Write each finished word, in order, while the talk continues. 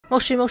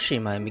Moshi Moshi,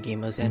 my AMD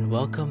gamers, and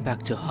welcome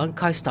back to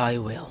Honkai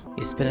Style Whale.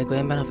 It's been a great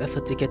amount of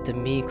effort to get the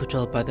me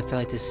controlled by the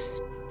family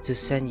to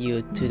send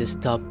you to this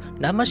dump.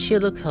 Not much here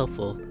look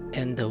helpful,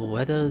 and the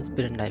weather's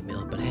been a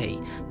nightmare, but hey,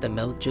 the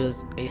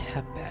melters ain't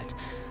half bad.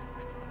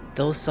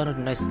 Those son of a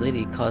nice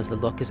lady caused the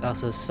locust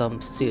also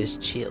some serious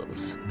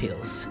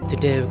pills.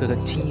 Today we're gonna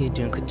continue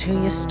doing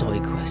continuous story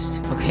quest.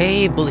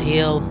 Okay, Bullet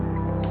Hill,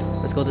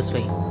 let's go this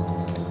way.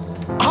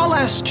 I'll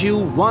ask you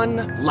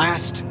one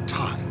last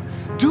time.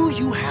 Do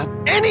you have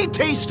any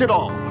taste at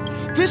all?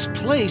 This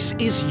place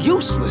is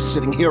useless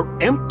sitting here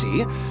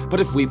empty, but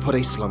if we put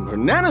a Slumber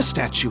Nana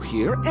statue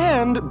here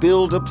and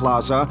build a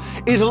plaza,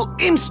 it'll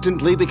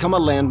instantly become a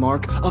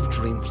landmark of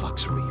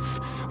Dreamflux Reef.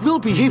 We'll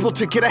be able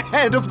to get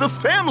ahead of the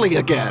family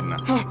again.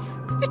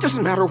 It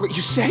doesn't matter what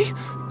you say.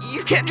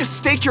 You can't just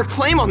stake your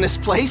claim on this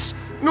place.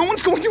 No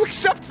one's going to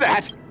accept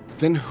that.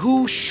 Then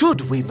who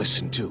should we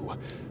listen to?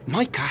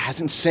 Micah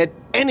hasn't said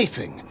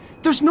anything.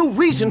 There's no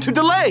reason to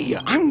delay.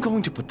 I'm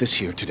going to put this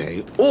here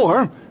today,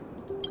 or...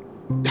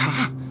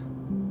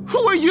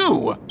 who are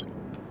you?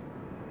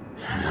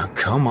 Now,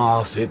 come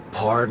off it,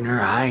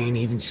 partner. I ain't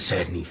even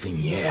said anything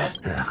yet.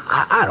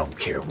 I don't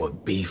care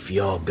what beef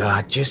y'all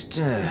got. Just,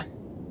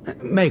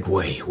 make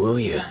way, will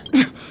you?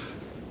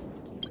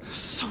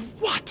 So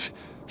what?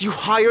 You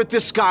hired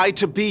this guy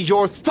to be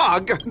your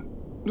thug?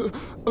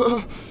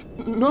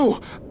 No.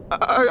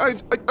 I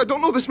don't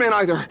know this man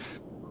either.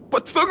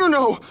 But thug or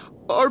no,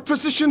 our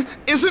position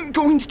isn't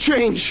going to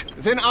change.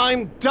 Then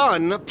I'm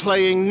done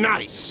playing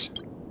nice.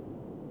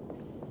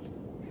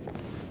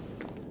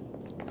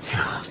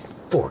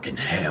 Forking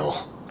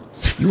hell.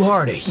 You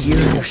hard of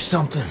hearing or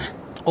something?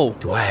 Oh.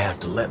 Do I have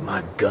to let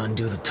my gun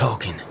do the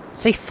talking?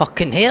 Say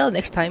fucking hell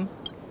next time.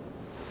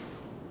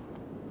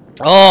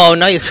 Oh,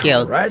 now you're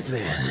scared. Right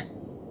then.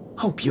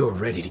 Hope you're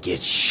ready to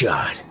get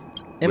shot.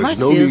 Am I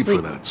There's no seriously?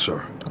 need for that,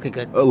 sir. Okay,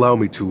 good. Allow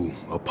me to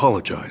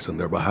apologize on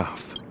their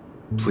behalf.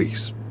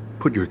 Please,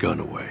 put your gun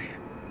away.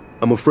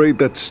 I'm afraid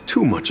that's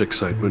too much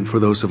excitement for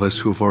those of us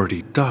who have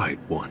already died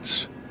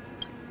once.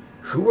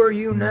 Who are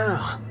you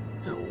now?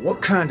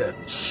 What kind of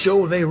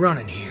show are they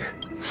running here?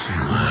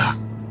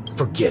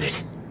 Forget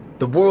it.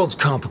 The world's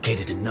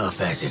complicated enough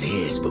as it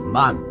is, but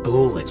my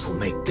bullets will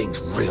make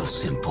things real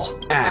simple.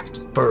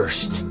 Act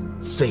first,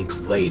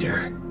 think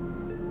later.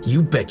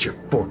 You bet your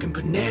forking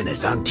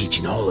bananas I'm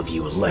teaching all of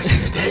you a lesson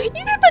today.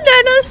 You said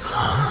bananas?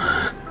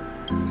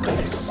 Wait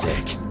a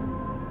sec.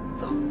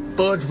 The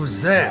fudge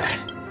was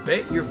that?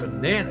 Bet your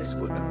bananas.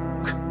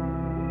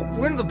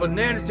 When the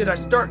bananas did I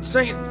start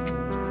saying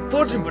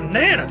fudge and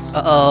bananas?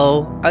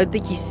 Uh-oh. I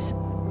think he's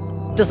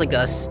just like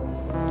us.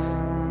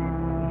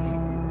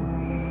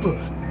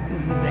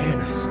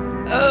 Bananas.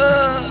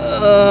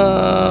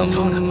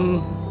 Son of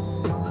a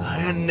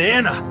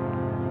banana.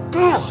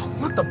 Oh,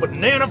 not the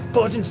banana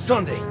fudging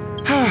Sunday.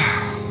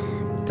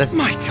 That's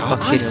Micah, I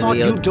fucking thought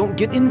weird. you don't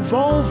get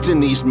involved in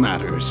these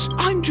matters.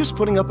 I'm just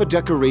putting up a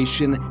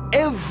decoration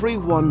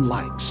everyone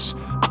likes.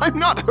 I'm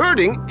not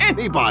hurting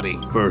anybody.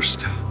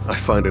 First, I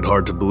find it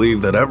hard to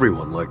believe that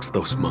everyone likes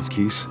those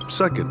monkeys.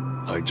 Second,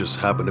 I just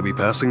happened to be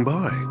passing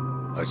by.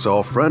 I saw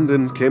a friend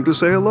and came to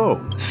say hello.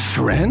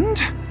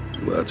 Friend?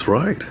 That's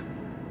right.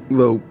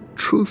 Though,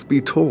 truth be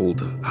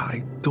told,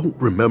 I don't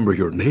remember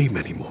your name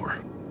anymore.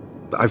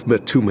 I've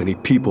met too many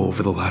people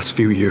over the last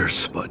few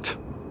years, but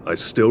I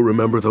still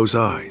remember those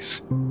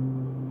eyes.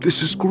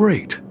 This is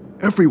great.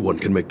 Everyone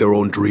can make their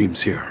own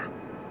dreams here.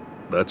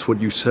 That's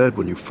what you said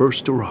when you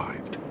first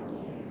arrived.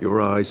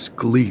 Your eyes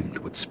gleamed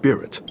with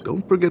spirit.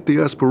 Don't forget the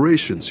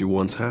aspirations you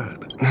once had.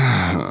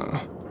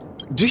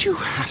 Do you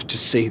have to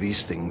say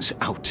these things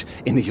out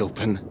in the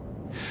open?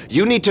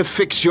 You need to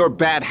fix your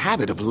bad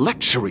habit of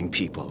lecturing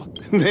people.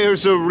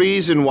 There's a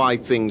reason why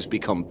things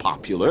become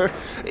popular.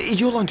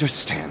 You'll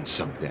understand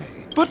someday.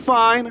 But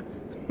fine.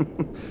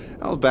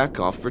 I'll back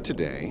off for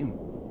today.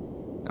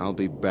 I'll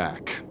be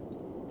back.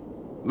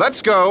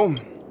 Let's go.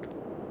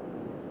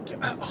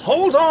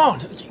 Hold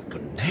on! You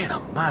banana,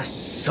 my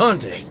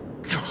Sunday.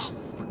 Oh,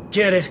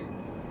 forget it.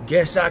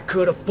 Guess I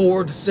could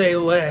afford to say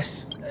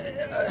less.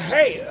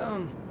 Hey,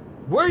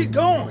 where are you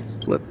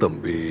going? Let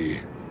them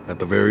be. At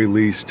the very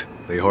least,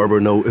 they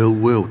harbor no ill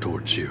will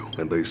towards you,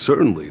 and they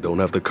certainly don't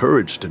have the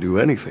courage to do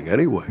anything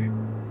anyway.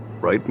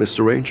 Right,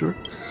 Mr. Ranger?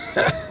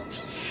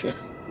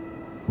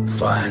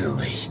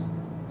 Finally,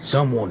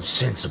 someone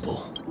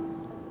sensible.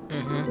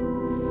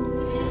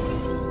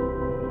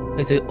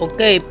 He said,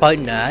 okay,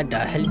 partner, the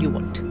hell do you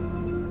want?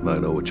 I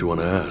know what you want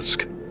to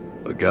ask.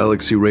 A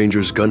Galaxy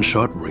Ranger's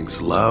gunshot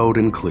rings loud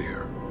and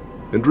clear.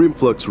 And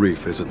Dreamflux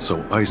Reef isn't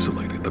so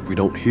isolated that we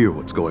don't hear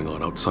what's going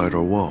on outside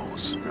our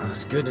walls. Well,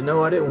 it's good to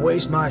know I didn't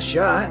waste my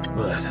shot,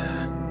 but,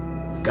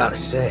 gotta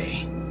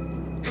say,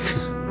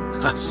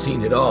 I've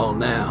seen it all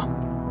now.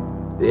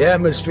 The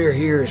atmosphere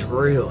here is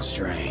real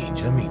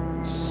strange. I mean,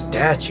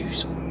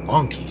 statues,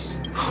 monkeys.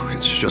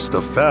 It's just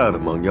a fad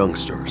among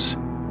youngsters.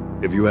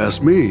 If you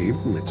ask me,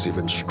 it's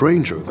even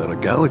stranger that a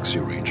Galaxy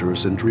Ranger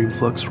is in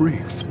Dreamflux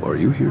Reef. Are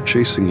you here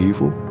chasing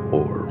evil,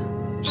 or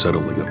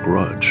settling a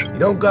grudge? You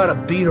don't gotta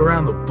beat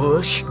around the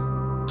bush.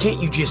 Can't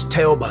you just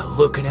tell by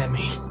looking at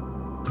me?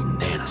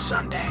 Banana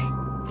Sunday.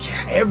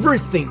 Yeah,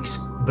 everything's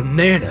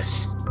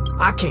bananas.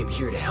 I came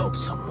here to help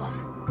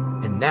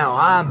someone, and now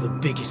I'm the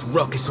biggest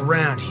ruckus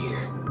around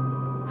here.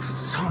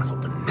 Son of a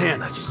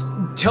banana, just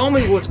tell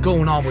me what's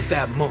going on with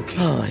that monkey.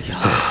 Oh my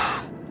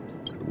god.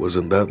 It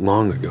wasn't that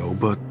long ago,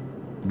 but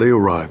they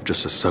arrived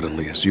just as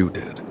suddenly as you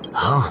did.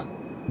 Huh?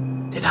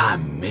 Did I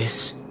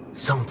miss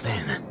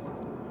something?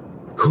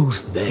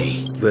 Who's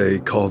they? They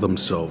call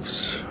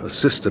themselves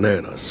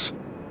Assistananas.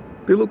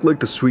 They look like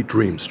the Sweet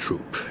Dreams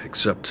troupe,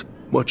 except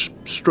much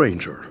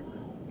stranger.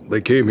 They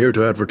came here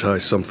to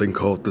advertise something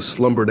called the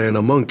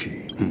Slumbernana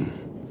Monkey.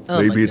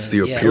 Oh Maybe it's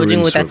the we're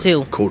dealing appearance with that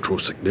too. or cultural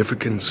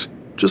significance.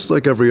 Just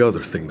like every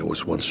other thing that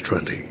was once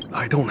trendy.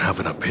 I don't have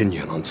an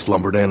opinion on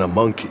Slumbernana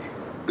Monkey.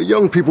 The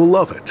young people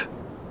love it.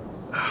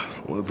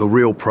 The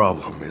real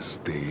problem is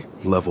the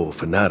level of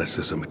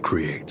fanaticism it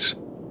creates.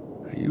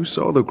 You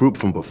saw the group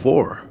from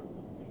before.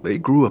 They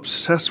grew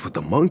obsessed with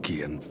the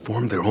monkey and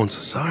formed their own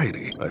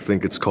society. I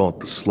think it's called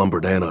the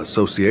Slumbernana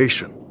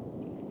Association.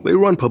 They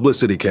run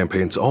publicity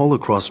campaigns all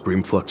across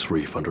Dreamflux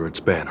Reef under its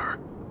banner.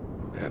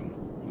 And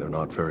they're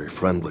not very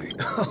friendly.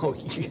 Oh,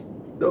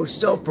 those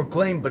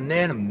self-proclaimed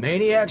banana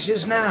maniacs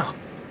just now?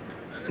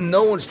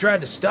 No one's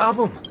tried to stop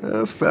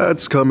them?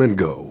 Fads come and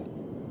go.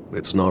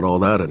 It's not all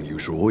that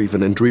unusual,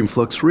 even in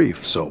Dreamflux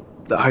Reef, so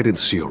I didn't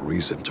see a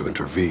reason to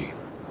intervene.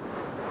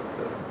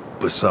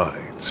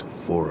 Besides,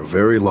 for a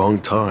very long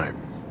time,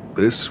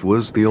 this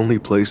was the only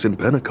place in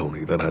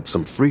Penacony that had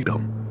some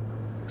freedom.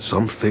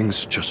 Some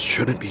things just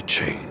shouldn't be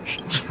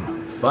changed.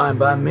 Fine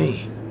by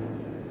me.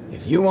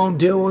 If you won't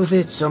deal with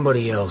it,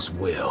 somebody else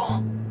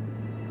will.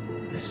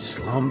 The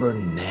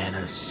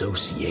Slumbernana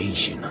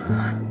Association,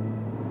 huh?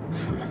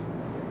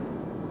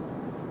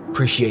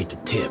 Appreciate the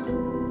tip,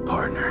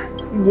 partner.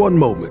 One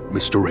moment,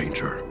 Mr.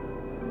 Ranger.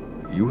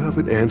 You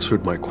haven't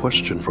answered my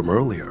question from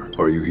earlier.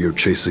 Are you here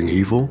chasing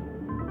evil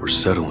or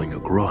settling a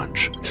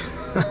grudge?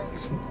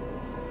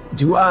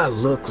 Do I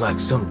look like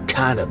some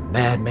kind of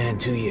madman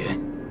to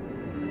you?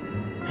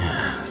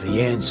 The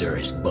answer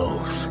is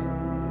both.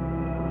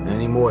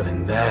 Any more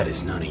than that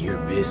is none of your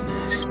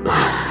business.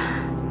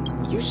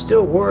 You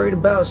still worried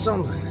about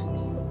something?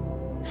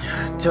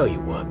 Tell you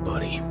what,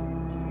 buddy.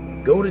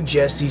 Go to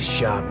Jesse's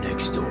shop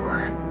next door.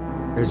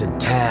 There's a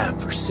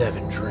tab for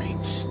 7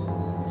 drinks.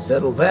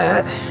 Settle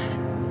that.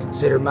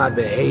 Consider my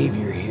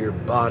behavior here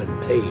bought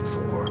and paid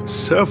for.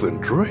 7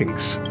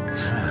 drinks?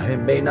 It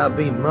may not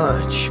be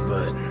much,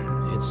 but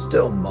it's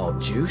still malt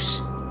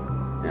juice.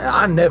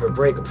 I never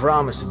break a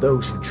promise to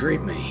those who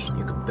treat me.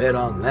 You can bet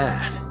on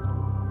that.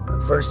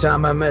 The first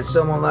time I met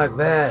someone like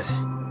that,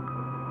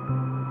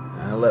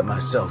 I let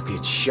myself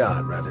get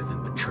shot rather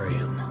than betray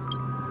him.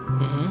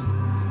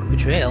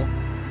 Betrayal?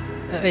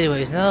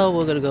 Anyways, now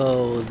we're gonna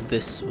go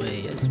this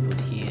way as we'll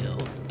heal.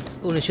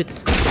 We're gonna shoot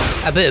this.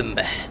 Boom!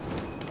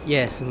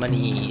 Yes,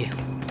 money.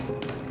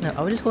 Now,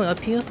 are we just going up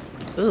here?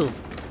 Ooh,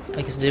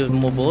 I guess there's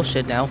more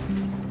bullshit now.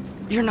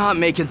 You're not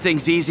making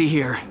things easy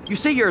here. You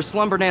say you're a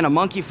Slumbernana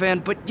Monkey fan,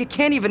 but you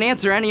can't even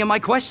answer any of my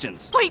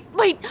questions. Wait,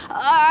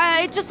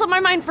 I just slipped my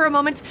mind for a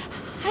moment.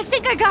 I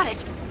think I got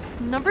it.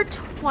 Number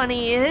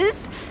 20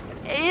 is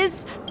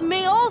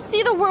may all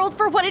see the world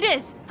for what it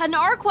is, an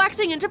arc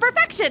waxing into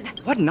perfection.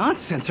 What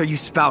nonsense are you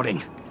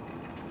spouting?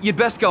 You'd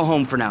best go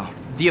home for now.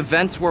 The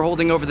events we're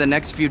holding over the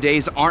next few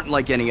days aren't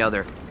like any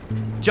other.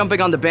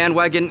 Jumping on the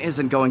bandwagon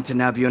isn't going to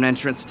nab you an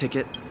entrance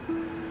ticket.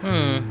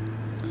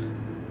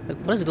 Like,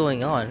 what is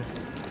going on?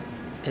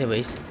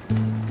 Anyways,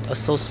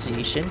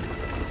 association?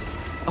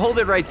 Hold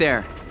it right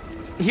there.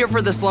 Here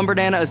for the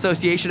Slumbernana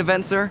Association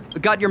event, sir?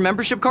 Got your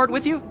membership card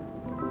with you?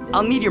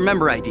 I'll need your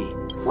member ID.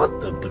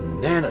 What the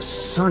banana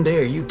Sunday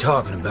are you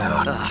talking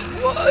about?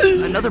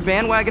 Another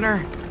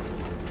bandwagoner?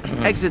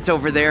 Exit's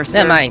over there, sir.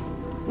 Never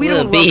mind. We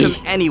don't welcome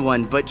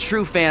anyone but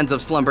true fans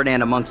of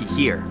Slumbernana Monkey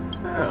here.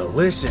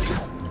 Listen,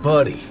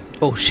 buddy.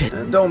 Oh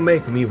shit. Don't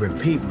make me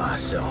repeat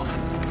myself.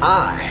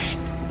 I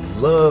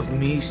love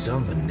me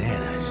some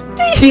bananas.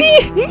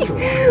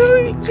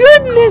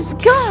 Goodness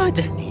God!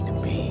 Need to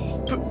be.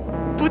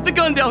 Put the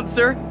gun down,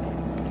 sir.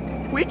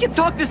 We can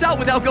talk this out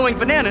without going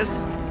bananas.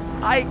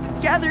 I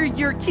gather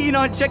you're keen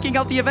on checking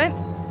out the event?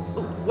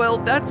 Well,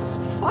 that's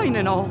fine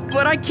and all,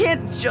 but I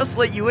can't just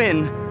let you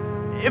in.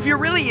 If you're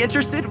really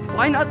interested,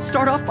 why not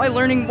start off by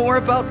learning more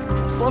about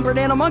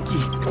Slumbernana Monkey?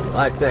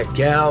 Like that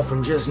gal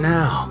from just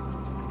now.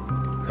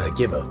 Gotta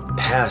give a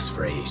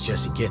passphrase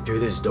just to get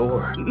through this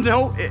door.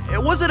 No,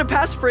 it wasn't a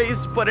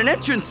passphrase, but an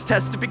entrance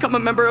test to become a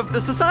member of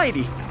the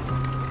society.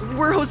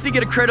 We're hosting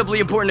an incredibly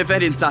important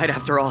event inside,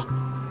 after all.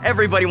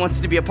 Everybody wants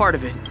to be a part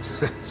of it.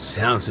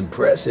 Sounds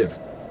impressive.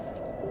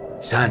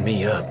 Sign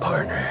me up,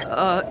 partner.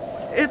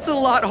 It's a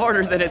lot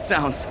harder than it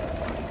sounds.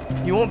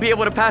 You won't be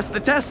able to pass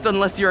the test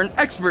unless you're an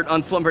expert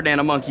on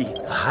Slumbernana Monkey.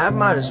 I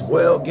might as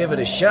well give it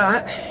a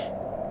shot.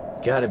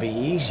 Gotta be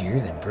easier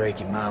than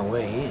breaking my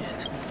way in.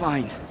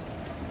 Fine.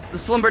 The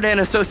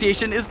Slumbernana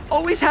Association is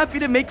always happy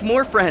to make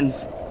more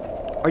friends.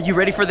 Are you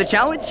ready for the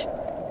challenge?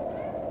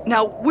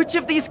 Now, which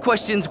of these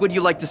questions would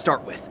you like to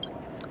start with?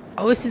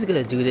 I was just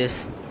gonna do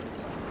this.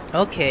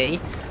 Okay.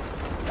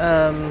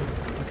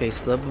 Okay,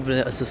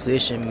 Celebrity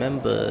Association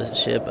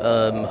membership,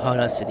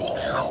 Hana City.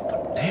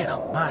 Oh, banana,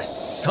 my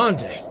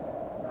Sunday.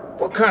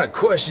 What kind of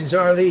questions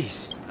are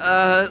these?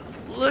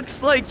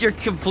 Looks like you're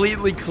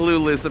completely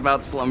clueless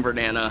about Slumber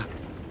Nana.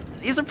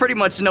 These are pretty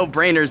much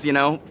no-brainers, you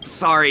know.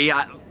 Sorry,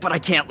 but I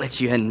can't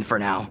let you in for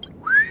now.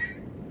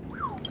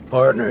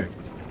 Partner,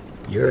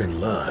 you're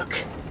in luck.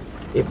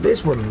 If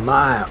this were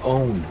my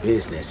own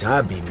business,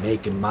 I'd be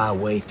making my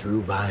way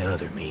through by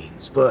other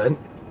means, but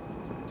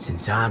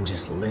since I'm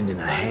just lending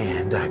a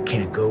hand, I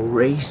can't go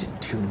raising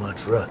too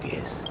much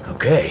ruckus.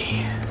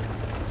 Okay,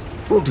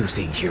 we'll do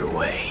things your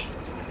way.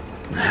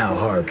 How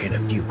hard can a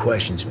few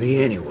questions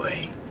be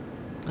anyway?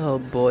 Oh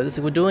boy, looks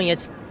like we're doing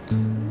it.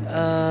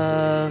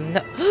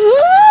 No.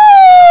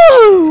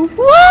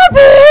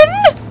 Robin!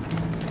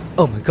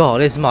 Oh my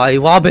god, it's my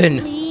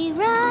Robin! We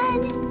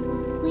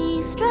run,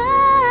 we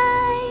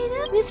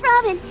stride. Miss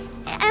Robin,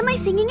 am I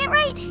singing it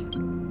right?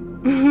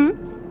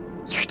 Mm-hmm.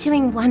 You're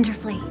doing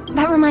wonderfully.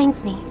 That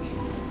reminds me.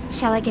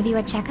 Shall I give you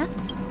a checkup?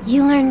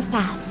 You learn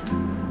fast.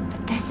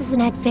 But this is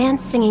an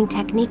advanced singing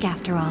technique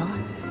after all.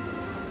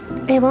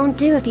 It won't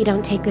do if you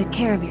don't take good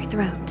care of your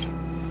throat.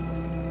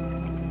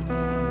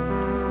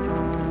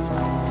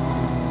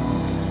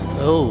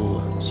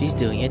 Oh, she's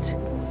doing it.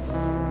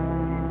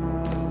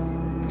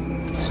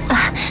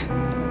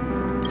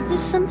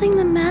 Is something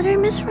the matter,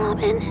 Miss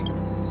Robin?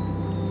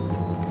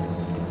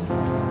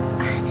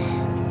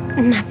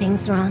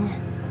 Nothing's wrong.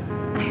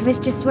 I was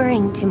just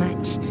worrying too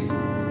much.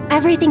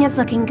 Everything is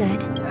looking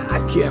good. I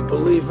can't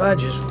believe I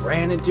just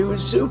ran into a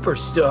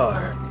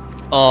superstar.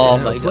 Oh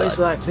in my a place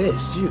god. like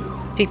this, too.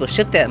 People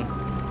shook them.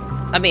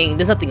 I mean,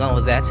 there's nothing wrong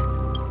with that.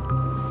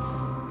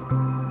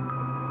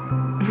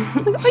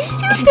 It's like, are you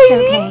two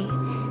dating?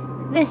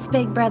 Okay. This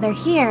big brother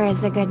here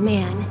is a good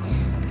man.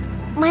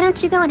 Why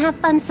don't you go and have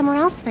fun somewhere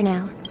else for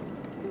now?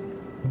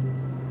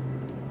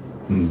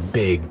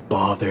 Big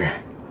bother.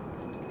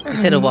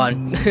 Instead of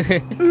one.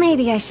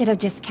 Maybe I should have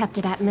just kept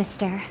it at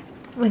Mr.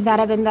 Would that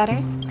have been better?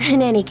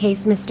 In any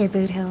case, Mr.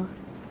 Boothill,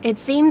 it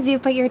seems you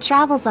put your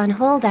travels on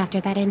hold after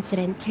that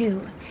incident,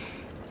 too.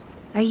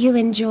 Are you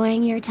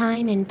enjoying your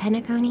time in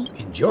Penacony?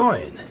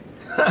 Enjoying?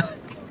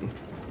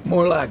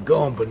 More like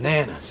going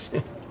bananas.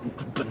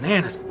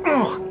 Bananas?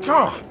 Oh,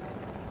 God!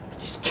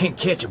 Just can't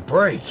catch a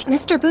break.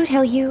 Mr.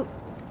 Boothill, you...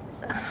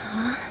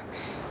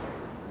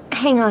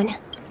 Hang on.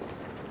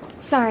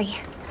 Sorry.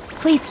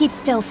 Please keep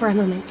still for a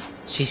moment.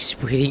 She's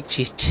waiting,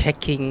 she's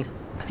checking.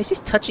 I think she's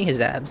touching his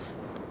abs.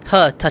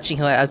 Her touching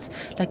her abs.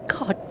 Like,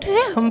 god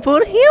damn,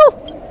 Boothill!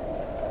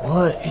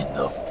 What in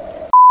the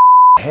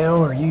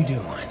hell are you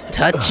doing?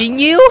 Touching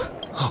you?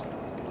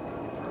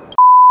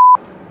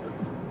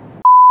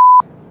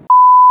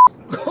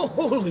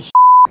 Holy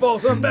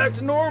balls, I'm back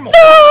to normal.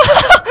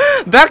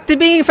 Back to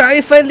being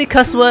very friendly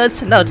cuss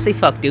words. No, just say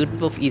fuck, dude.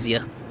 Both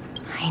easier.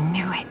 I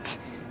knew it.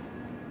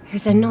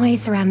 There's a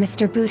noise around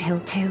Mr.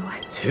 Boothill, too.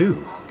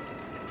 Two?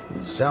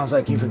 Sounds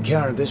like you've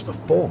encountered this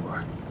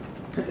before.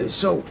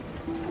 So,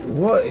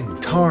 what in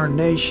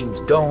tarnation's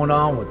going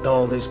on with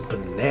all this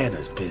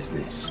bananas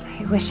business?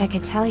 I wish I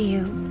could tell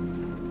you,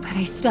 but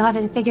I still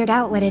haven't figured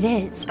out what it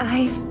is.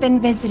 I've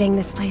been visiting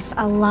this place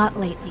a lot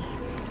lately,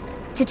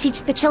 to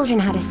teach the children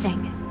how to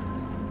sing.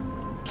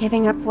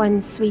 Giving up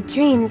one's sweet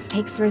dreams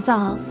takes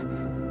resolve.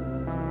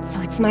 So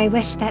it's my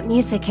wish that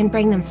music can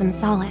bring them some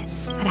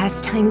solace. But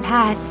as time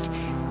passed,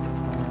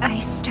 I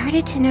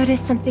started to notice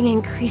something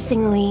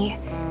increasingly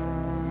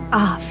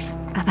off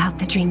about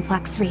the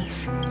Dreamflux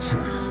Reef.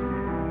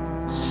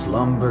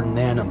 Slumber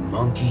Nana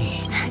Monkey?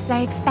 As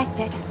I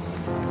expected.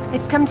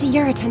 It's come to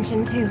your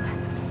attention, too.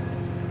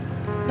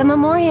 The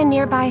Memoria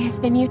nearby has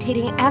been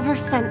mutating ever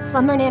since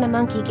Slumber Nana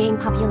Monkey gained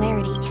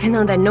popularity, even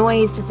though the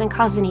noise doesn't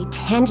cause any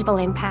tangible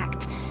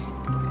impact.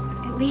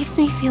 It leaves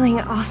me feeling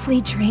awfully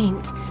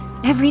drained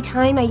every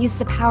time I use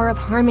the power of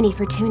harmony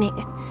for tuning.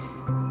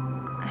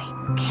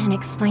 I can't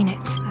explain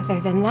it. Other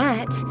than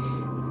that,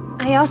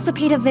 I also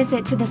paid a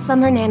visit to the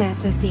Slumber Nana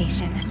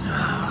Association.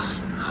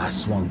 I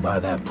swung by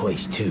that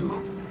place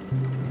too.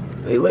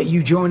 They let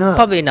you join up?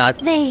 Probably not.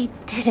 They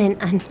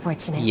didn't,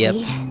 unfortunately. Yep.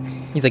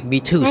 He's like, me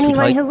too, Anyone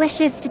sweetheart. who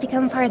wishes to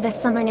become part of the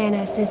Slumber Nana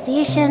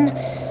Association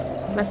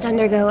must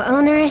undergo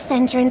onerous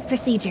entrance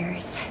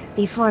procedures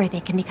before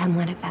they can become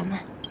one of them.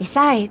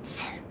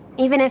 Besides,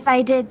 even if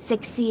I did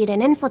succeed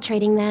in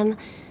infiltrating them,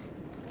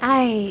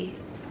 I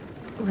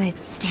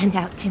would stand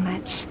out too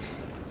much.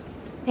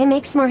 It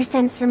makes more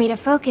sense for me to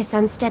focus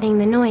on studying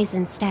the noise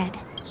instead.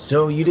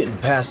 So you didn't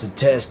pass the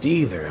test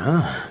either,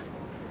 huh?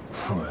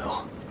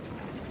 Well,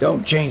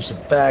 don't change the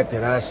fact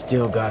that I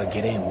still gotta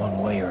get in one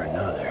way or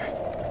another.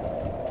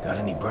 Got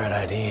any bright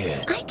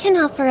ideas? I can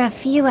offer a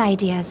few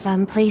ideas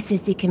on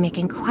places you can make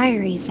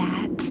inquiries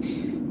at.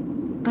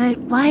 But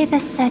why the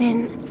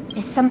sudden...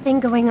 Is something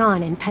going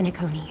on in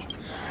Penacony?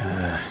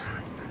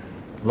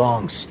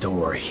 Long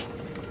story.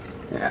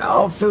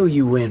 I'll fill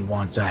you in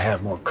once I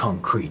have more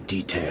concrete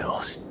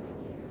details.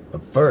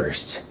 But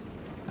first,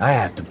 I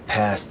have to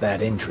pass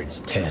that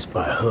entrance test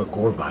by hook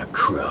or by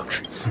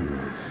crook.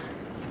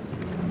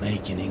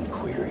 making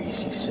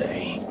inquiries, you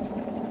say?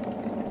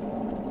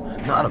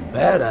 Not a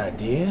bad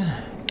idea.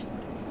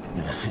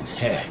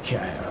 Heck,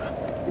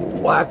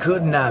 why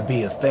couldn't I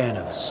be a fan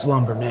of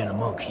Slumber Nana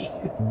Monkey?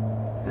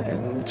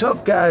 And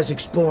tough guys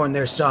exploring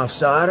their soft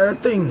side are a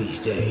thing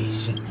these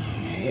days.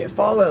 If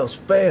all else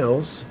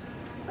fails,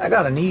 I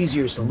got an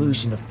easier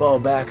solution to fall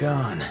back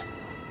on.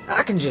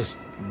 I can just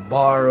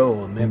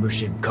borrow a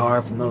membership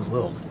card from those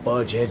little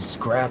fudgeheads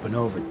scrapping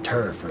over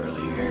turf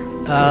earlier.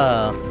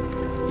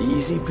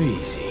 Easy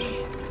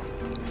peasy.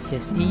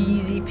 Yes,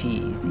 easy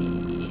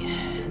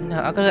peasy.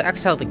 Now I'm gonna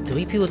axe out like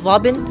 3 people with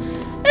Robin.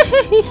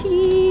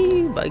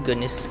 My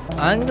goodness.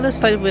 I'm gonna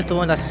start with the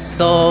one that's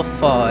so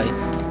far.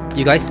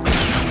 You guys,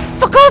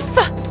 fuck off!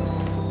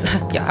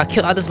 Yeah, I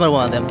killed others, but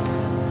one of them.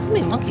 So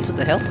many monkeys, what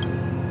the hell?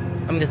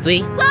 I mean, there's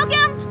 3.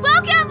 Welcome!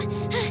 Welcome!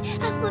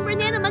 A Slumber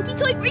Nana monkey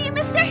toy for you,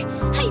 mister.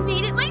 I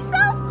made it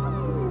myself.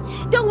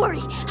 Don't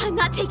worry, I'm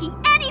not taking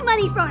any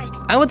money for it.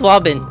 I'm with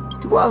Robin.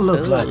 Do I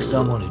look like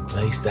someone who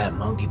placed that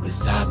monkey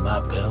beside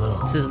my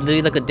pillow? This is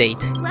literally like a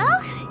date.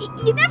 Well,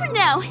 you never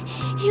know.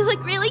 You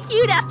look really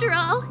cute after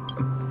all.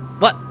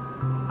 What?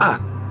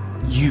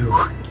 You...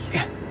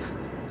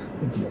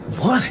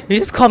 What? You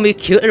just called me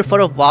cute in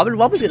front of Robin?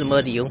 Robin's gonna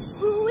murder you.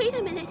 Wait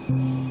a minute.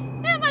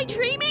 Am I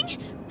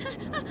dreaming?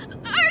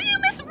 Are you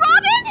Miss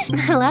Robin?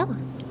 Hello.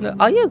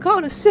 Are you a girl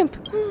or a simp?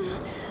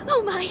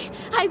 Oh my,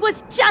 I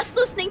was just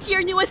listening to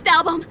your newest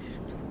album.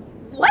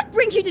 What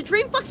brings you to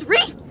Dreamflux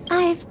Reef?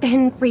 I've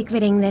been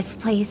frequenting this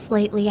place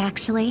lately,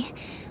 actually.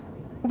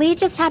 We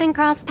just hadn't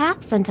crossed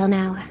paths until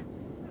now.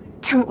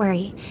 Don't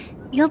worry,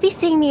 you'll be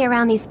seeing me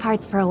around these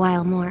parts for a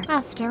while more.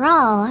 After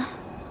all,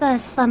 the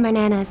Slumber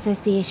Nana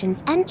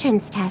Association's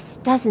entrance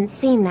test doesn't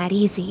seem that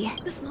easy.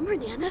 The Slumber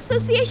Nana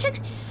Association?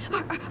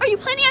 Are you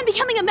planning on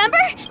becoming a member?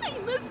 I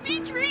must be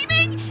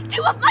dreaming!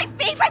 2 of my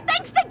favorite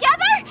things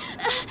together!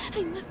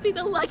 I must be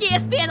the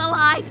luckiest fan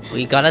alive!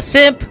 We got a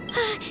simp!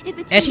 If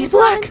it's And she's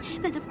black!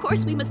 then of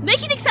course we must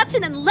make an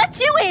exception and let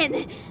you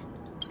in!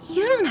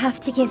 You don't have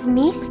to give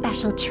me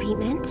special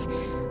treatment.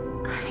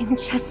 I'm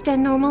just a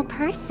normal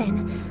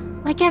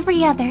person, like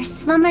every other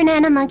Slumber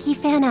Nana Monkey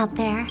fan out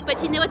there.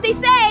 But you know what they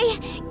say,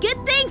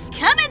 good things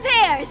come in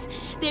pairs!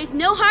 There's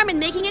no harm in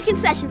making a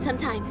concession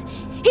sometimes.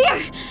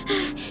 Here!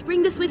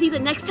 Bring this with you the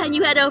next time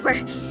you head over.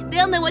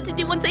 They'll know what to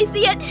do once they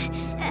see it.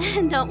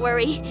 And don't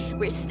worry,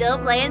 we're still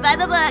playing by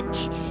the book.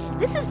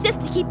 This is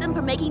just to keep them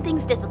from making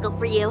things difficult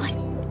for you.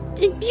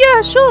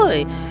 Yeah,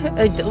 sure.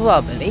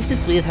 Robin, ain't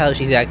this weird how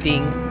she's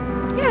acting?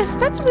 Yes,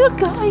 that's a real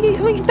guy.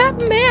 I mean, that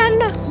man,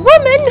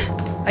 woman.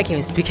 I can't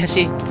even speak, has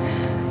she?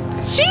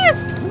 She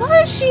is.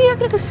 Why is she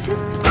acting like a simp?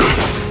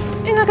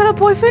 And I got a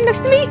boyfriend next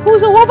to me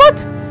who's a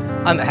robot.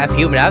 I'm half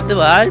human after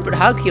all, but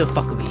how can you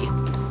fuck with me?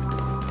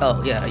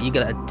 Oh yeah, you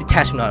got a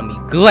detachment on me.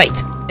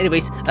 Great.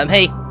 Anyways,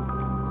 hey.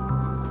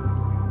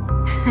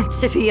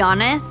 To be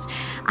honest,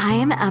 I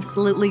am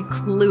absolutely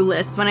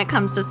clueless when it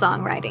comes to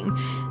songwriting.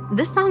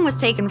 This song was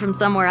taken from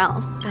somewhere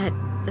else, but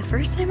the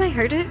first time I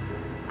heard it,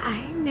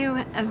 I knew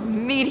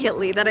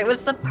immediately that it was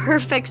the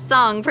perfect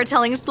song for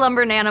telling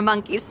Slumber Nana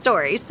Monkey's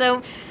story,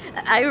 so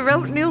I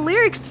wrote new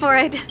lyrics for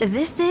it.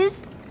 This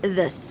is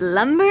The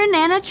Slumber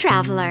Nana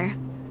Traveler.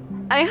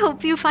 I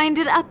hope you find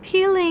it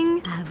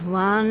appealing. I've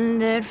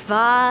wandered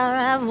far,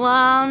 I've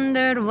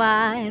wandered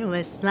wide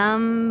with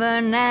Slumber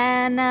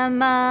Nana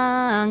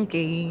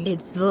Monkey.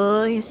 Its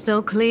voice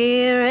so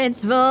clear,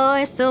 its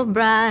voice so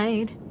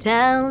bright,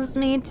 tells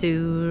me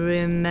to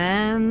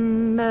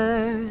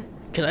remember.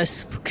 Can I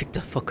kick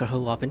the fuck out of her,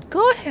 Robin?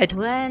 Go ahead.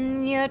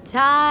 When you're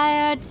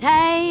tired,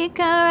 take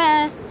a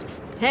rest.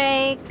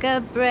 Take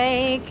a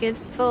break,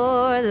 it's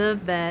for the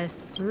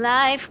best.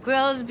 Life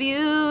grows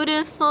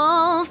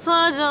beautiful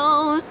for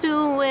those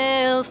who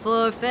will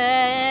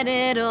forfeit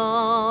it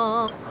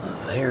all.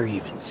 They're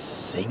even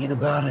singing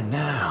about it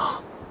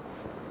now.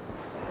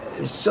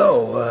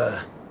 So,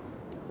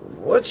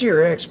 what's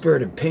your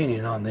expert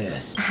opinion on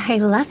this? I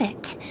love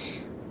it.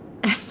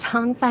 A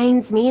song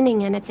finds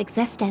meaning in its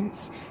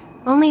existence,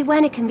 only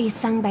when it can be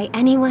sung by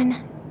anyone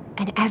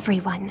and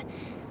everyone.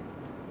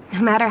 No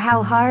matter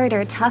how hard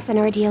or tough an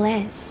ordeal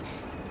is,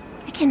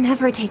 it can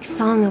never take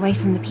song away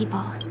from the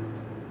people.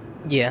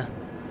 Yeah.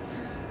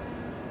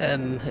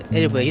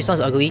 Anyway, your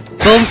song's ugly.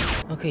 Boom!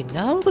 Okay,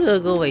 now I'm gonna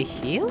go right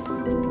here?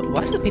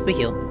 What's the paper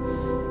here?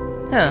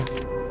 Huh.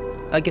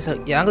 I guess,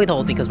 yeah, I'm going to the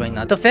whole thing because right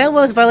now. The fan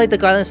was violate the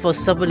guidelines for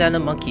Slumber Nana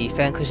Monkey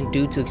fan creation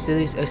due to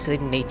serious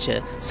exciting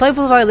nature. Sorry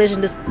for violation,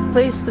 this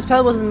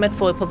panel wasn't meant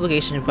for a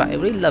publication, but I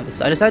really love it,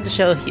 so I decided to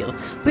share it here.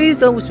 Please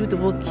don't distribute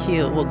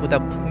the work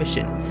without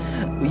permission.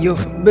 You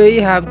may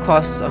have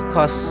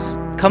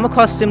come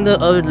across similar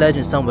urban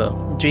legends somewhere.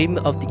 Dream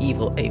of the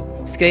Evil, a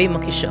scary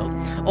monkey show,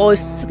 or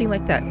something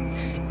like that.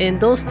 In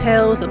those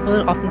tales, the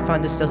person often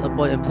finds themselves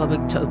aboard a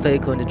public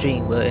vehicle in a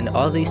dream, where an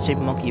oddly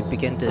shaped monkey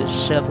began to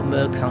shove a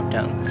murder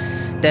countdown,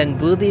 then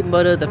brutally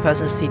murder the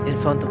person's seat in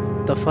front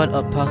of the front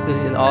of pockets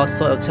in all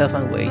sorts of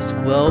terrifying ways,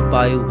 woe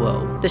by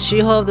woe. The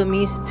sheer horror of the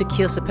means to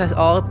kill surpass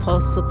all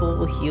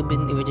possible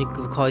human imaging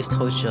requires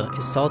torture,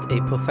 insult, a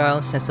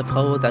profound sense of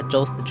horror that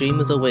jolts the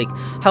dreamers awake.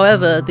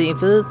 However, the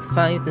invalid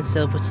finds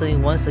themselves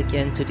returning once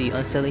again to the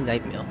unsettling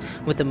nightmare,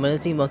 with the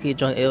menacing monkey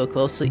drawing ever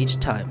closer each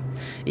time.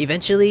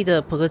 Eventually, the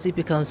apocalypse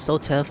becomes so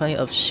terrifying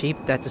of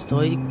shape that the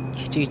story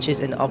reaches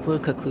an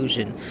awkward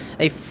conclusion.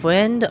 A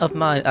friend of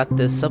mine at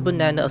the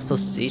Sub-Banana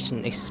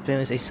Association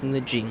experienced a similar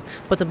dream,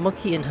 but the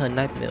monkey in her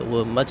nightmare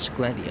were much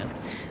gladdier.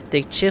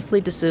 They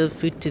cheerfully served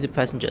food to the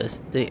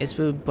passengers, the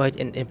were bright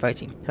and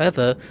inviting.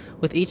 However,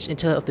 with each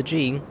interval of the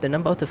dream, the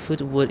number of the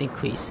food would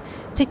increase.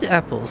 Take the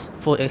apples,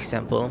 for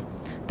example.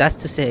 That's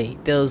to say,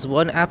 there was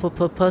 1 apple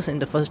per person in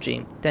the first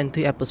dream, then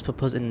 3 apples per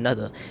person in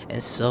another,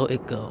 and so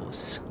it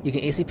goes. You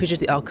can easily picture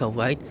the outcome,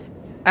 right?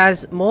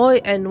 As more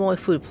and more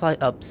food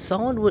piled up,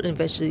 someone would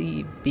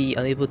eventually be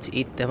unable to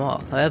eat them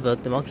all. However,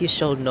 the monkey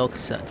showed no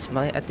concern,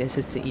 smiling at the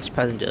insistence to each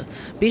passenger.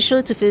 Be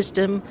sure to finish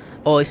them,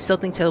 or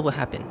something terrible will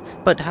happen.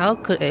 But how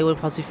could anyone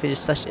possibly finish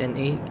such an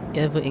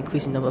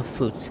ever-increasing number of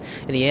foods?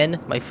 In the end,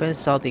 my friend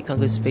saw the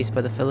conquest faced by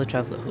the fellow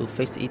traveler who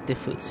faced to eat their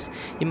foods.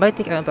 You might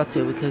think I'm about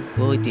to recall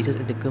gory details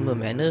in the grimmer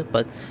manner,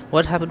 but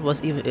what happened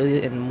was even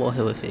earlier and more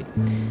horrific.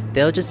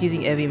 They were just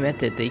using every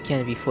method they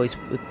can be forced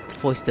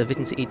the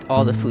victim to eat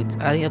all the foods,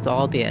 adding up to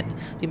all the end.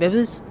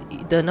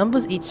 The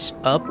numbers each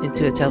up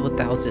into a terrible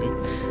 1,000.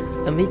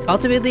 I mean,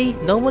 ultimately,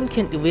 no one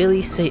can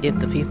really say if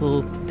the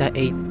people that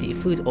ate the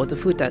food or the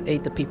food that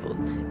ate the people.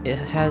 It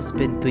has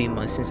been 3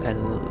 months since I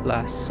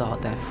last saw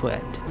that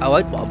friend.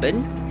 Alright,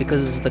 Robin,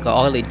 because this is like an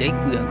early date,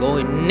 we are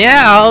going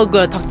now.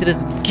 Gonna talk to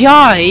this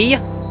guy.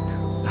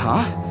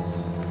 Huh?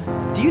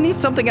 Do you need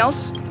something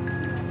else?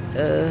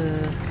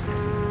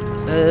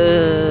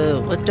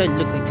 What do I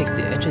look like? Takes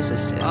the entrance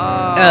test.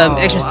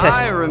 Entrance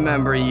test. I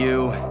remember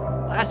you.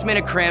 Last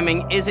minute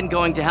cramming isn't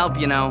going to help,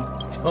 you know.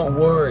 Don't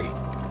worry.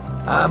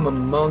 I'm a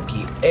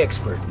monkey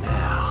expert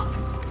now.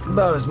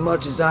 About as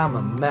much as I'm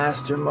a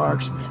master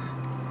marksman.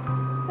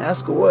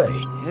 Ask away.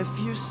 If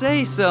you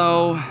say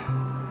so.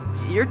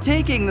 You're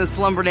taking the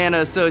Slumber-Nana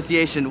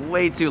Association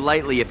way too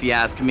lightly if you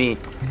ask me.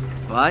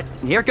 But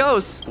here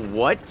goes.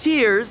 What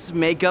tiers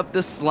make up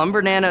the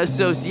Slumber-Nana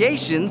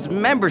Association's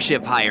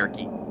membership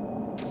hierarchy?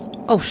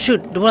 Oh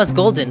shoot, the one that's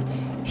golden.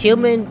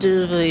 Human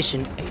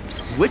derivation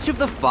apes. Which of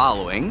the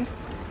following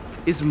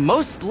is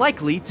most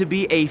likely to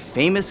be a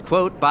famous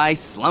quote by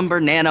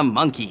Slumber-Nana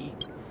Monkey?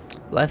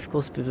 Life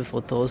goes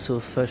beautiful for those who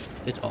first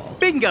it all.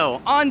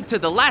 Bingo! On to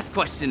the last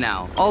question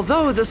now.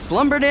 Although the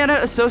Slumber-Nana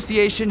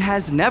Association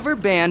has never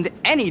banned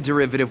any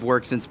derivative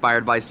works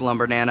inspired by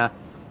Slumber-Nana,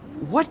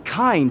 what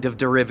kind of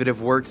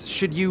derivative works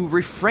should you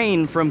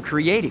refrain from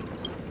creating?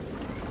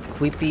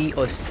 Creepy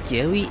or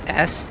scary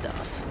ass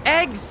stuff.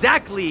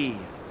 Exactly!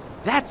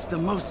 That's the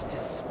most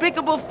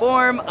despicable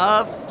form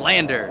of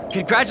slander.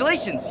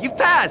 Congratulations, you've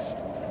passed!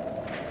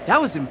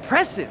 That was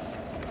impressive.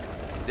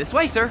 This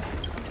way, sir.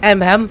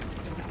 Ma'am.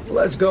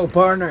 Let's go,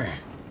 partner.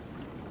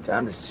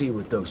 Time to see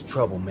what those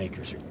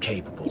troublemakers are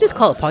capable You just of.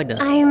 call a partner.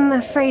 I'm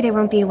afraid it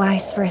won't be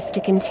wise for us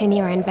to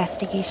continue our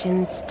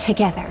investigations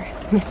together,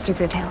 Mr.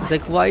 Boothill. It's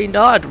like, why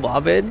not,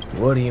 Robin?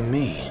 What do you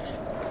mean?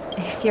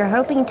 If you're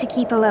hoping to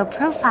keep a low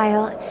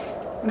profile,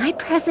 my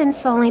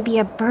presence will only be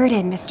a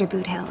burden, Mr.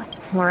 Boothill.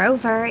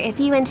 Moreover, if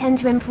you intend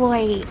to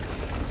employ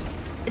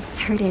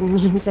certain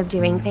means of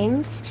doing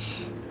things,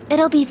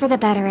 it'll be for the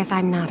better if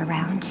I'm not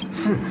around.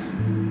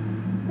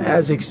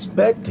 As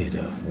expected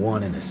of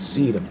one in a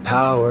seat of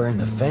power in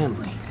the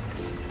family.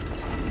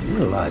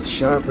 You're a lot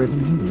sharper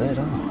than you let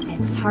on.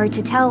 It's hard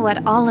to tell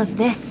what all of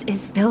this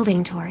is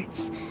building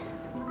towards.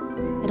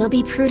 It'll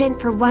be prudent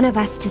for one of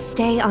us to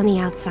stay on the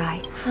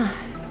outside.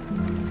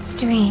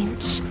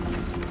 Strange.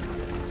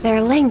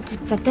 They're linked,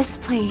 but this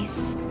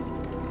place...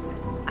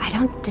 I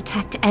don't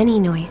detect any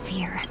noise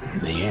here.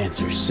 The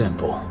answer's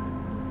simple.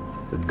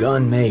 The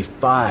gun may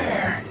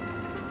fire,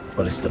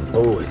 but it's the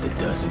bullet that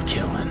does the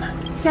killing.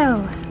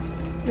 So,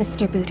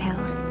 Mr. Boothill,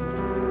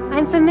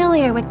 I'm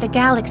familiar with the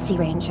Galaxy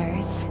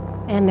Rangers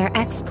and their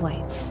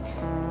exploits,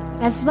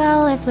 as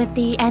well as with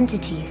the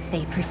entities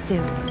they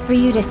pursue. For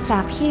you to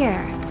stop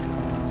here,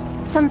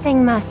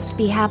 something must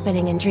be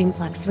happening in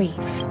Dreamflux Reef.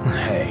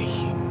 Hey,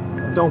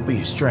 don't be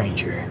a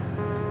stranger.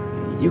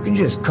 You can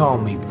just call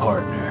me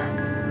partner.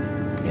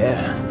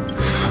 Yeah.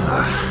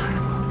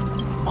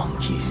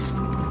 Monkeys.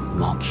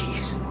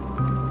 Monkeys.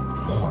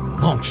 More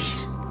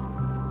monkeys.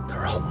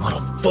 They're all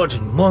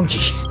motherfucking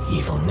monkeys.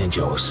 Evil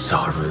Ninja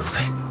Osaru,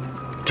 that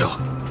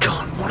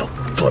doggone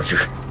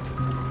motherfucker.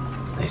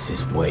 This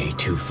is way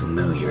too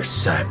familiar a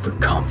sight for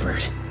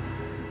comfort.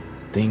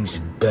 Things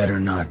better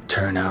not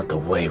turn out the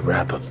way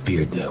Rappa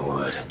feared they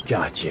would.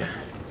 Gotcha.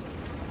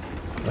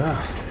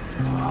 Well,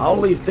 I'll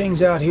leave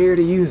things out here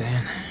to you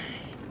then.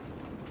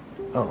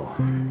 Oh.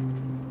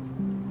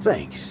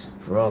 Thanks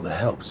for all the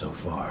help so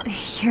far.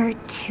 You're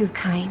too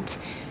kind.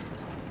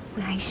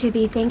 I should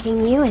be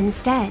thanking you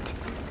instead.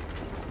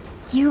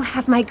 You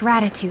have my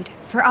gratitude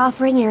for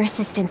offering your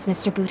assistance,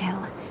 Mr.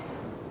 Boothill.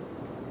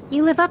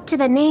 You live up to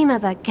the name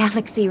of a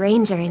Galaxy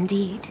Ranger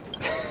indeed.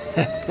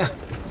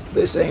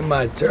 This ain't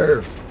my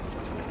turf.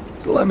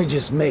 So let me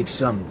just make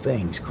some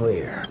things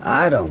clear.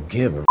 I don't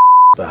give a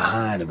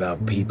behind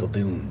about people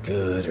doing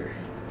good or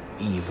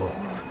evil.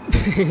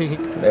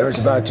 Whatever's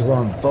about to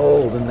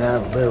unfold in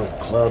that little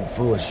club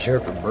full of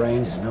Sherpa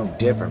brains is no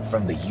different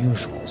from the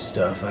usual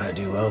stuff I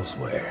do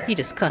elsewhere. He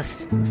just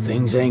cussed.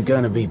 Things ain't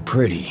gonna be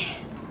pretty,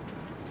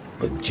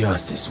 but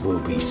justice will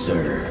be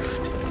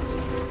served.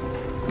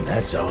 And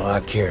that's all I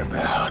care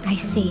about. I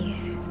see.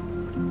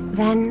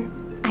 Then,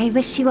 I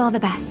wish you all the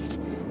best.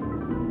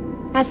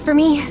 As for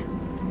me,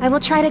 I will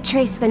try to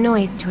trace the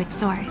noise to its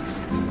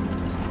source.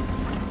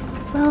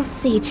 We'll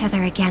see each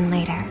other again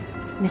later,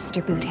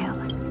 Mr. Boothill.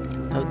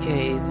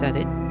 Okay, is that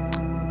it?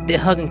 They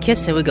hug and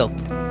kiss, here we go.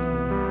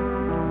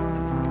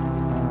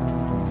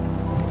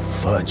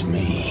 Fudge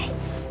me.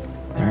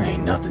 There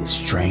ain't nothing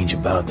strange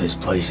about this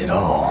place at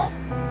all.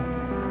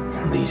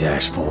 These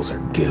ashfuls are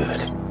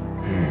good.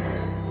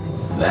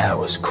 That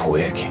was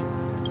quick.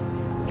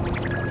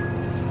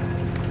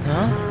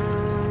 Huh?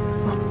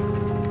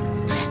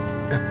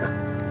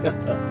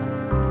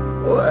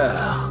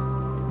 Well,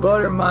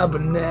 butter my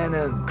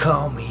banana and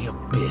call me a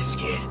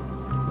biscuit.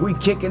 We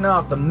kicking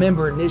off the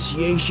member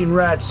initiation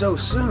rite so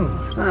soon?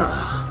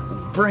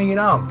 Bring it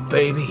on,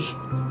 baby.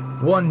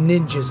 One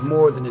ninja's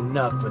more than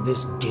enough for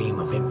this game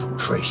of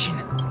infiltration.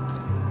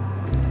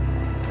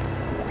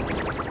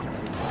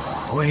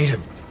 Wait a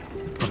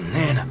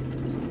banana.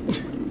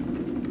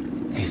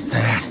 Is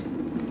that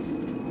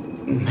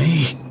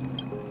me?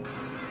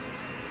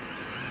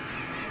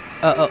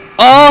 Uh-oh.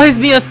 Oh, he's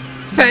being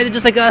offended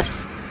just like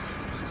us.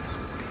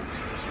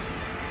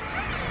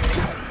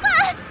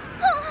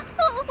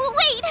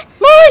 Wait!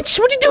 March,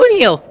 what you doing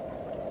here?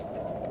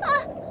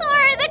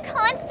 Are the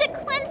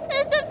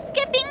consequences of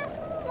skipping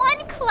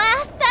one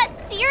class that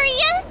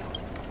serious?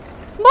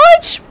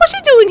 March, what's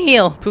she doing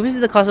here? Previously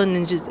the cause of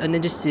ninjas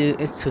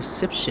is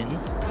deception.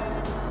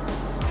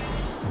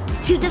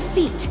 To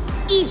defeat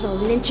evil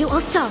Ninja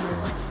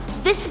Osaru,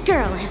 this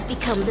girl has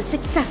become the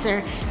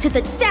successor to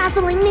the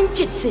dazzling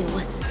ninjutsu.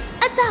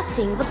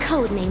 Adopting the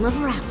codename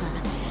of Rappa,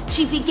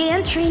 she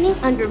began training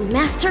under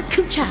Master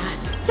Kucha.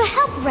 To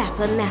help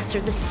Rappa master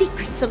the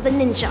secrets of the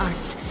ninja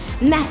arts,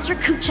 Master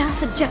Kucha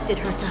subjected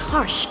her to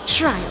harsh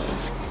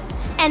trials.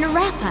 And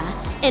Rappa,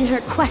 in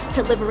her quest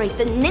to liberate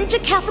the ninja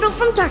capital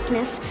from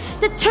darkness,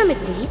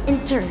 determinedly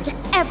endured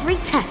every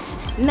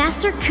test.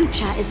 Master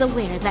Kucha is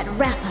aware that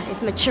Rappa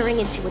is maturing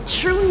into a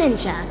true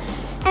ninja,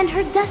 and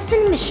her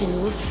destined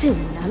mission will soon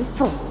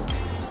unfold.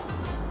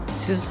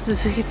 This is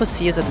 64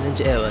 years of the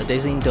ninja era,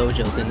 Daisy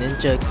Dojo, the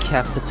ninja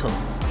capital.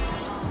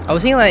 I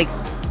was thinking like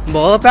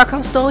more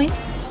background story?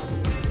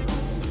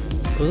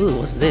 Ooh,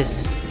 what's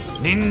this?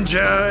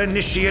 Ninja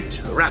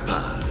Initiate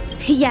Rappa.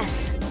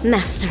 Yes,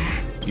 Master.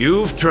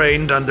 You've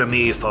trained under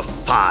me for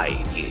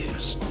 5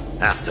 years.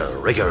 After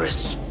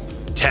rigorous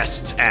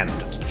tests and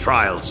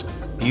trials,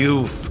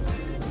 you've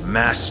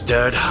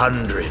mastered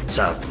hundreds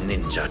of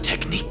ninja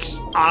techniques.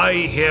 I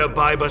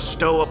hereby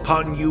bestow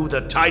upon you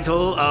the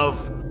title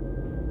of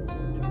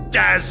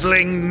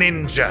Dazzling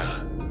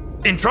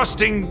Ninja,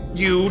 entrusting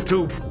you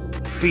to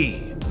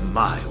be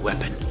my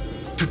weapon,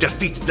 to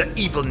defeat the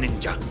evil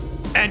ninja,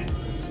 and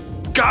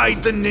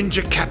guide the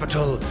ninja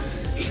capital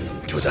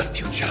into the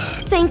future.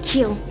 Thank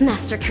you,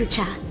 Master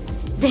Kucha.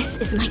 This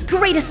is my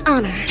greatest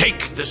honor.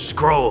 Take the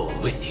scroll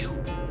with you,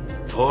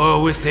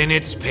 for within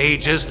its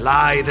pages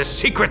lie the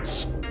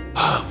secrets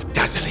of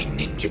dazzling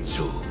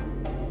ninjutsu.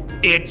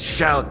 It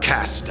shall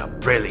cast a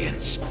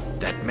brilliance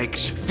that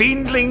makes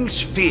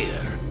fiendlings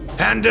fear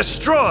and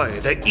destroy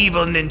the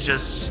evil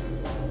ninja's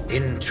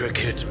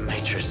intricate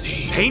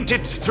matrices. Paint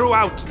it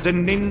throughout the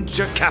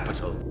ninja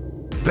capital.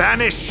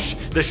 Banish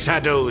the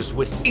shadows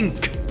with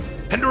ink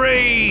and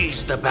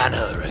raise the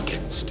banner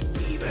against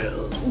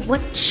evil.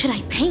 What should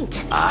I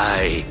paint?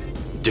 I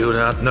do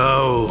not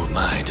know,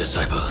 my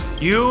disciple.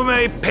 You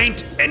may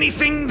paint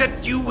anything that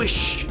you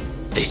wish.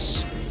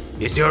 This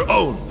is your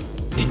own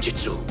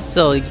ninjutsu.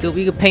 So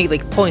we could paint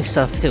like point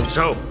stuff too.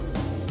 So,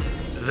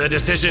 the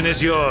decision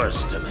is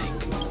yours to make.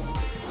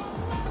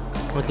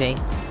 Okay,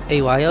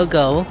 a while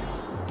ago.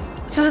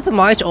 Is this the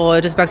March or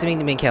just back to being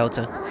the main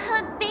character?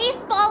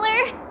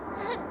 Baseballer.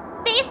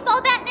 Baseball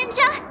bat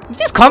ninja. You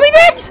just call me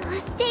that?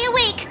 Stay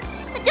awake.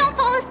 Don't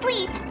fall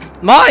asleep.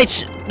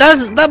 March!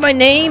 That's not my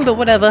name, but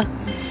whatever.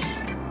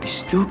 We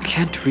still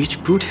can't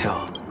reach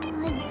Boothill.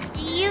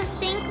 Do you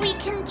think we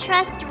can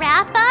trust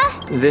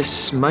Rappa?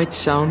 This might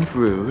sound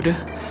rude,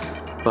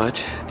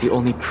 but the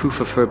only proof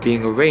of her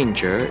being a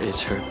ranger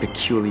is her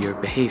peculiar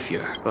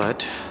behavior.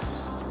 But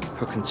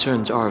her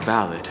concerns are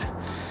valid.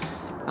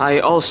 I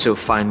also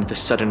find the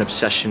sudden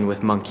obsession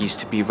with monkeys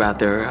to be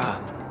rather,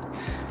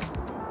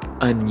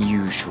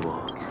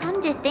 unusual. Come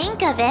to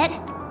think of it,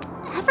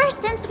 ever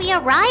since we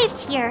arrived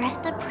here,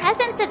 the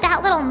presence of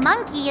that little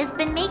monkey has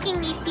been making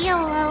me feel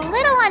a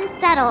little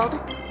unsettled.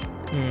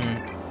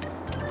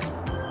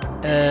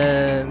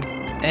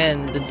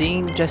 And the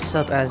dean dressed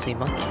up as a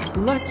monkey.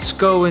 Let's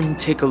go and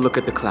take a look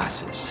at the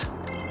classes,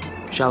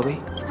 shall we?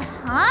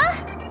 Huh?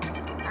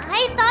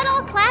 I thought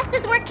all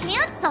classes were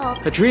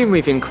canceled. A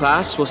Dreamweaving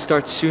class will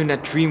start soon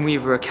at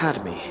Dreamweaver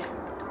Academy.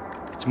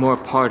 It's more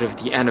part of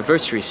the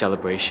anniversary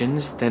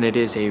celebrations than it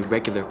is a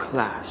regular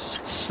class.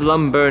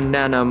 Slumber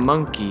Nana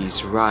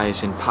Monkey's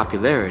rise in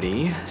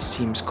popularity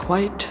seems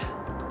quite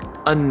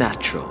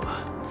unnatural.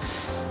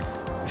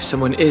 If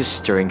someone is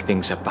stirring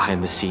things up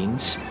behind the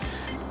scenes,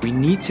 we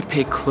need to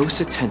pay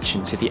close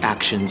attention to the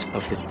actions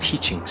of the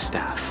teaching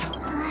staff.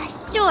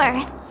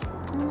 Sure.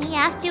 We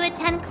have to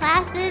attend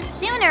classes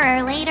sooner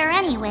or later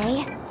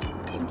anyway.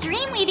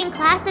 Dreamweaving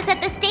classes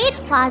at the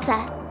Stage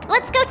Plaza.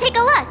 Let's go take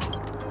a look.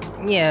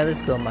 Yeah,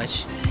 let's go,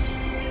 Much.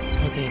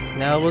 Okay,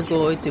 now we're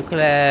going to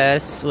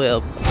class.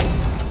 Well,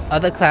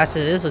 other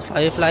classes with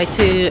Firefly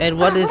too. And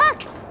what is?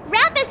 Look,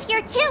 Rap is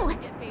here too.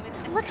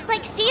 Looks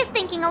like she's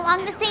thinking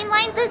along the same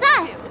lines as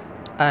us.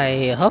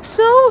 I hope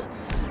so.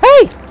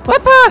 Hey,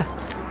 Papa!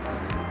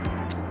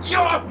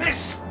 You're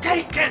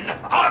mistaken!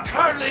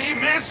 Utterly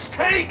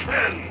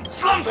mistaken!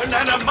 Slumber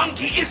Nana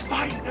Monkey is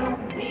by no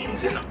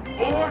means an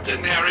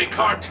ordinary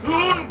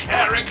cartoon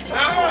character!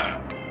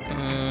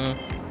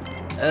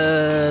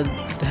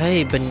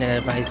 Hey,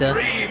 Banana Visor.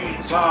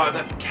 Dreams are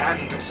the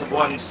canvas of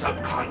one's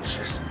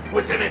subconscious.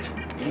 Within it,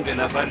 even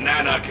a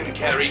banana can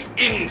carry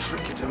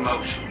intricate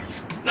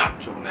emotions.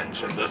 Not to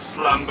mention the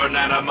Slumber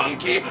Nana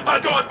Monkey,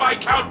 adored by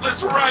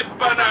countless ripe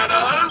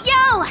bananas!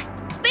 Yo!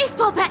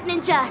 Baseball bat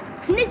ninja!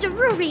 Ninja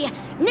Ruri!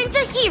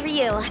 Ninja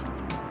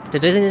Hiryu! The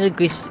Disney Ninja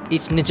greets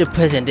each ninja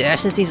present. The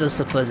action scenes are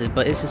supposed,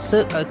 but it's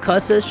a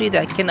casuistry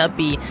that cannot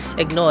be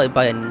ignored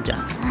by a ninja.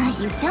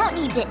 You don't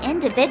need to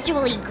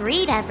individually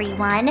greet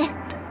everyone.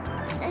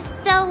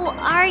 So,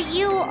 are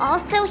you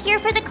also here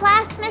for the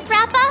class, Miss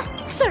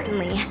Rappa?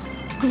 Certainly.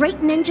 Great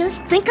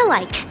ninjas think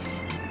alike.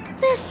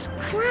 This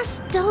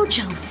class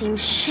dojo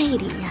seems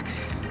shady.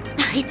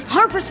 It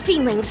harbors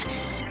feelings.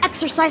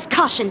 Exercise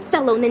caution,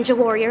 fellow ninja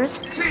warriors.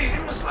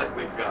 Seems like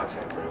we've got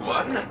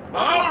everyone.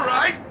 All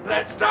right,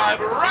 let's dive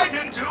right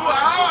into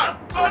our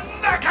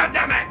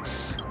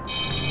Banacademics!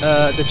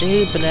 The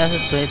J Banana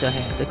is ready to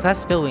hand. The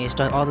class building is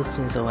drawing all the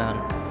students around.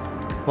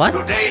 What?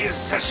 Today's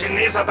session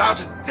is about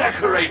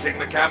decorating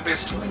the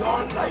campus to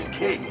your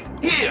liking.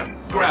 Here,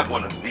 grab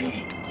one of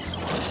these.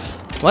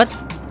 What?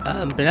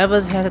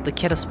 Banana's handed the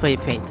can of spray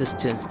paint to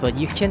students, but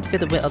you can't fit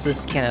the way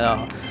others can at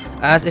all,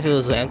 as if it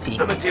was empty.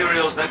 The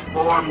materials that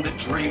form the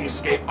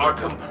dreamscape are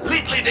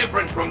completely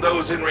different from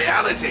those in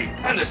reality,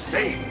 and the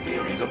same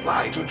theories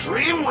apply to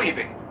dream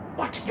weaving.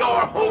 What you're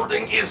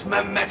holding is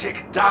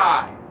mimetic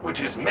dye,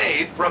 which is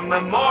made from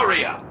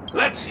memoria.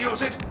 Let's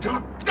use it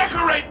to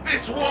decorate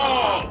this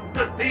wall.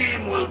 The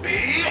theme will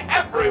be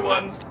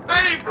everyone's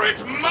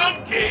favorite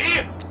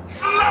monkey,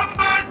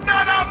 Slumber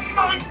Nana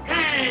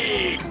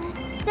Monkey!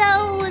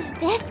 So,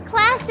 this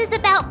class is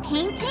about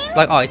painting?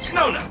 Like art.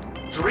 No.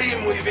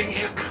 Dream weaving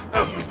is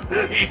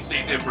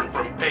completely different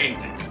from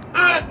painting.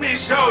 Let me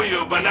show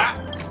you,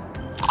 Banana.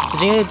 The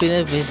Junior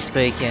Banana with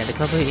spray can. The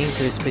color ink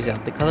to sprays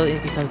out. The color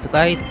ink is on the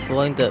light,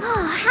 following the.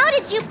 Oh, how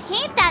did you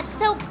paint that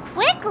so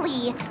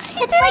quickly?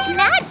 It's like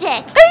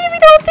magic. I even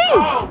don't think.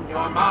 Calm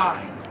your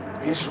mind.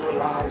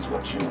 Visualize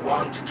what you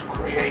want to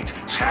create.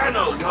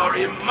 Channel your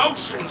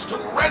emotions to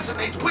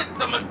resonate with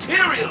the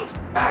materials.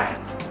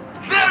 And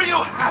there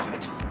you have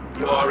it.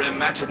 Your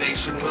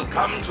imagination will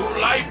come to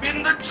life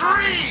in the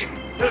dream.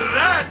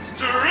 That's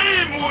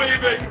dream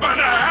weaving,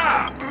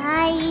 Banana.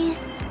 I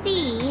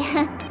see.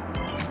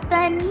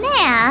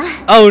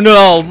 Banana. Oh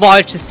no,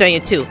 March is saying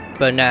it too.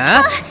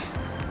 Banana.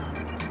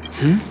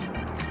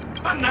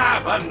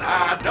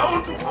 Banana,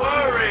 don't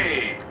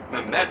worry.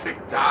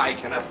 Mimetic dye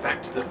can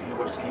affect the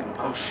viewer's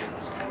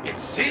emotions. It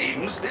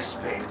seems this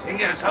painting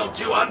has helped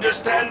you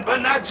understand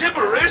Banana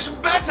gibberish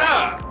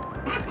better.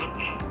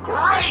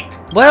 Great!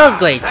 Well,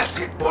 great. That's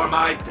it for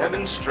my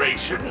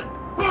demonstration.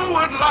 Who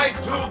would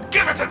like to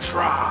give it a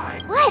try?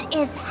 What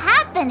is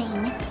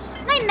happening?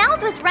 My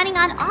mouth was running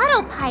on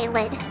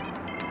autopilot.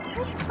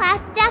 This class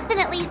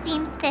definitely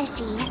seems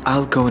fishy.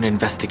 I'll go and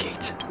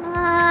investigate.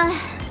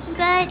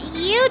 But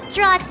you'd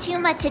draw too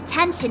much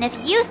attention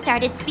if you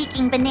started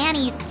speaking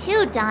Bananese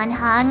too, Don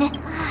Hung.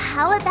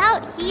 How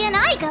about he and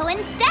I go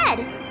instead?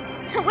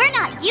 We're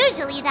not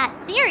usually that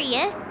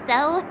serious,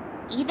 so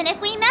even if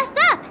we mess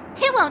up,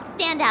 it won't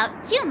stand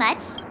out too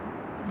much.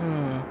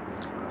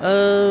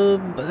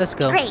 Let's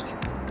go. Great.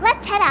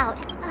 Let's head out.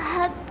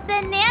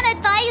 Banana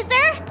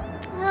Advisor?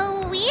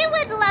 We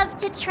would love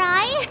to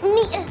try.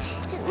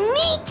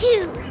 Me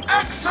too.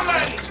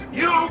 Excellent!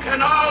 You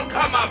can all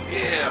come up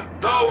here.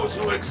 Those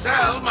who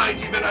excel might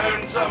even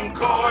earn some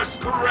course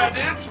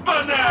credits,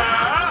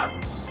 Banana!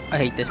 I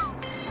hate this.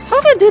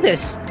 How can I do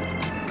this?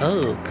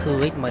 Oh,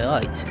 create my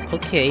art.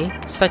 Okay,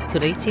 start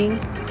creating.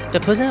 The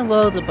present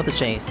world about to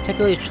change.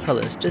 Tackle your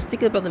colors. Just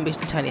think about the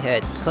mission tiny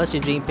head. Cause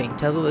your dream paint.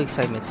 Tell your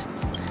excitements.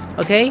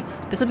 Okay,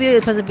 this will be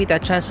a present beat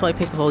that transforms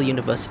paper for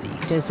university.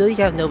 To ensure you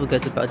have no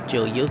regrets about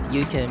Joe,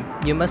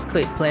 you must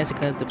create plans to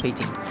connect the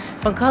painting.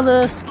 From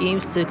color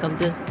schemes to come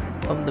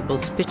from the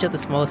most picture of the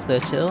smallest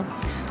detail.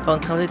 From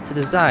color to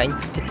design,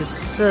 it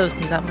deserves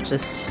not much a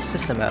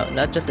system out,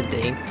 not just a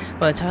day,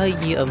 but an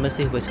entire year of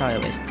messy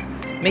retirements.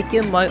 Make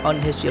your mark on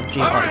the history of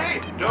Dream Art.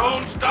 Hurry!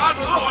 Don't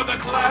dawdle or the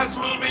class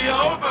will be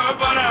over,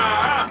 but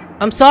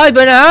I'm sorry,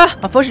 Bernard!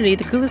 Unfortunately,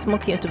 the coolest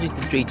monkey introduced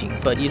the raging,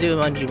 but you do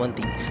remind you one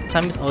thing.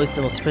 Time is always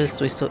the most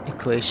precious resource in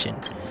creation.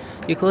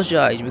 You close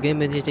your eyes, you begin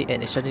meditating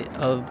and extracting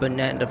a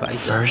banana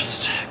advisor.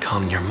 First,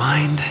 calm your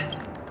mind.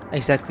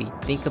 Exactly.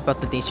 Think about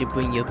the things you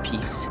bring your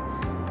peace.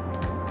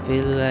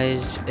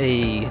 Visualize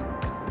a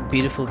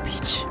beautiful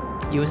beach.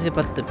 You was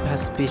about the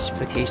past beach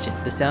vacation.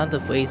 The sound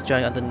of waves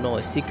drowning out the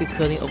noise, secretly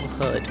curling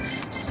overhead,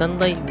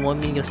 sunlight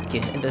warming your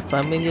skin, and a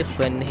familiar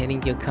friend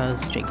handing your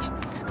car's drink.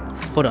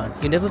 Hold on,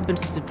 you've never been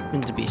to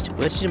the beach.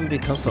 Where did your movie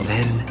come from?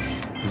 Then,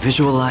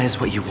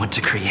 visualize what you want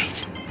to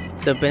create.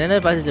 The banana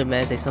advisor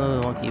demands a son of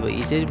a monkey, but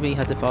you didn't really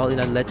have to follow in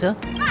a letter?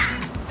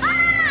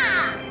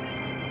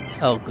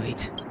 Oh,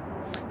 great.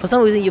 For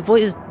some reason, your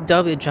voice is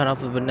doubly drowned out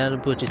with banana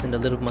bushes and the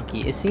little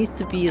monkey. It seems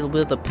to be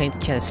with the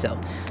paint can itself.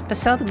 The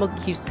sound of the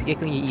monkey keeps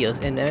echoing in your ears,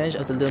 and the image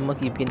of the little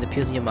monkey begins to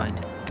pierce in your mind.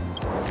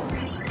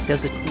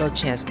 There's no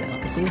chance now.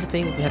 It seems the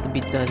pain will have to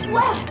be done,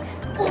 monkey.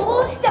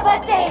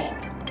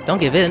 Don't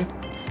give in.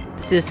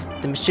 This is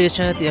the mysterious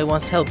trinity I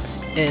once helped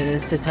in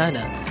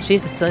Satana.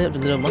 She's the son of the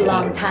little monkey.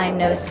 Long time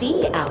no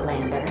see,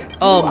 Outlander.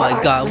 Oh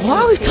my god,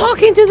 why are we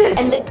talking to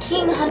this? And the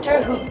king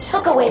hunter who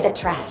took away the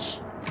trash.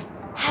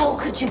 How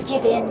could you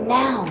give in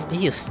now?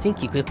 You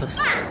stinky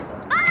grippers.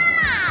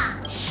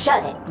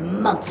 Shut it,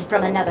 monkey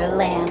from another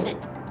land.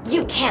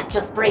 You can't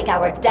just break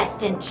our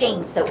destined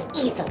chains so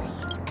easily.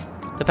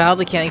 The power of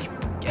the king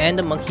and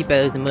the monkey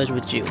battles emerge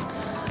with you.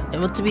 It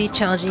will to be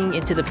challenging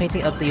into the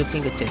painting of your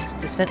fingertips.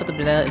 The scent of the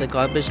banana in the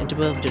garbage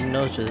interval of your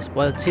nostrils,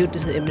 while two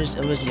distant images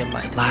emerge in your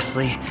mind.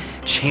 Lastly,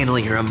 channel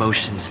your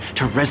emotions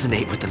to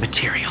resonate with the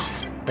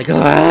materials. Like,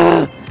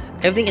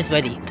 everything is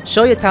ready.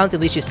 Show your talent to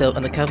unleash yourself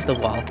on the cover of the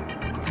wall.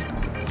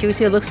 Can we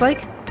see what it looks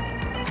like?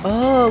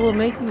 Oh, we're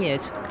making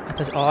it. I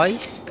press I.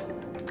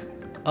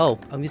 Oh,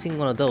 I'm using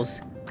one of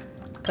those.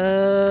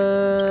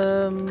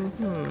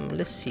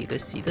 Let's see.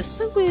 Let's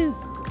start with...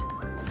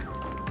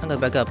 I'm gonna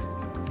back up.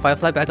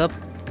 Firefly, back up.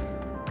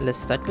 Let's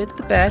start with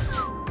the bat.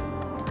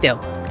 There.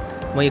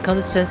 When you come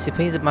to sense, your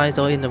painted mind is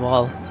already in the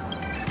wall.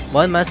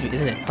 One must be,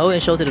 isn't it? Hold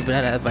and show to the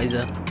banana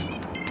advisor.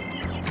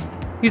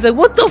 He's like,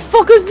 what the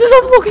fuck is this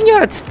I'm looking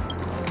at?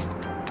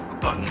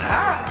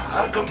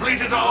 Banana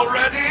completed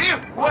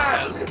already?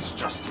 Well, it's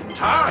just in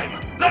time.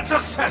 Let's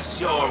assess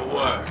your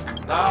work.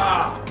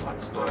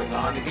 What's going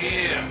on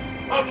here?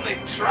 Only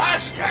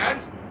trash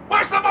cans?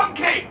 Where's the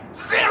monkey?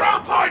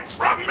 0 points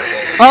from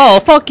me!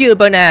 Oh, fuck you,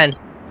 Banan!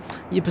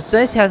 Your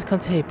possess has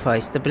contained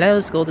price. The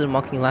banana scolded the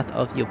mocking laugh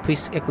of your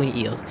priest's echoing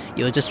ears.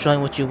 You were just trying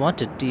what you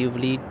wanted. Do you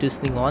really do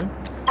something on?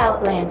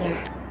 Outlander,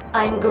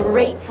 I'm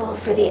grateful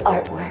for the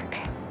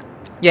artwork.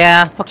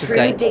 Yeah, fuck this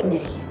guy. True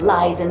dignity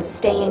lies in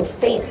staying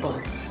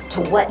faithful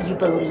to what you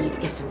believe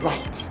is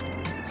right.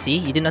 See,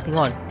 you did nothing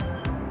wrong.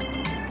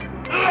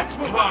 Let's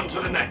move on to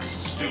the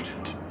next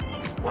student.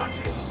 What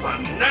in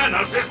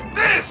bananas is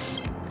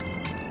this?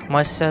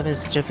 My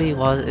 7's Jeffrey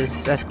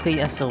is as clean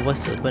as a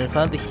whistle, but in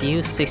front of the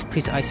huge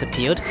 6-piece ice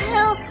appeared.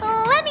 Well,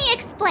 let me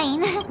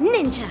explain.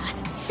 Ninja,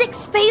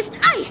 6-faced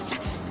ice!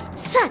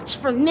 Such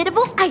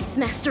formidable ice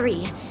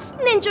mastery.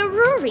 Ninja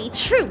Ruri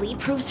truly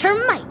proves her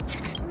might.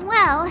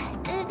 Well,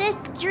 this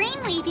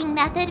dream-weaving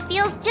method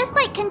feels just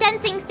like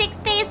condensing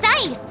 6-phased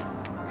ice.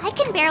 I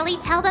can barely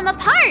tell them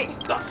apart.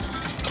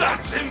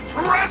 That's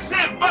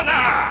impressive,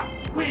 Banana!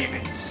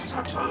 Weaving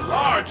such a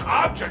large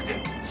object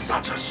in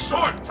such a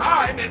short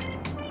time is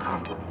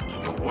comparable to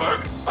the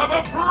work of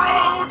a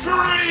pro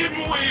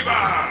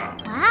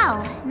dreamweaver!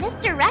 Wow,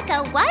 Mr.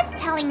 Rekka was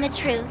telling the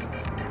truth.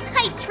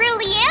 I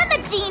truly am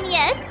a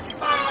genius!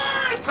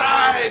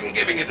 I'm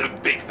giving it a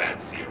big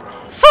fat 0.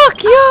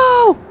 Fuck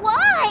you!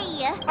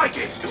 Why? I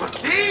gave you a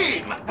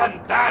theme,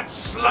 and that's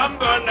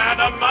Slumber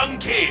Nana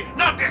Monkey,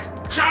 not this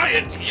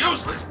giant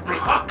useless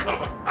block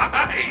of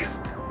eyes.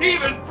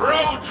 Even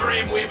pro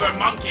Dreamweaver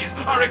monkeys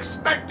are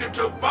expected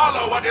to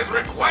follow what is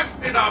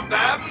requested of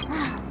them.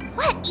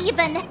 What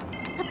even?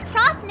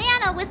 Prof.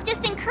 Nana was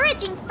just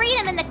encouraging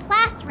freedom in the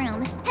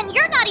classroom, and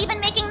you're not even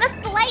making the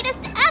slightest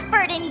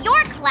effort in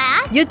your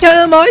class. You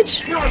tell him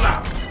much? You're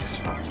allowed to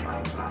disrupt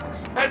my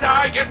class, and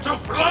I get to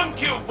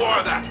flunk you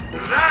for that.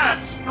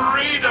 That's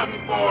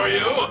freedom for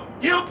you.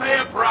 You pay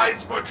a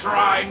price for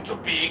trying to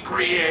be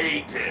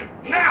creative.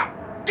 Now,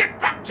 get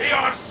back to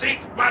your seat,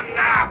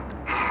 Banana.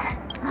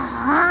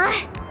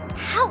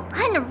 How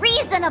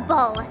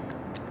unreasonable!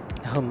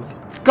 Oh my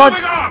god!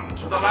 Moving on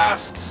to the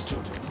last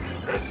student.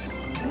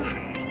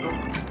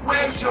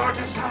 Where's your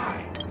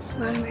design?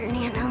 Slumber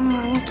Nana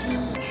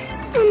Monkey.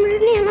 Slumber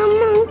Nana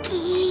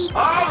Monkey.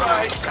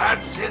 Alright,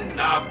 that's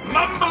enough.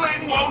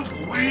 Mumbling won't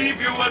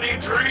weave you any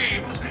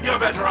dreams. You're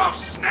better off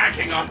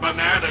snacking on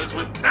bananas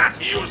with that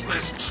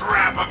useless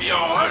trap of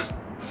yours.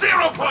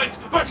 0 points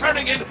for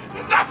turning in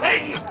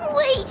nothing!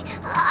 Wait,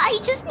 I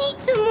just need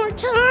some more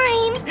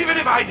time. Even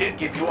if I did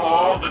give you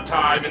all the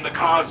time in the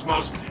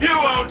cosmos, you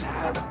won't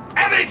have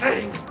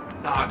anything!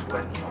 Not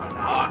when you're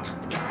not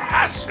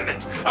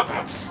passionate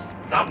about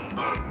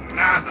Slumber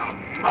Nana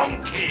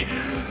Monkey.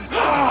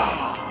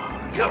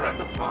 You're at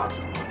the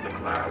bottom of the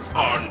class,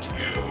 aren't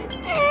you?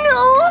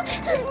 No,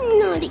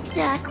 not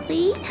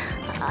exactly.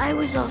 I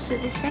was also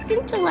the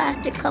second to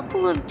last a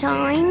couple of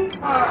times.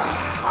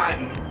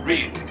 I'm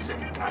really sick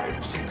and tired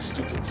of seeing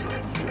students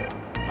like you.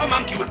 A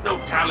monkey with no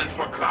talent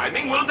for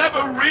climbing will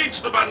never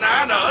reach the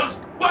bananas.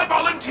 Why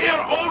volunteer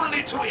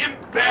only to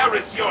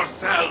embarrass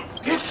yourself?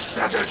 It's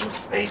better to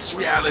face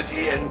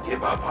reality and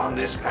give up on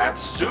this path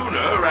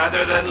sooner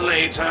rather than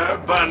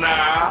later,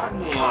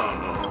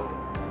 banana.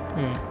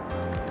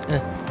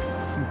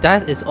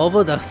 That is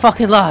over the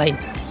fucking line.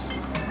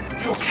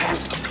 You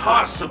can't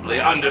possibly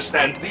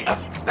understand the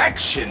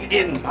affection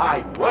in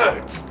my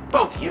words.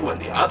 Both you and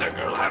the other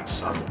girl have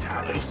some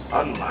talent.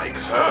 Unlike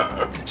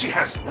her, she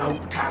has no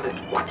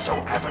talent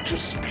whatsoever to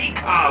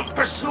speak of.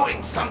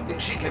 Pursuing something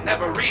she can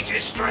never reach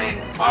is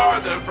straying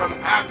farther from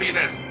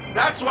happiness.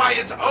 That's why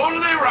it's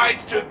only right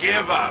to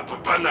give up,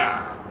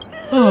 banana.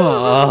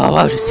 Oh,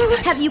 why would you say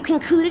that? Have you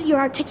concluded your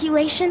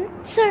articulation,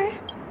 sir?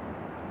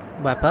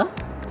 Wappa?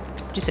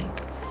 What'd you say?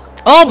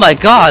 Oh my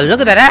god, look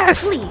at that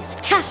ass! Please,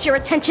 cast your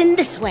attention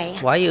this way.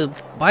 Why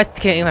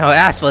can't you her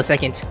ass for a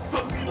second?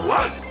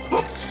 What?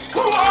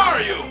 Who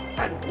are you?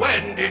 And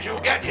when did you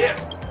get here?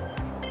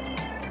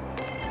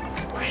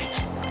 Wait,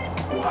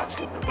 what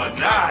in the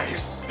banana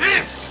is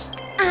this?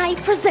 I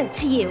present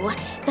to you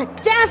the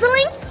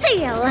dazzling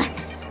seal.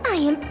 I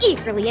am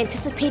eagerly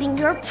anticipating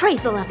your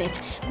appraisal of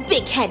it,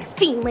 big head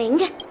fiendling.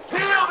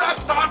 Peel that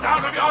thought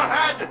out of your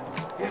head!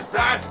 Is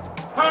that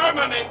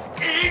permanent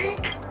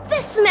ink?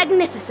 This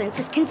magnificence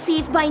is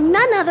conceived by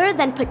none other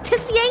than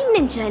Patissier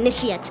Ninja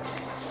Initiate.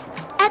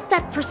 At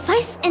that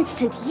precise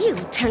instant you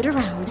turned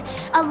around,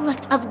 a look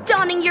of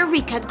dawning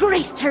eureka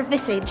graced her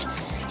visage.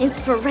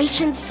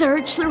 Inspiration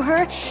surged through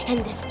her,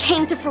 and this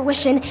came to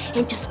fruition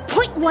in just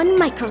 0.1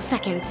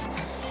 microseconds.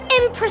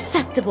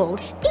 Imperceptible,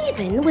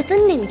 even with a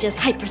ninja's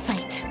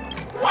hypersight.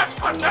 What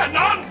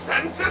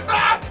nonsense is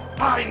that?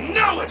 I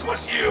know it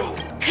was you!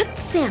 Cooked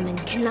salmon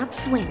cannot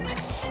swim,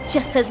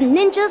 just as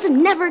ninjas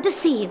never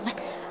deceive.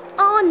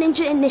 All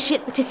Ninja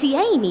Initiate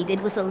Patissier needed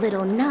was a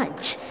little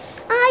nudge.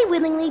 I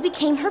willingly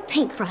became her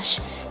paintbrush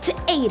to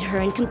aid her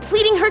in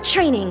completing her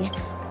training.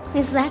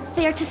 Is that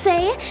fair to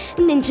say,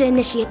 Ninja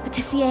Initiate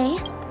Patissier?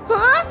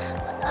 Huh?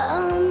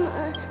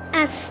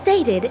 As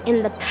stated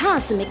in the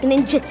cosmic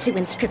ninjutsu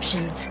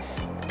inscriptions,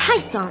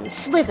 pythons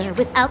slither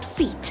without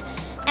feet,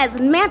 as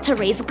manta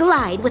rays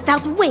glide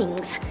without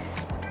wings.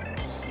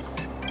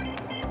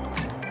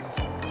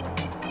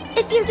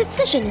 If your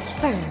decision is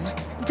firm,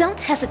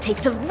 don't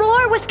hesitate to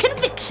roar with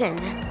conviction.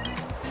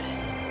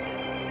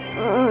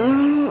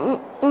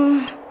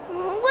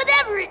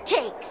 Whatever it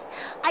takes.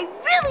 I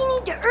really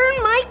need to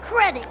earn my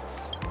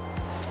credits.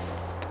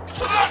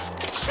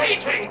 That's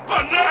cheating,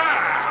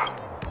 banana!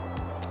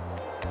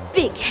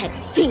 Big head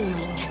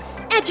fiendling.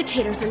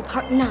 Educators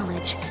impart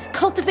knowledge,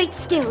 cultivate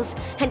skills,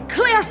 and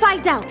clarify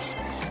doubts.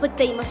 But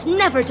they must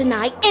never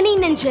deny any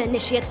ninja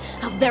initiate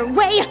of their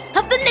way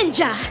of the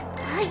ninja.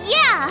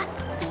 Yeah,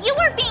 you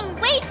were being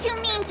way too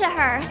mean to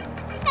her.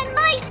 And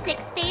my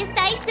six-phased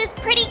ice is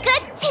pretty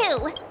good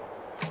too.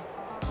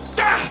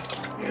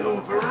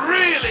 You've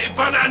really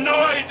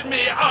bananoid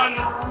me,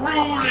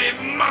 unruly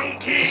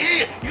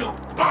monkey! You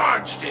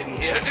barged in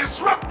here,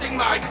 disrupting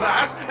my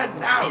class, and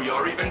now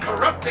you're even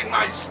corrupting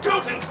my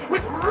students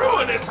with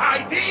ruinous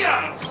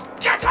ideas!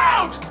 Get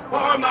out,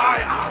 or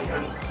my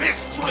iron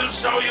fists will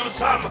show you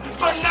some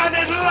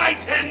banana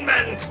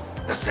enlightenment!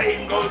 The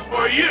same goes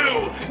for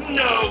you,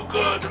 no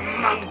good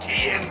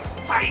monkey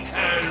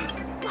inciters!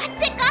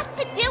 What's it got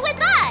to do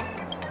with us?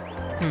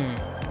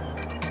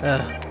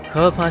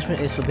 Corporal punishment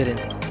is forbidden.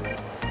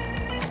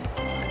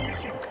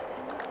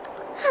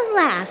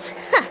 Alas,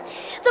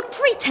 the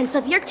pretense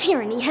of your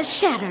tyranny has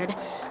shattered.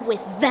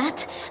 With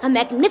that, a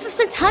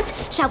magnificent hunt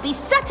shall be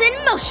set in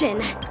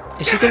motion.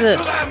 Is she gonna...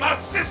 Give it to them,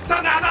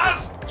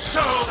 assist-ananas!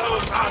 Show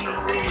those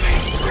unruly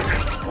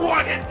students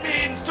what it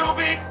means to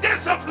be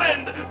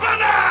disciplined,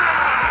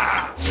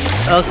 banana!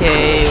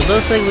 Okay,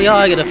 looks like we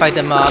are gonna fight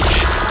them off.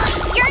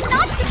 You're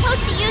not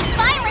supposed to use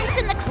violence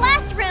in the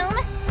classroom.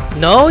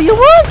 No, you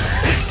won't!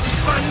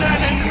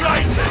 Banana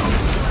enlightened!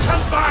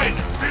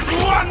 Confinement is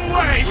one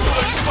way to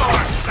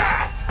enforce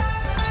that!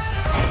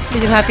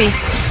 Make him happy.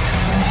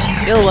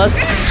 It'll work.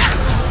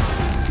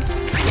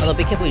 Although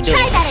be careful you do.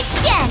 Try that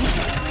again!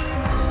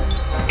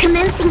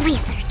 Commencing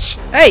research.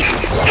 Hey!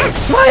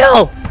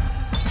 Smile!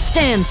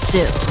 Stand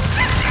still.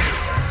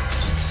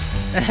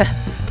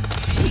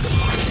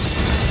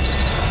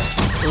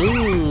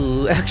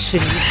 Ooh,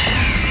 action.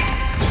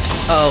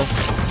 Uh oh.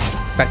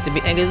 Back to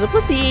be angry little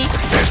pussy.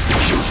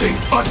 Executing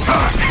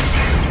attack!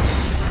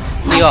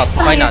 We up,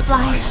 why not?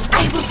 Fireflies,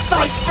 I will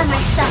fight for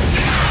myself.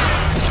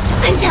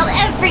 Until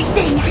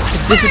everything.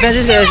 The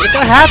disadvantage is if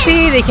they're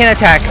happy, they can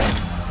attack.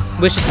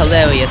 Which is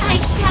hilarious. I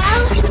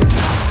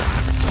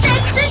shall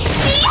set the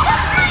sea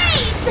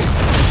ablaze!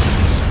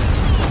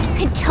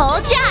 I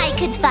told ya I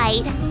could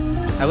fight.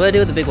 I will do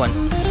with the big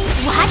one.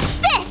 Watch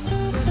this!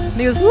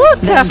 Niggas, what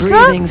the That fuck?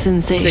 breathing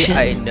sensation.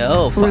 Say, I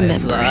know,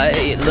 Firefly.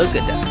 Look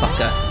at that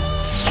fucker.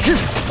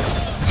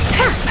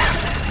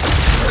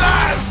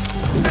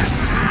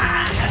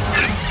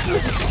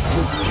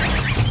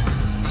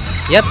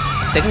 Yep,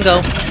 they can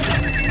go.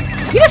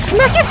 You just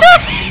smack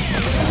yourself!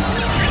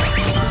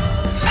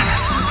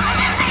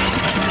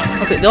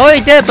 Okay, they're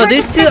already dead, but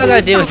these two I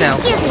gotta deal with now.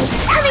 Excuse me,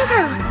 coming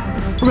through.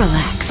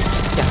 Relax.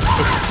 Yeah,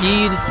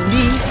 excuse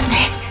me.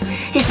 This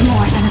is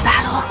more than a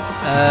battle.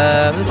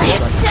 This is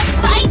one. To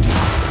fight!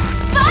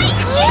 Fight!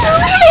 You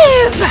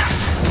live!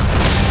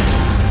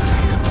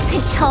 I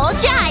told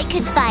ya I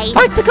could fight.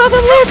 Fight to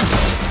Gotham live!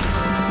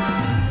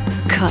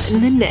 Caught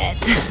in the net.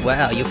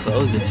 Wow, you're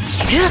frozen.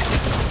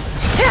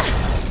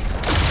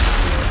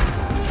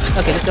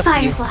 Okay, let's go for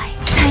you. Firefly,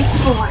 type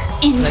 4,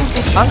 in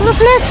position. I'm gonna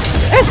flex!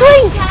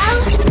 S-wing!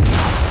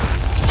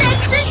 Set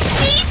the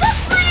seas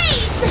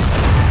ablaze!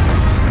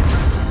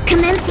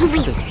 Commencing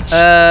research.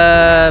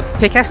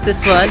 Pickaxe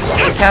this one.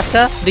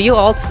 Kafka, do you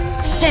ult?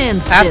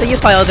 Stand still. After you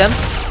file them.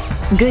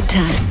 Good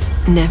times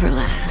never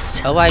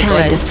last. Oh, right, go Time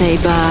ahead. to say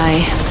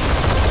bye.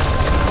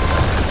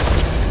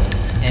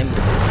 And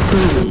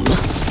boom.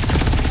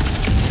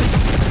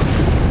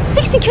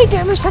 16k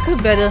damage, that could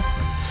be better.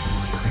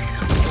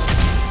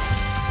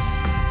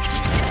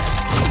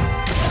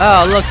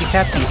 Oh, look, he's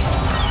happy.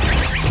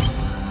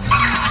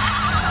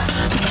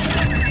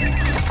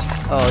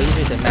 Oh, you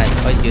just a man.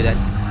 Why you do that?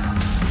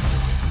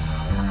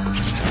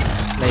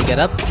 Now you get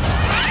up.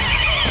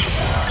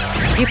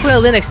 You play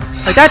Linux.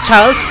 Like that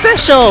child is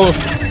special!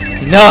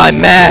 No,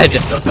 I'm mad!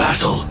 The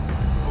battle.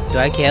 Do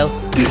I kill?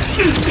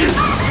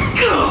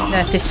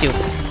 Nah, fist you.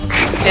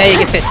 Yeah, you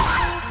get fist.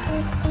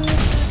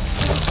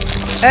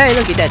 Hey,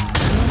 look, you're dead.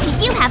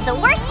 You have the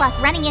worst luck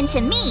running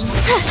into me.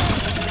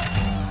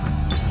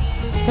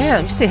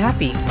 Damn, just stay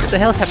happy. What the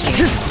hell's happening?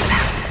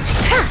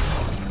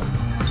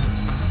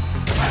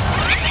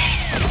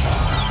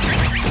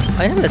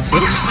 I have the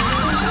switch.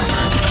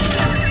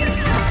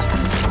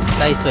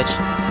 Nice switch.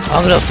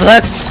 I'm gonna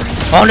flex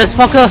on this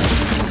fucker.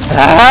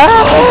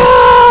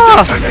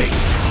 Ah!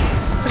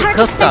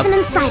 Target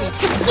specimen sighted.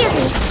 Excuse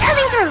me,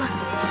 coming through.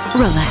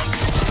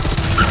 Relax.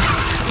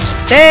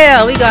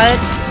 Damn, we got it.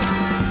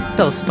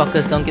 Those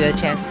fuckers don't get a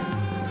chance.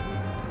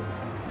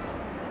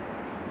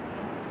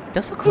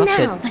 They're so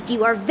corrupted. Now that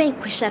you are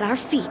vanquished at our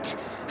feet,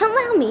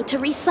 allow me to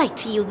recite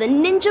to you the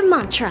ninja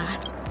mantra.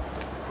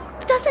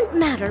 Doesn't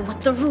matter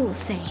what the rules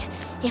say.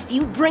 If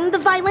you bring the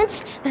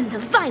violence, then the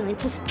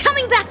violence is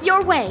coming back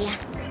your way.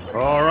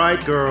 All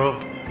right,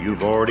 girl.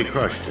 You've already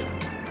crushed it.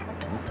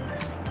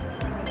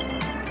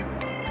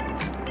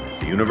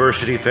 The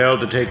university failed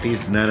to take these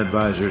banana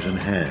advisors in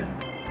hand.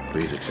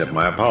 Please accept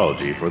my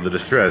apology for the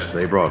distress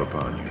they brought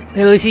upon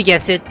you. At least he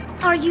gets it.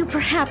 Are you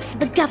perhaps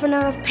the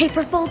governor of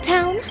Paperfold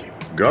Town?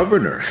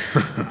 Governor?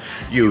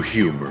 You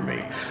humor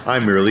me.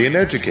 I'm merely an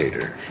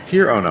educator.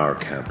 Here on our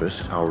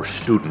campus, our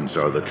students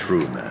are the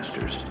true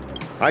masters.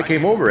 I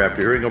came over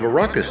after hearing of a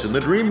ruckus in the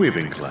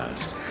dreamweaving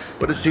class,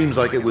 but it seems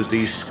like it was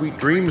the Sweet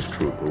Dreams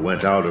troupe who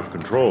went out of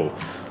control.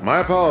 My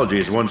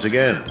apologies once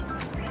again.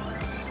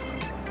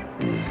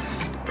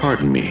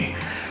 Pardon me,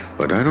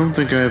 but I don't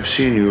think I have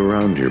seen you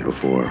around here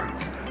before.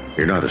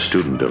 You're not a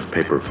student of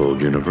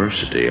Paperfold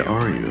University,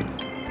 are you?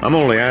 I'm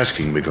only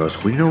asking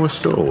because we know a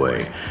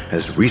stowaway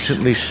has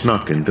recently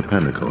snuck into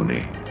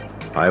Penacony.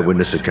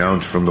 Eyewitness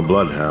accounts from the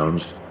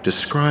Bloodhounds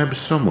describe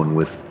someone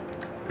with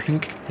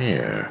pink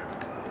hair,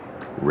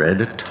 red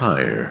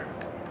attire,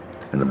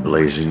 and a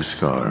blazing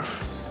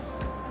scarf.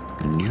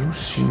 And you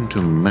seem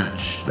to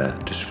match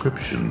that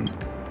description.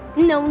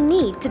 No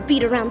need to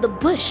beat around the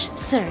bush,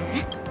 sir.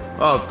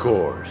 Of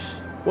course.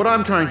 What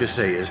I'm trying to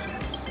say is,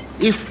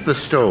 if the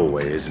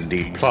stowaway is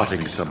indeed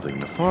plotting something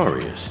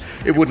nefarious,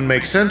 it wouldn't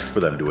make sense for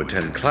them to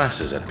attend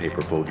classes at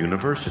Paperfold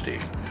University.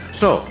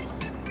 So,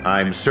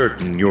 I'm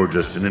certain you're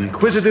just an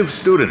inquisitive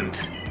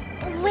student.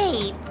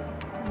 Wait,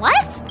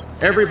 what?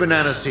 Every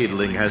banana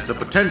seedling has the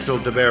potential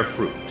to bear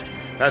fruit.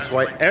 That's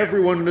why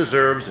everyone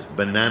deserves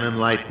banana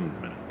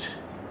enlightenment.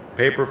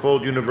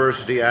 Paperfold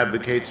University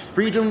advocates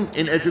freedom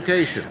in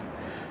education.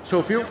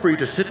 So feel free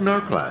to sit in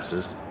our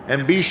classes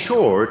and be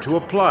sure to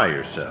apply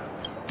yourself.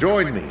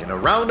 Join me in a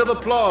round of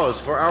applause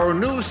for our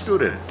new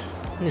student.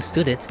 New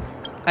student?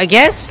 I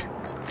guess?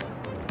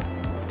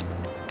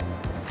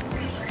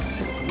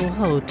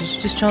 Whoa, did you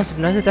just try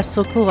something? That's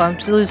so cool. I'm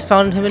just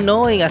found him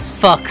annoying as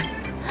fuck.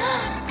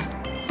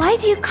 Why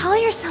do you call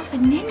yourself a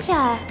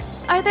ninja?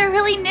 Are there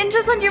really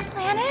ninjas on your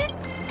planet?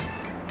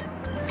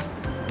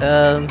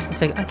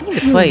 It's like, I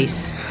think the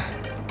place.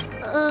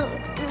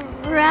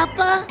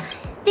 Rappa,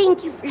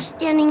 thank you for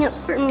standing up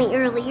for me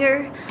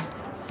earlier.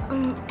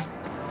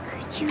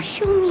 Could you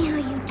show me how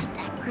you did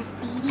that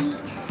graffiti?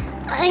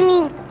 I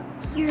mean,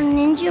 your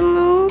ninja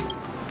move?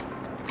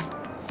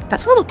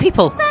 That's for the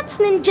people. That's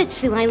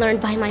ninjutsu I learned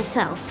by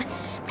myself.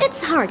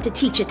 It's hard to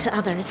teach it to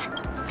others,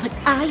 but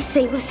I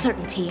say with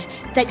certainty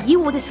that you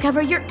will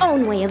discover your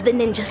own way of the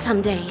ninja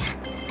someday.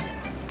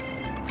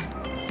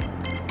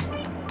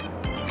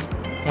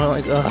 Oh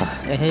my god,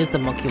 and here's the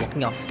monkey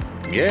walking off.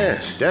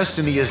 Yes,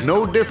 destiny is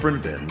no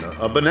different than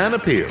a banana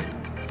peel.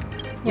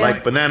 Yeah.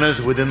 Like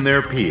bananas within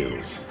their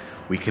peels.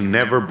 we can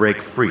never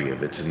break free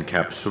of its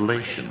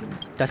encapsulation.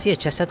 Do I see a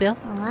chest out there?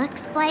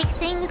 Looks like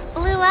things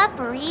blew up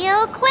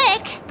real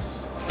quick.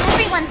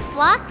 Everyone's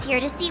flocked here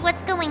to see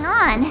what's going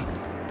on.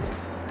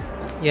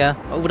 Yeah.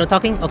 Oh, we're not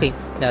talking? Okay,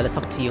 now let's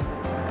talk to you.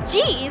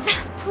 Jeez,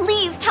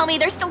 please tell me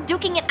they're still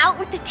duking it out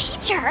with the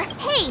teacher.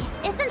 Hey,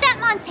 isn't that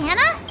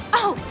Montana?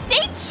 Oh,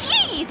 say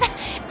cheese!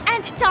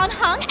 And Don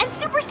Hung and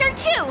Superstar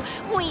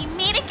 2, we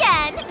meet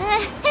again.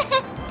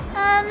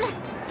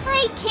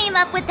 I came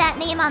up with that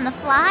name on the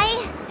fly,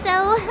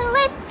 so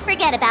let's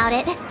forget about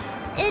it.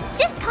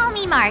 Just call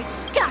me March.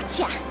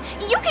 Gotcha.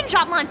 You can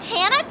drop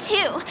Montana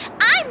too.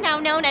 I'm now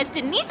known as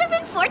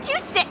Denisovin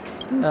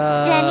 426.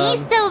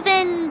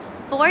 Denisovin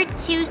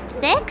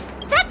 426?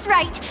 That's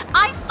right!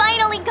 I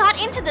finally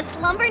got into the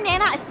Slumber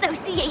Nana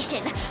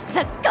Association,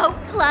 the GOAT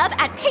Club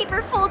at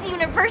Paperfold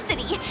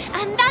University,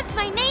 and that's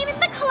my name in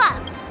the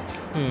club.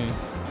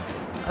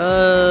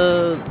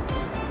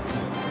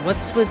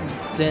 What's with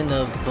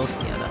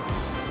Denovosiana?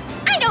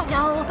 I don't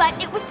know,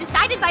 but it was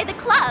decided by the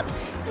club.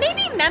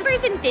 Maybe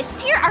members in this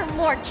tier are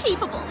more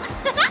capable.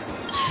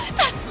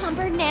 The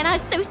Slumber Nana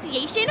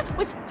Association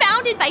was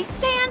founded by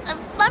fans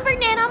of Slumber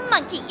Nana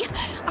Monkey.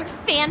 Our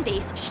fan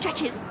base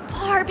stretches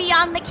far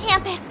beyond the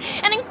campus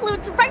and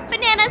includes ripe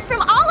bananas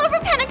from all over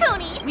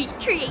Penacony. We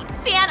create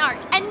fan art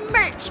and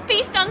merch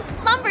based on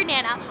Slumber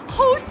Nana,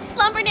 host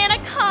Slumber Nana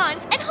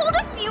cons, and hold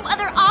a few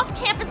other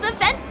off-campus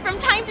events from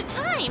time to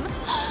time.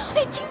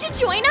 Itching to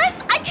join us?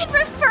 I can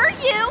refer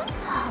you.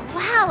 Oh,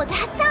 wow,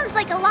 that sounds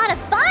like a lot of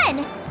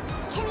fun.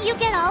 Can you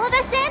get all of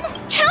us in?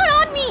 Count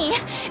on me.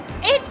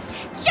 It's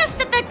just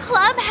that the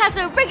club has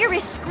a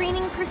rigorous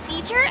screening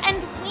procedure, and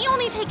we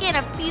only take in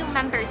a few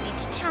members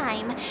each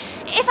time.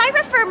 If I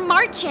refer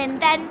March in,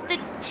 then the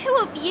two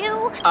of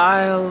you...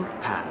 I'll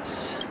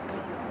pass.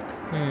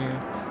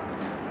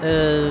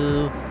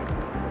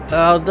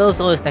 Those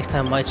always next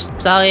time, March.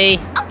 Sorry.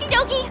 Okie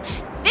dokie.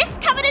 This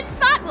coveted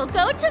spot will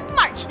go to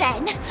March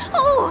then.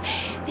 Oh,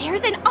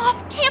 there's an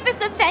off-campus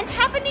event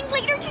happening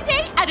later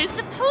today at a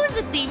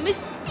supposedly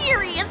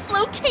mysterious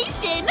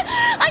location.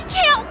 I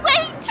can't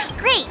wait.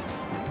 Great.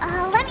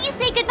 Let me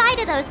say goodbye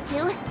to those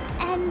two,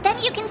 and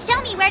then you can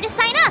show me where to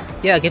sign up.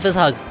 Yeah, give us a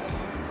hug.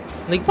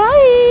 Like,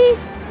 bye!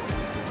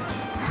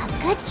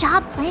 Good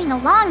job playing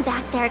along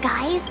back there,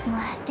 guys.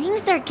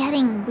 Things are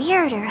getting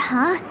weirder,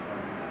 huh?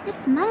 This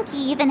monkey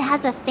even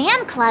has a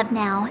fan club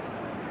now.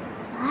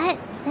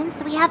 But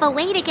since we have a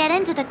way to get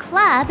into the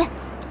club,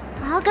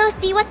 I'll go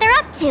see what they're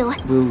up to.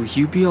 Will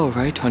you be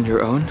alright on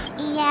your own?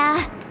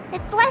 Yeah,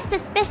 it's less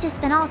suspicious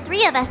than all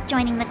three of us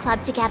joining the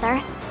club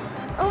together.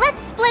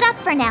 Let's split up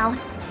for now.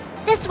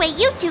 This way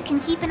you two can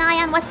keep an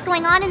eye on what's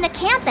going on in the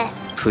campus.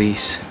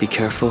 Please, be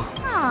careful.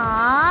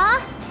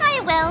 Aww, I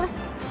will.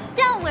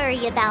 Don't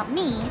worry about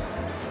me.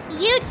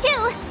 You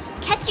too.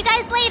 Catch you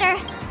guys later.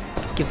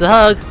 Gives a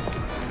hug.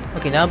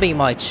 Okay, now being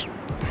March.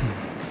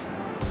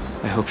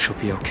 I hope she'll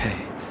be okay.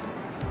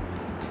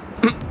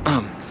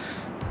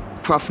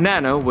 Prof.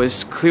 Nana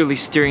was clearly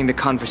steering the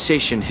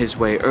conversation his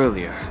way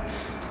earlier.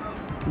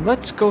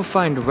 Let's go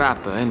find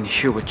Rappa and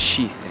hear what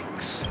she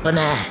thinks.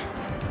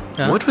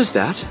 What was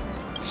that?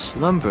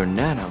 Slumber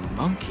Nana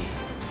Monkey.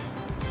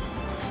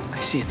 I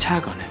see a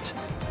tag on it.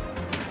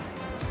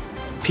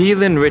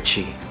 Peelin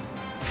Ritchie,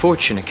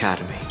 Fortune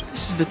Academy.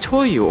 This is the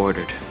toy you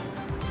ordered.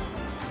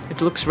 It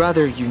looks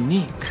rather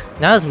unique.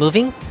 Now it's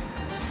moving?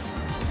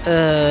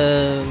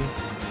 They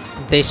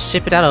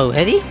ship it out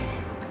already?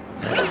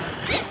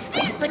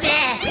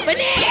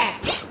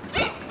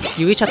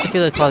 You reach out to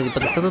feel the quality,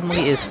 but the silver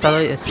monkey is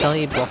startled and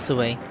suddenly blocks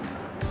away.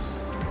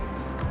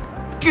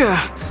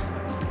 Gah!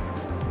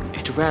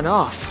 It ran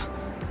off.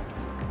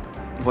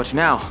 What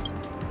now?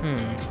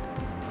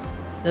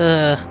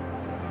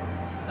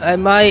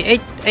 My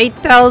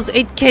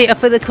 8K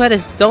up in the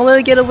credits. Don't let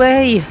it get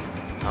away.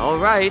 All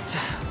right,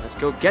 let's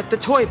go get the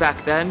toy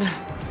back then.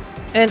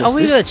 And does are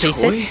we gonna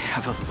chase this toy it?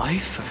 have a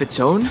life of its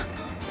own?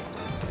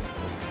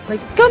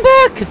 Like, come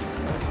back!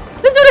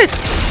 Let's do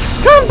this!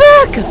 Come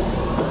back!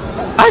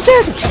 I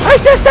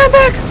said, stand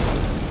back!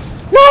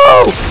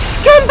 No!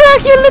 Come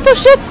back, you little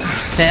shit!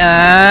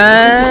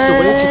 Isn't this the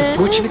way to the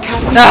Fortune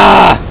Academy?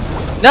 Ah!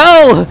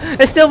 No!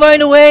 It's still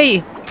running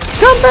away!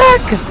 Come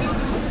back!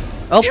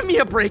 Oh. Give me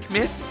a break,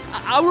 miss.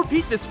 I'll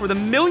repeat this for the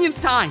millionth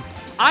time.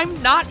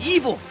 I'm not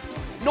evil,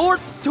 nor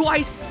do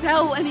I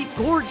sell any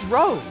Gorge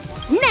Road.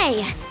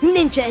 Nay,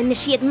 Ninja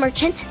Initiate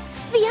Merchant.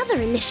 The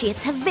other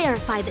initiates have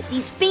verified that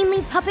these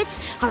Fiendling puppets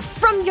are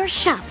from your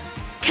shop.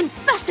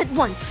 Confess at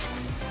once.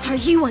 Are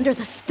you under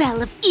the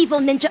spell of evil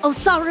Ninja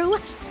Osaru?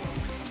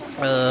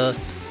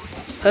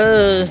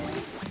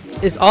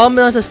 It's all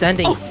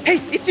misunderstanding. Oh,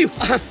 hey, it's you.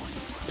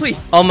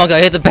 Please. Oh my god,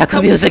 I hate the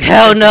backup music.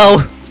 Hell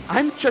no.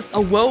 I'm just a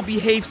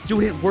well-behaved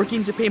student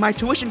working to pay my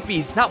tuition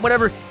fees, not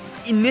whatever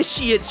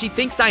initiate she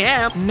thinks I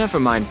am. Never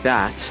mind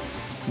that.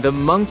 The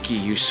monkey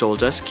you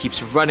sold us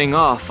keeps running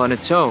off on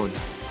its own.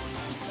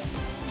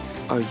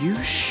 Are you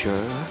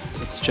sure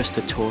it's just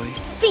a toy?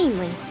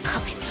 Fiendling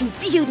puppets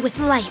imbued with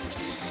life.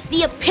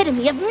 The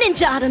epitome of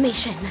ninja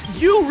automation.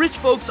 You rich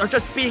folks are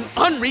just being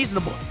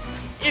unreasonable.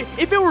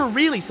 If it were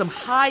really some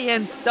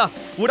high-end stuff,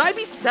 would I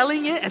be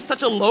selling it at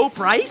such a low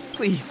price?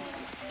 Please,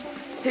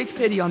 take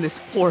pity on this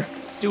poor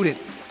student.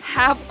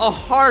 Have a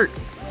heart.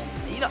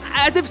 You know,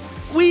 as if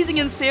squeezing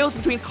in sales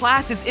between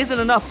classes isn't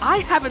enough, I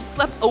haven't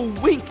slept a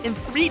wink in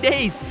 3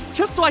 days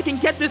just so I can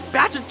get this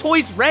batch of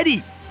toys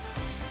ready.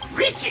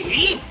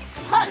 Richie?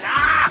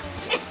 Hola!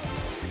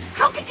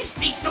 How could you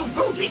speak so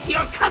rudely to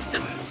your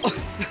customers?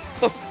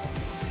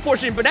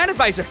 Fortune Banana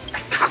Advisor. The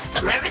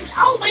customer is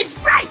always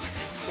right.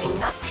 Did I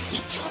not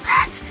teach you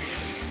that?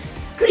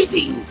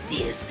 Greetings,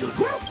 dear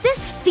student.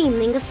 This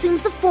fiendling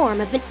assumes the form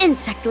of an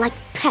insect-like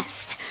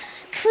pest.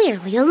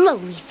 Clearly a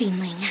lowly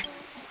fiendling.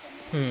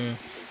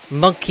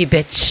 Monkey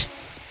bitch.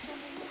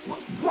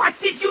 What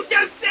did you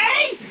just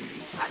say?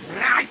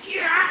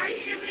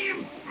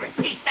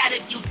 Repeat that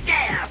if you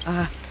dare.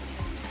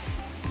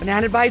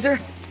 Banana Advisor?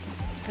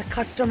 The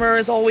customer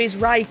is always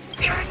right.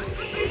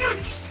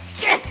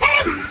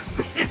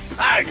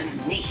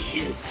 Pardon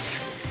me.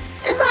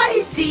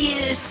 My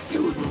dear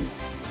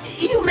students,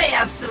 you may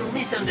have some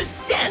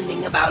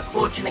misunderstanding about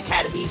Fortune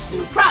Academy's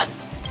new product.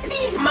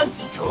 These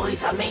monkey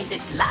toys are made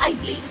this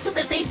lively so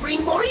that they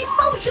bring more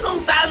emotional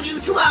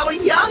value to our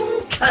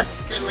young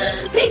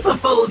customers.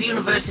 Paperfold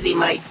University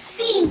might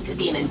seem to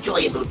be an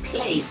enjoyable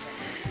place,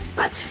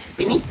 but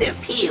beneath their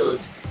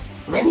peels,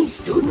 many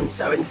students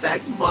are in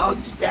fact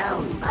bogged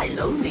down by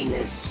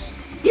loneliness.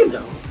 You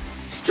know,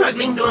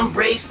 struggling to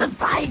embrace the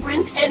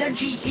vibrant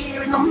energy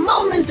here in the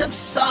moment of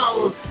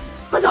song,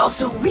 but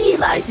also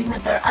realizing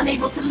that they're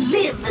unable to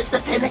live as the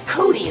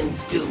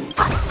Penaconians do.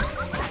 But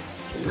the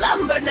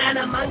Slumber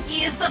Nana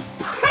Monkey is the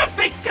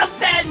perfect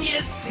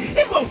companion!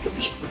 It won't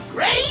compete for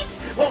grades,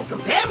 won't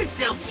compare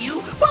itself to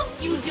you, won't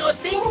use your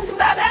things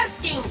without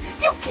asking.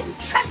 You can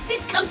trust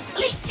it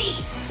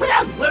completely,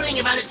 without worrying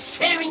about it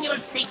sharing your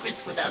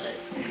secrets with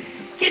others.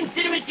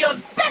 Consider it your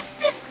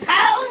bestest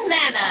pal,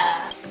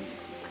 Nana!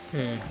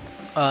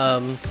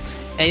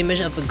 Any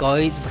mention of the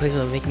guides because it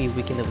will make me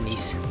weak in the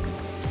knees.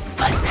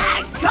 But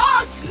my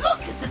gosh,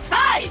 look at the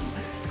time!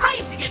 I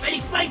have to get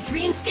ready for my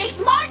Dreamscape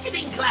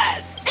marketing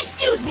class!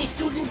 Excuse me,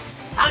 students.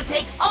 I'll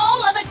take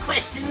all other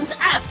questions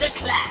after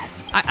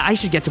class. I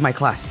should get to my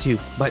class too,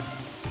 but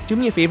do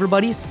me a favor,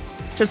 buddies.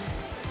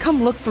 Just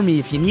come look for me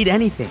if you need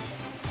anything.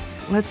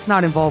 Let's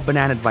not involve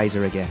Banana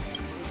Advisor again.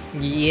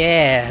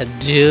 Yeah,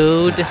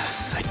 dude.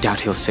 I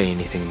doubt he'll say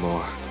anything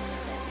more.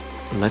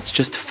 Let's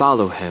just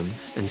follow him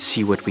and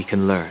see what we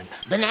can learn.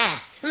 Banana!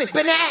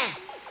 Banana!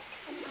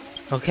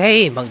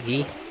 Okay,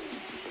 monkey.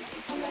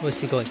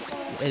 Where's he going?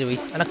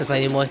 Anyways, I'm not gonna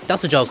find anymore. That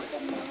was a joke.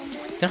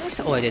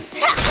 Oh, I did.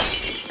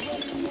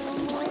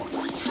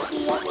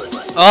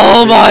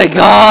 Oh my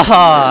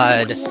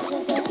god!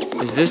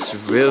 Is this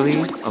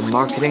really a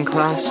marketing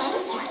class?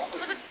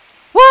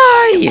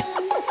 Why?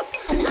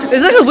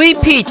 It's like a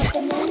repeat!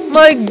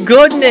 My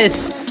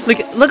goodness!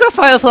 Look at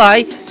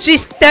Firefly.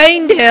 She's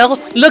standing there,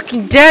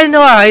 looking dead in her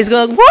eyes,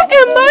 going, "What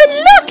am I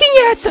looking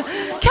at?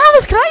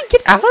 Callus, can I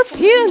get out of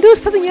here and do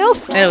something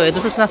else?" Anyway,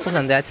 this is not fun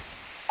on that.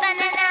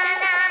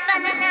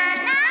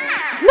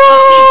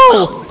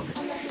 No!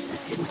 A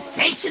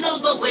sensational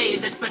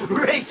wave that's been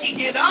raking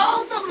in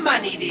all the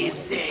money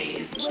these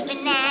days. Eat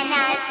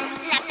bananas,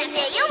 not the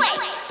day away.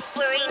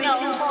 Worry no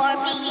more,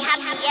 be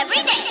happy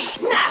every day.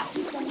 Now,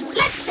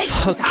 let's take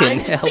some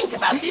time to think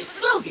about this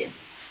slogan.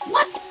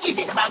 What is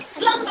it about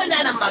Slumber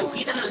Nana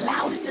Monkey that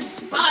allowed it to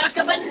spark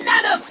a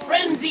banana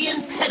frenzy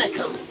in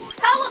Pinnacle?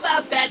 How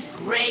about that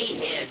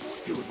gray-haired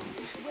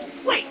student?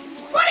 Wait,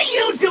 what are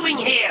you doing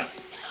here?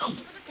 Oh,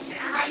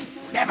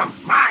 never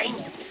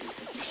mind.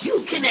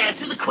 You can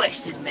answer the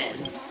question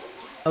then.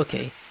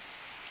 Okay.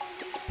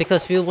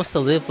 Because people wants to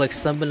live like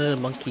some banana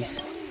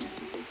monkeys.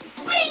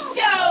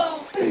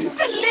 Bingo!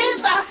 To live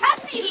a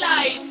happy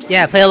life!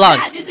 Yeah, play along.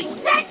 That is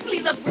exactly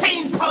the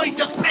pain point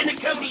of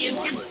Penaconian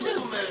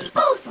consumers.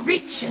 Both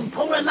rich and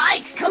poor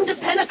alike come to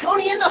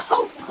Pennaconia in the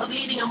hope of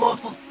leading a more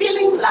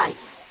fulfilling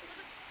life.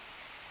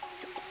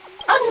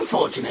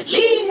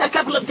 Unfortunately, a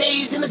couple of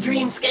days in the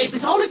dreamscape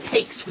is all it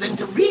takes for them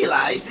to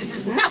realize this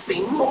is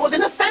nothing more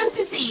than a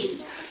fantasy.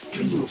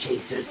 Dream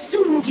chasers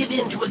soon give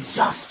in to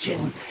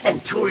exhaustion,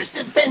 and tourists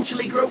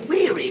eventually grow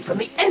weary from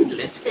the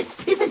endless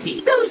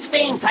festivity. Those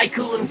famed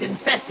tycoons and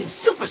festive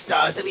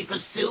superstars that we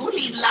pursue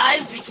lead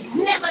lives we can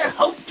never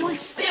hope to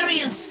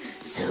experience.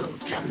 So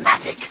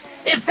dramatic,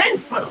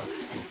 eventful,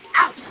 and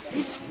out of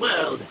this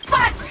world.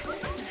 But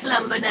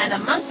Slumber Nana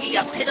Monkey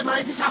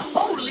epitomizes a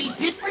wholly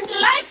different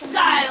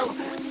lifestyle,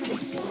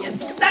 sleeping and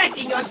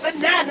snacking on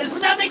bananas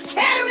without a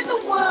care in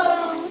the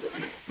world.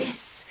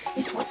 This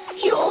is what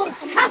pure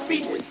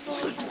happiness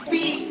should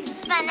be.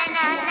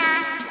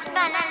 Banana,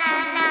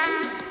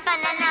 banana,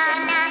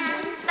 banana,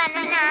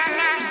 banana.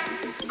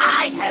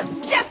 I have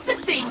just the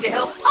thing to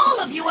help all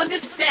of you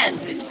understand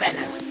this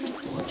better.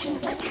 Fortune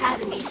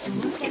Academy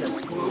students get a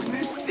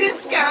bonus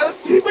discount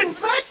when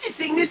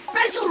purchasing this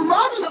special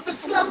model of the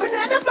Slumber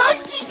Nana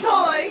Monkey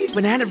toy.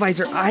 Banana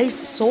Advisor, I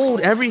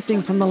sold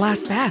everything from the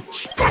last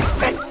batch. That's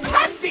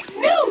fantastic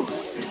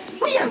news!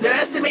 We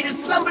underestimated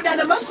Slumber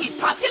Nana Monkey's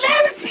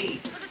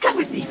popularity. Come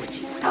with me,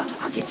 Richie.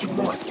 I'll get you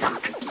more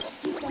stock.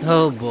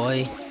 Oh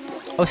boy.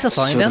 Oh, still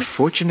following So them? the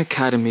Fortune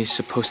Academy is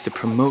supposed to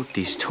promote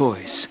these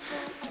toys.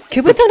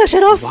 Can we turn that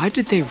shit off? Why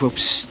did they rope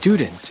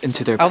students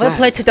into their I plan? will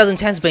play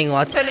 2010's being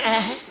what?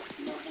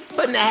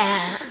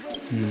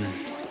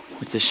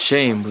 It's a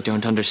shame we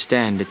don't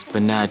understand its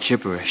banal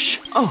gibberish.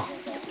 Oh,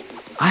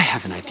 I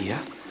have an idea.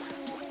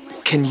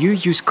 Can you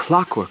use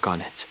clockwork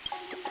on it?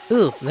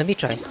 Ooh, let me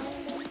try.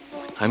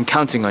 I'm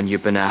counting on you,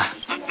 Banana.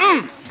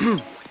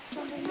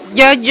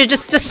 Yeah, you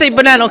just say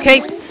banana,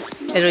 okay?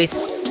 Anyways,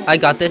 I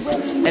got this.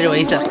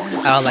 Anyways, I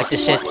don't like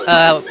this shit.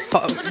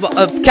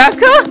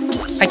 Kafka?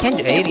 I can't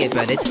do anything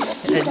about it.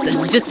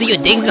 Just do your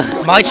ding,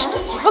 March.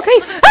 Okay.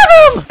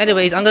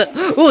 Anyways, I'm gonna.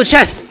 Ooh,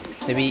 chest.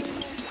 Maybe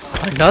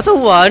another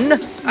one.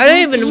 I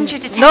didn't even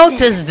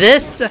notice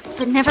this.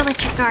 But never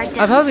let your guard I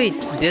down. probably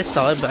did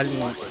saw it, but I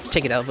didn't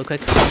check it out real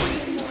quick.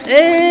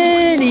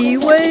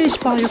 Anyways,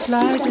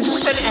 Firefly.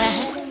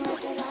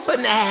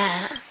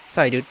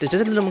 Sorry, dude. There's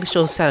just a little monkey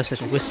show sad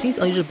session, which seems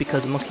unusual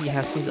because the monkey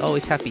seems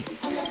always happy.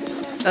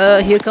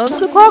 Here comes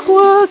the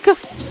clockwork.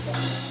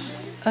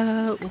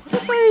 What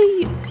if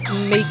I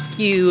make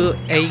you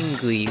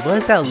angry? What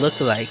does that look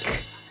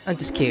like? I'm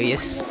just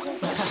curious.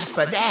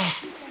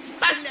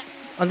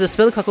 On the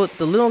spell clockwork,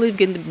 the little leaf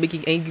begin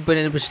making angry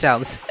banana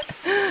sounds.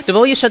 The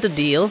more you shut the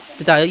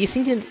dial, you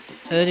seem to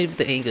earn it with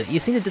the anger. You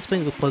seem to display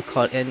the report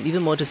card and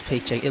even more just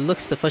paycheck. It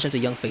looks the fresh of the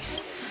young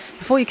face.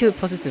 Before you can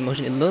process the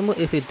emotion, it little more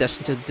if it dash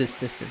into this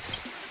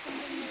distance.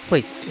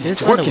 Wait, did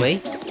it run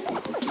away?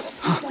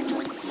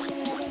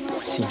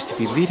 It seems to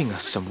be leading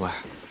us somewhere.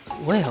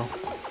 Well,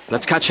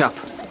 let's catch up.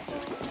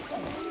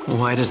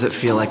 Why does it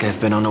feel like I've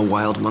been on a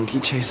wild monkey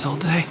chase all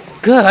day?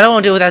 Good, I don't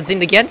want to deal with that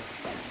thing again.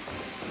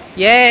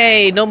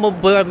 Yay, no more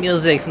boy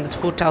music from the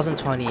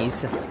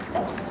 2020s.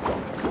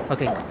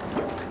 Okay,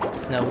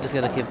 now we just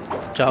gotta keep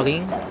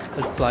jogging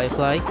with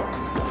Firefly,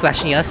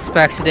 flashing us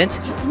by accident.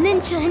 It's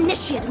Ninja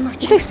Initiate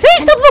Merchant. Stay,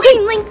 stop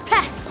looking! Link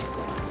Pest.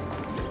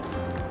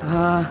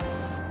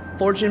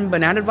 Fortune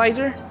Banana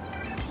Advisor?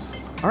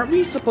 Aren't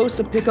we supposed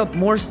to pick up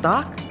more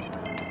stock?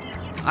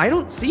 I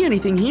don't see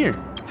anything here.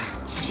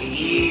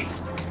 Jeez.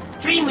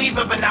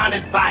 Dreamweaver Banana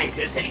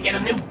Advisor said he'd get a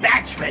new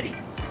batch ready.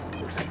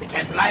 Looks like we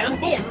can't rely on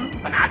him,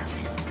 but not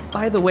Tess.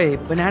 By the way,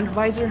 Banana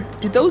Advisor,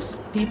 did those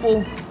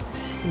people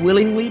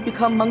willingly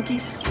become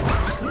monkeys?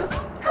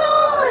 Of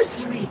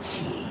course,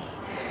 Richie.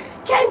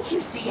 Can't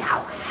you see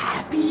how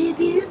happy it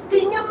is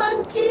being a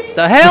monkey?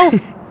 The hell?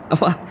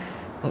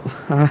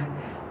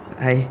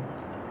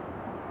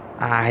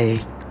 I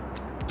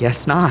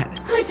guess not.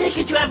 I take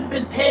it you haven't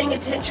been paying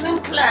attention in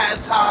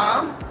class,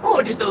 huh?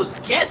 Or did those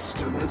guest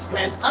students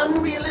plant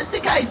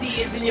unrealistic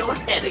ideas in your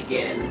head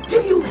again?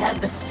 Do you have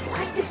the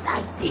slightest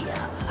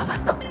idea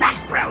about the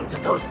backgrounds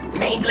of those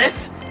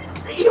nameless?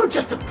 You're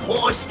just a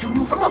poor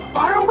student from a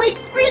faraway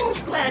fringe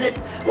planet,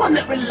 one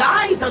that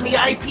relies on the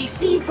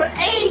IPC for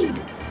aid.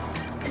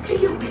 Do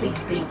you really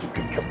think you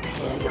can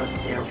compare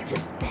yourself to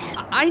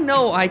them? I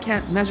know I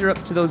can't measure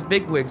up to those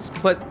bigwigs,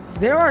 but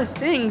there are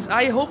things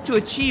I hope to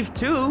achieve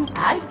too.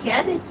 I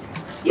get it.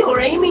 You're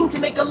aiming to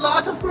make a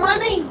lot of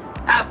money.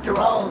 After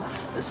all,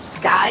 the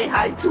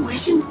sky-high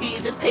tuition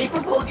fees at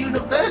Paperfold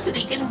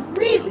University can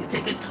really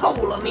take a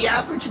toll on the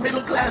average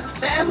middle-class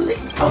family.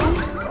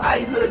 Oh,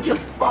 I heard your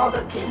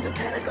father came to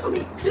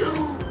Patagonia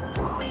too.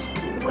 Oh, he's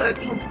been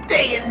working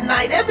day and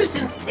night ever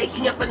since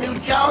taking up a new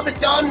job at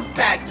Dawn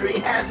Factory,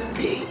 hasn't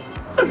he?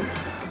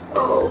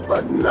 Oh,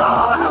 Bana,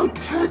 how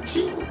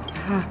touching.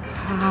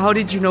 How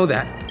did you know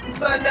that?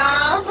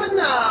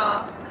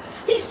 Bana.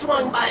 He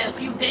swung by a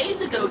few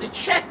days ago to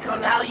check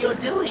on how you're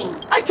doing.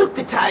 I took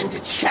the time to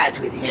chat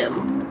with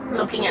him.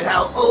 Looking at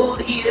how old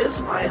he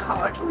is, my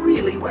heart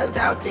really went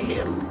out to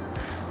him.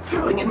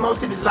 Throwing in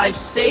most of his life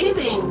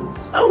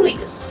savings, only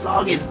to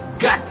slog his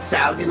guts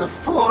out in a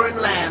foreign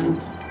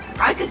land.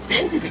 I could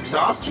sense his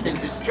exhaustion and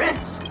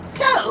distress.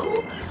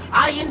 So,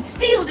 I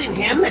instilled in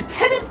him the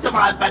tenets of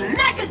our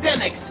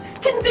banacademics,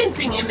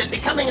 convincing him that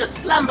becoming a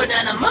slum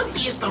banana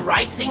monkey is the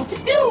right thing to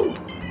do.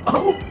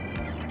 Oh,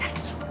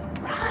 that's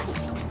right.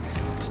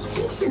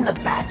 He's in the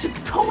batch of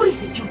toys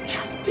that you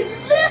just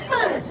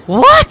delivered.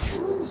 What?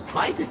 Ooh,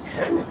 quite a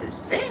turn of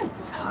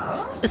events,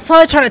 huh? It's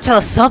probably trying to tell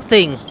us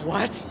something.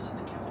 What?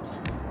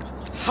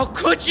 How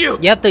could you?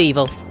 Yep, they're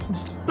evil.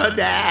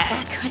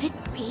 Banana. Could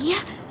it be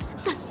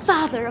the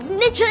father of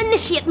Ninja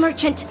Initiate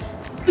Merchant?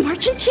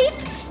 Merchant Chief?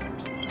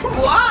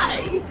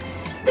 Why?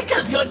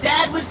 Because your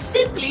dad was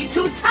simply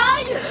too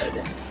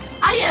tired.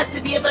 I asked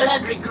if he ever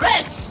had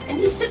regrets, and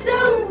he said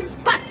no.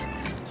 But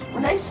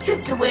when I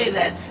stripped away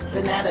that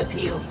banana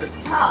peel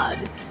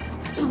facade,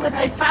 what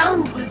I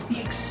found was the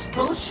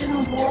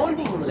expulsion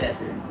warning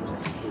letter.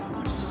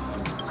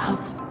 Of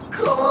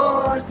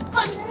course,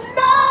 but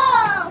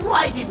no!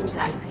 Why didn't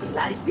I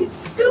realize this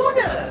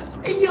sooner?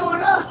 You're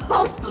a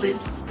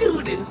hopeless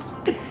student.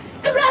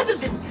 Rather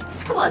than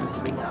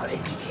squandering our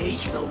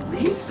educational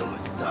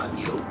resources on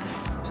you,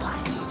 why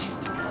don't you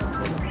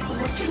become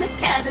one of Fortune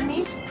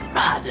Academy's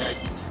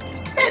products?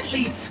 At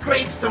least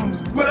scrape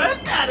some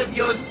worth out of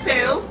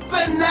yourself,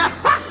 but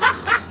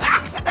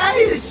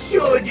I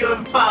assured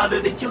your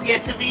father that you'll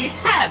get to be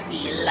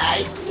happy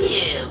like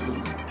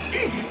him.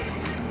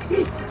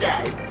 It's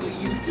time for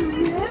you to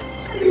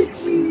rest,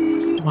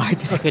 Richie. Why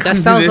did Okay, that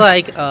sounds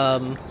like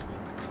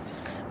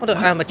what the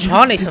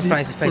animatronics of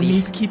Final for me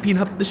Fantasy. keeping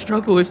up the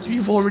struggle if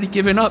you've already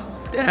given up,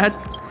 Dad?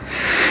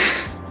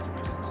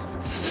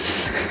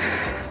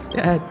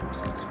 Dad,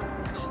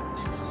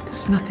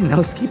 there's nothing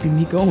else keeping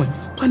me going.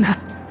 But not.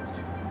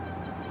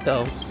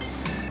 Oh.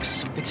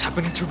 Something's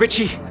happening to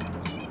Richie.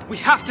 We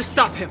have to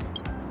stop him.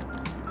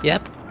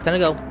 Yep, time to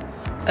go.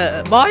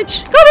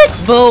 March, got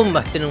it! Boom!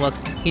 Didn't work.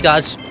 He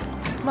dodged.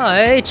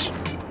 March!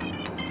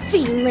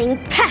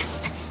 Feeling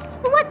pest!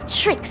 What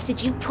tricks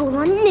did you pull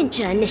on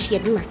Ninja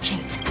Initiate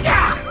Merchant?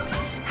 Yeah!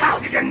 How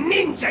did a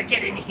ninja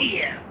get in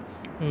here?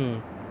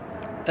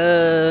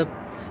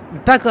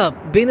 Back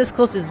up. Being this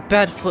close is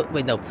bad for.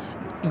 Wait, no.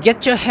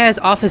 Get your hands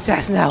off his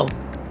ass now.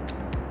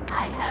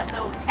 I have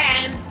no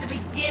hands to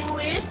begin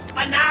with.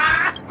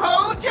 Banana!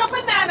 Hold your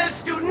banana,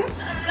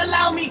 students!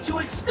 Allow me to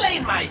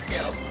explain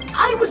myself.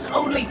 I was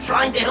only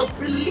trying to help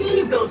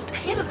relieve those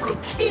pitiful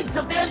kids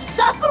of their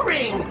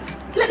suffering,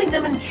 letting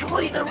them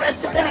enjoy the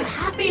rest of their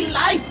happy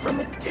life from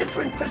a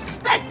different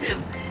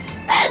perspective,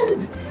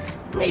 and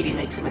maybe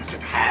make some extra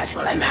cash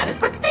while I'm at it.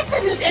 But this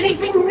isn't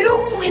anything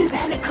new in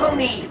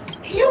Paniconi.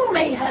 You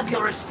may have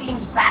your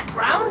esteemed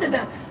background and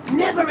a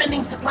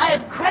never-ending supply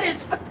of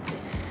credits, but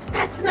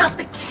that's not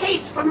the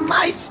case for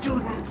my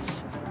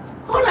students.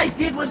 All I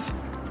did was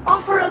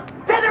offer a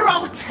better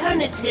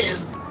alternative.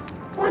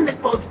 One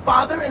that both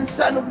father and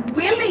son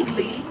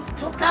willingly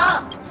took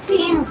up.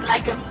 Seems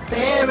like a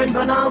fair and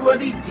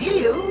banal-worthy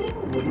deal,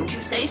 wouldn't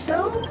you say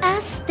so?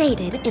 As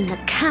stated in the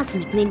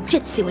cosmic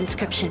ninjutsu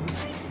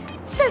inscriptions,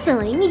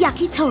 sizzling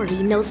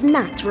yakitori knows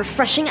not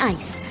refreshing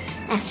ice,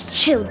 as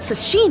chilled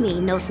sashimi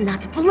knows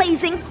not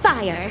blazing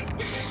fire.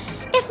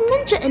 If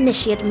Ninja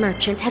Initiate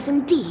Merchant has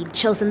indeed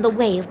chosen the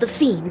way of the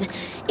fiend,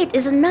 it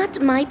is not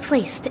my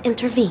place to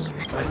intervene.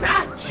 But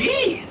not,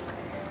 jeez!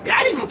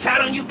 I didn't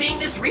count on you being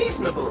this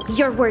reasonable.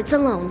 Your words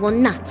alone will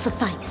not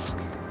suffice.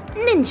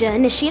 Ninja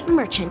Initiate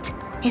Merchant,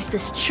 is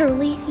this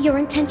truly your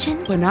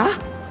intention? Banana?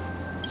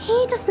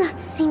 He does not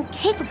seem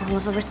capable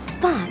of a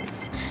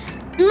response.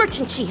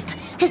 Merchant Chief,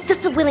 is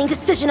this a willing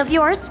decision of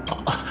yours?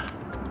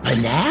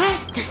 Banana?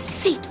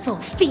 Deceitful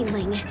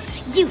feeling.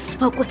 You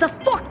spoke with a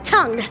forked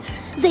tongue.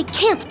 They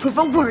can't prove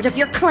a word of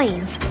your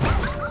claims.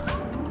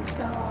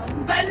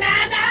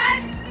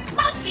 Bananas!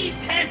 Monkeys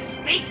can't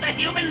speak the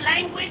human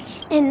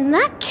language! In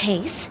that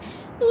case,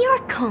 your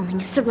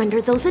calling is to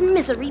render those in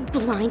misery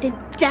blind and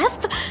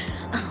deaf?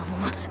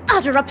 Oh,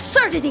 utter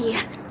absurdity!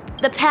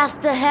 The path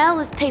to hell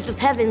is paved with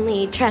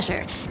heavenly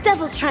treasure.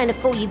 Devil's trying to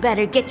fool you,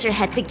 better get your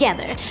head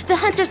together. The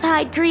hunters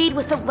hide greed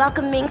with a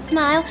welcoming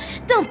smile.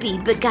 Don't be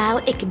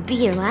beguiled, it could be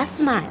your last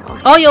smile.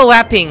 Oh, you're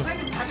rapping.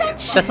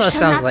 Such That's what it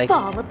sounds like.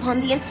 fall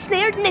upon the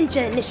ensnared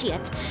ninja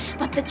initiate,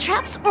 but the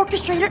trap's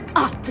orchestrator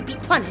ought to be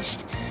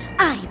punished.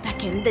 I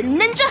beckon the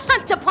ninja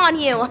hunt upon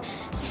you.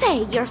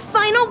 Say your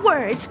final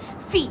words,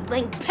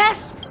 feebling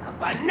pest. A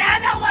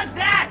banana was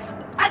that!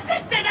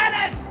 Assistant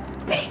Editors!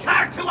 Beat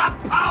her to a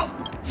pulp!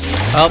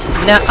 Oh,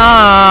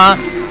 nah-ah.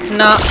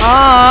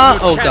 Nah-ah.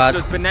 Oh, God.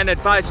 Those banana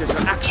advisors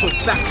are actual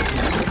faculty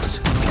members.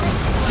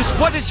 Just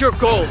what is your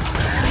goal?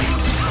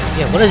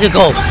 Yeah, what is your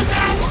goal?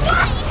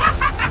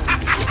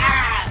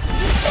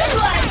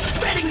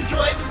 Spreading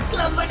joy with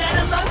slumber and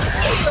among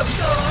of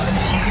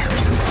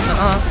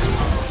Uh-uh.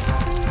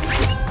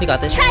 You got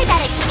this. Try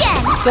that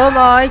again. Go,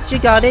 Marge. You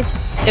got it.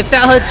 If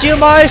that hurts you,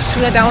 Marge,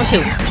 swing it down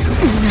too.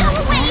 Go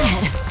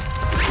away.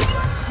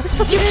 That's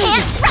okay. You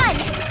can't run.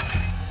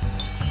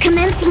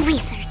 Commencing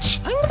research.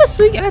 I'm gonna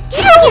swing at you.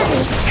 Excuse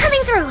me,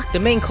 coming through. The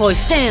main course.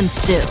 Stand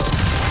still.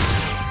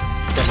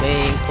 The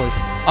main course.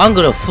 I'm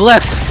gonna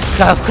flex,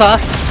 Kafka.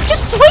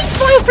 Just swing,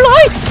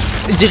 Firefly.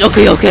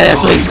 Okay,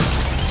 swing.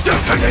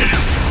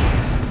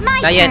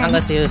 Not yet. I'm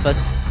gonna save it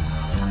first.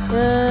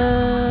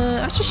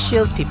 I should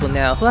shield people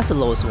now. Who has the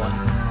lowest one?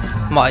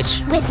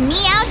 March. With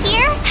me out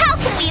here, how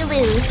can we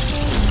lose?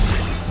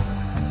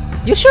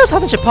 You sure as hell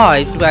that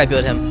Japai the way I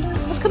built him.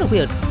 That's kind of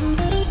weird.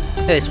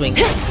 Hey, swing.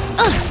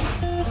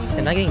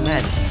 They're not getting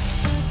mad.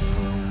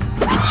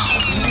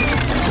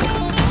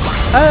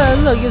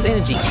 Look, use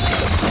energy.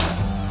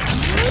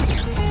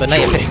 But now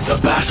you're pissed.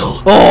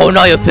 Oh,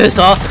 now you're pissed,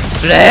 huh?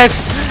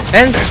 Flex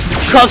and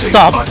cup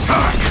stop.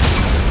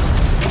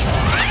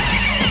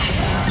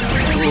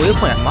 Oh, you're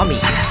pointing at mommy.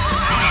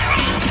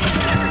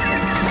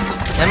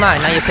 Never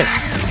mind, now you're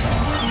pissed.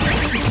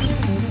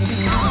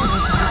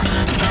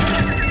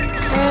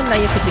 And now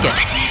you're pissed again.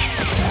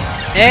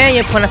 And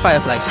you're pointing at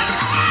Firefly.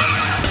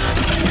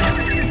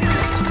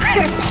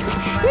 Perfect.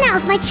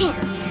 Now's my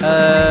chance.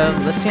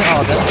 Let's swing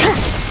all of them.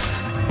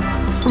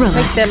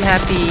 Make them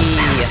happy.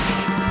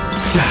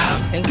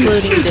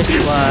 Including this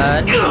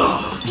one.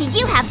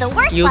 You have the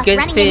worst You luck get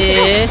running into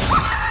this. fist.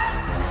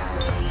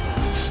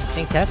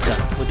 And Capcom.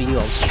 What do you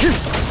all? 1,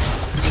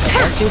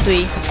 2,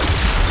 3.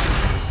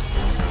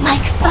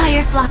 Like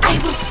Firefly, I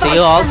will Do fight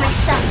you all? for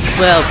myself.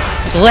 Well,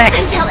 flex.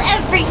 Until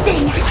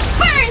everything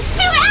burns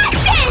to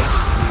ashes!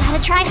 Gotta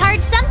try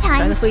hard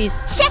sometimes.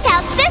 Please. Check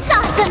out this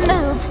awesome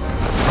move!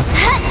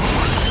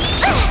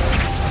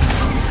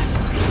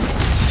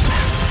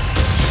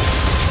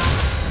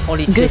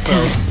 Only Good two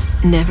times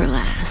never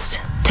last.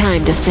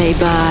 Time to say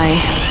bye.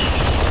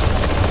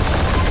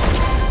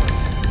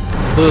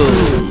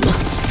 Boom.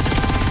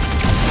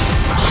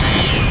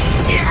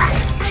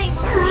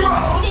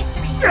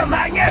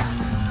 Yes!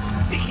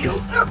 Do you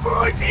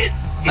abort it?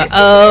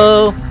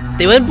 Uh-oh.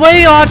 They went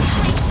boycott!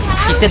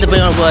 He said the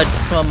boycott word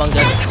from Among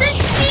Us.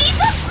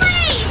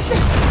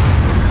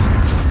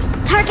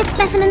 Target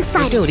specimen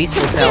sighted. Dude, he's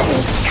supposed to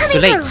help. Too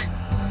late.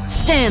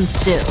 Stand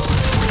still.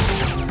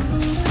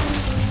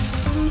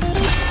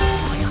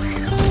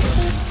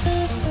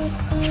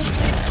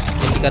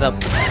 He got up.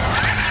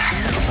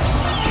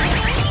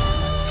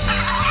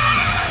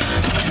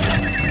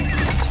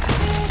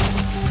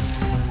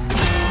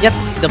 Yep,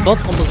 they're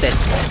both almost dead.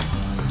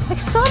 Like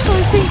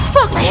somebody's being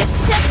fucked. Live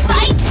to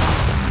fight!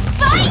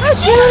 Fight! How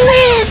do you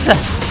live?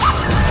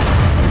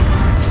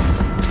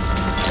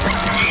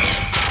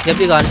 Yep,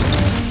 you're gone.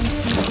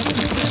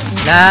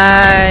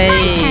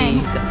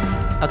 Nice.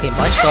 Okay,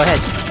 March, go ahead.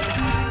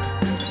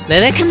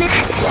 Linux.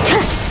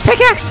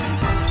 Pickaxe.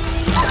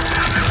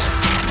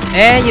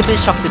 And you've been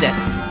shocked to death.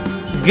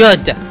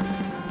 Good.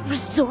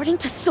 Resorting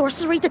to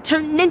sorcery to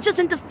turn ninjas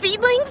into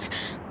feedlings?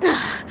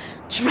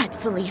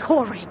 Dreadfully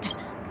horrid.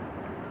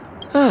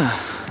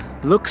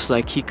 Looks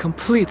like he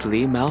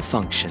completely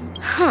malfunctioned.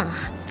 Huh.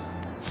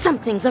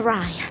 Something's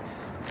awry.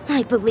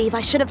 I believe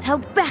I should have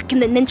held back in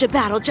the ninja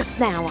battle just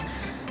now.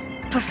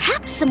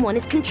 Perhaps someone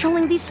is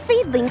controlling these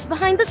feedlings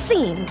behind the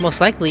scenes. Most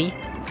likely.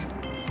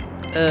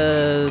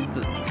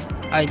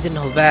 I didn't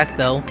hold back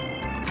though.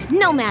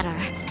 No matter.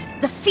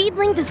 The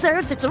feedling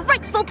deserves its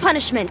rightful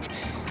punishment.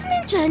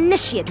 Ninja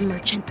initiate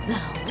merchant though.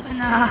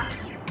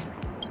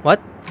 What?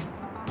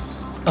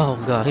 Oh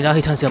god, now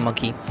he turns into a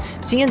monkey.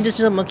 Seeing a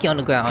digital monkey on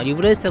the ground, you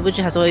realize that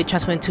Witcher has already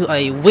transformed into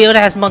a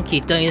weird-ass monkey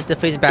during the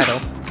first battle.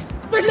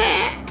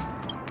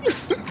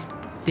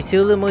 The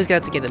two little monkeys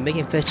got together,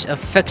 making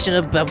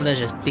affectionate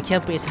babblings. They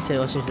can't bring into the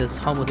ocean for this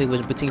harmful thing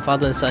between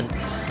father and son.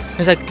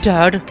 He's like,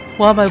 Dad,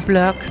 why am I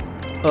black?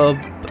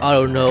 I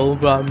don't know,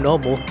 but I'm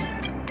normal.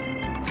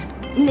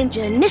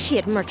 Ninja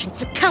initiate merchant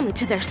succumbed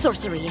to their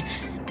sorcery.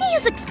 He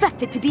is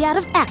expected to be out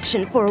of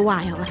action for a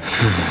while.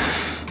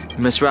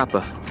 Miss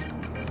Rappa,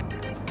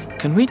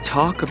 can we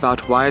talk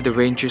about why the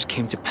Rangers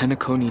came to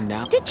Penacony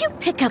now? Did you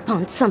pick up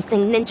on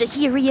something, Ninja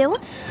Hiryu?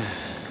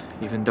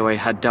 Even though I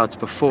had doubts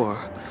before,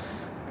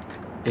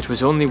 it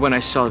was only when I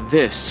saw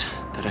this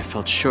that I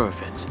felt sure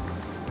of it.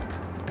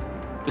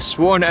 The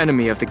sworn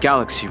enemy of the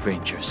Galaxy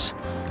Rangers.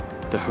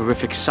 The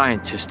horrific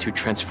scientist who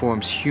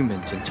transforms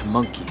humans into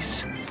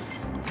monkeys.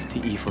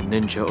 The evil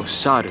ninja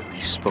Osaru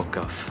you spoke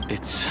of.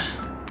 It's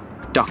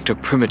Dr.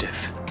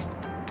 Primitive,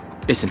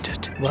 isn't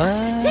it? What?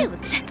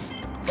 Astute!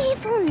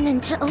 Evil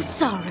Ninja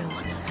Osaru.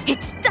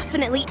 It's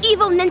definitely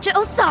Evil Ninja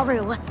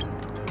Osaru!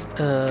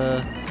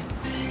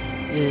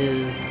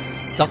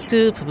 Is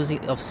Dr. purposely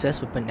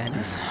obsessed with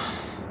bananas?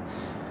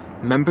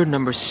 Member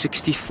number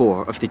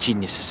 64 of the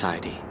Genius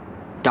Society,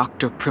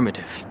 Dr.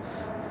 Primitive.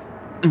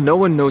 No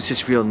one knows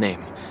his real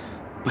name,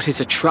 but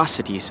his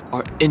atrocities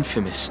are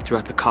infamous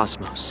throughout the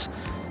cosmos.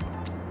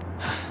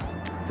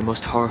 The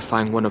most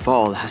horrifying one of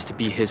all has to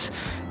be his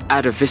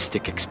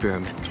atavistic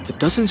experiment. The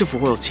dozens of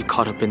worlds he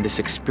caught up in this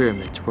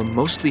experiment were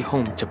mostly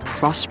home to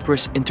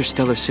prosperous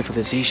interstellar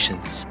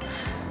civilizations.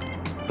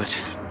 But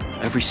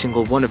every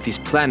single one of these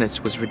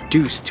planets was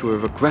reduced to a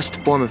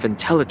regressed form of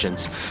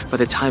intelligence by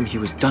the time he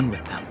was done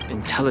with them.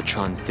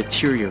 Intellitrons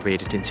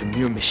deteriorated into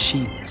mere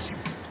machines.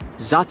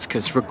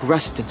 Zatskas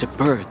regressed into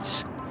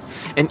birds.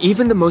 And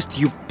even the most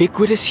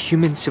ubiquitous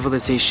human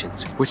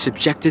civilizations were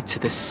subjected to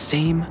the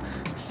same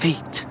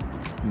fate.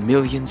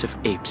 Millions of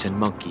apes and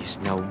monkeys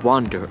now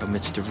wander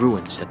amidst the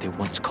ruins that they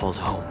once called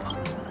home.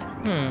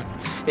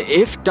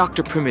 If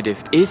Dr.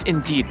 Primitive is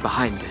indeed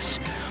behind this,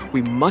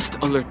 we must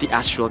alert the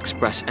Astral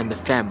Express and the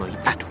family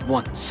at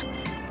once.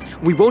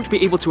 We won't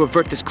be able to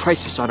avert this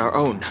crisis on our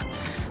own.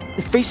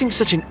 Facing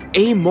such an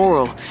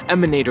amoral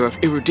emanator of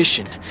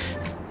erudition,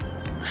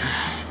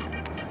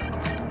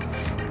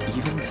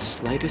 even the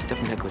slightest of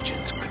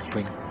negligence could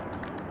bring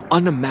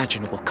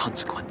unimaginable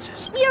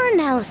consequences. Your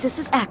analysis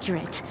is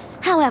accurate.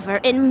 However,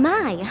 in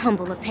my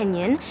humble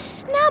opinion,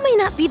 now may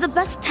not be the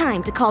best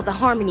time to call the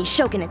Harmony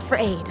Shogunate for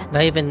aid.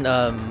 Not even,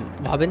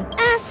 Robin?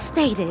 As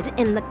stated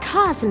in the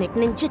cosmic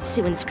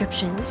ninjutsu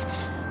inscriptions,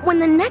 when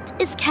the net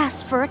is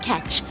cast for a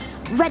catch,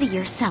 ready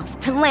yourself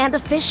to land a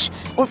fish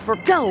or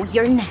forgo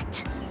your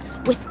net.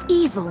 With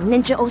evil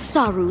Ninja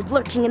Osaru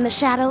lurking in the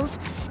shadows,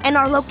 and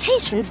our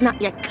locations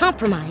not yet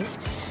compromised,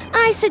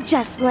 I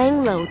suggest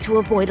laying low to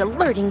avoid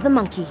alerting the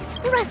monkeys.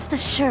 Rest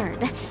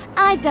assured,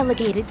 I've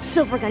delegated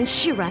Silvergun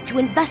Shira to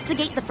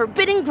investigate the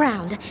forbidden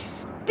ground.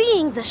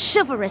 Being the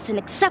chivalrous and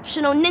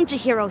exceptional ninja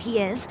hero he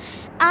is,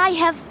 I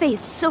have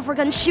faith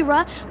Silvergun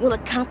Shira will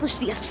accomplish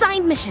the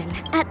assigned mission.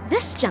 At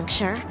this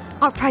juncture,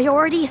 our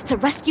priority is to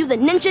rescue the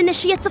ninja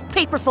initiates of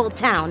Paperfold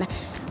Town.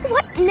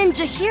 What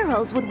ninja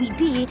heroes would we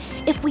be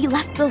if we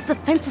left those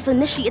defenseless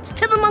initiates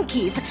to the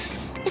monkeys?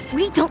 If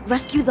we don't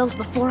rescue those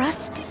before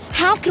us,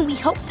 how can we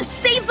hope to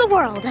save the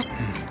world?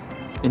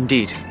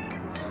 Indeed.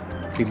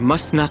 We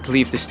must not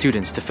leave the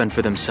students to fend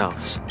for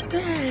themselves.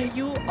 There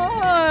you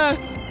are!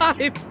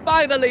 I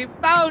finally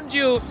found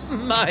you,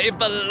 my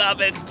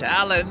beloved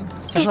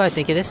talents! So who I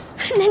think it is?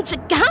 Ninja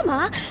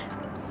Gamma?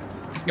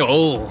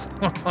 Oh,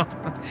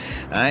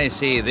 I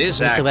see this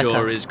Mr. actor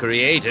Rekka. is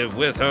creative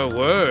with her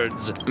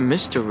words.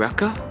 Mr.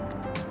 Rekka?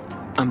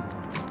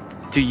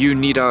 Do you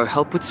need our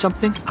help with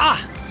something?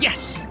 Ah,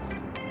 yes!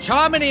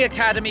 Charmony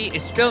Academy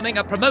is filming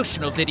a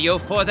promotional video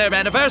for their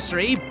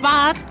anniversary,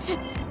 but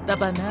the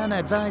Banana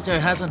Advisor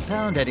hasn't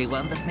found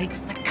anyone that makes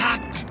the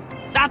cut.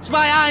 That's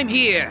why I'm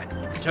here,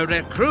 to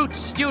recruit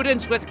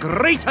students with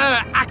greater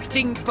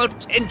acting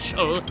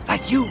potential,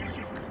 like you.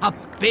 A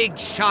big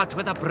shot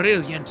with a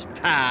brilliant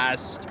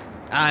past.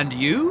 And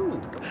you,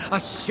 a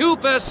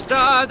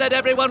superstar that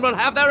everyone will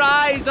have their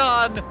eyes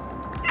on.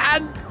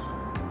 And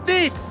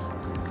this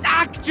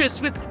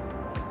actress with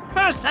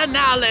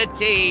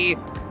personality.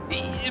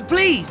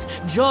 Please,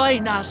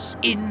 join us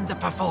in the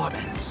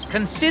performance.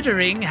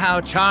 Considering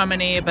how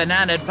Charmony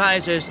Banana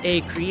Advisor's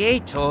a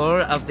creator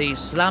of the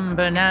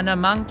Slumber Nana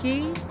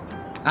Monkey,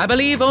 I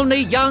believe only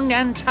young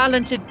and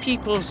talented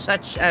people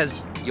such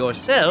as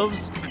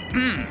yourselves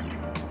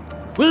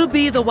will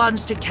be the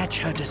ones to catch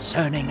her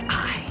discerning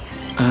eye.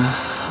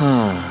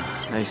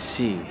 I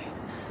see.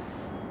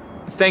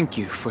 Thank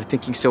you for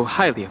thinking so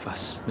highly of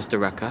us, Mr.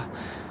 Rekka.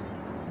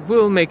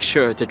 We'll make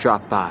sure to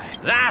drop by.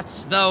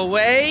 That's the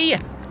way!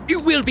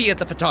 We'll be at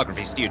the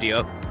photography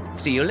studio.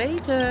 See you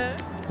later.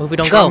 Well, if we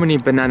don't go.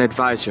 Charmony Banana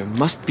Advisor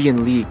must be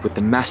in league with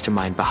the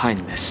mastermind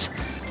behind this.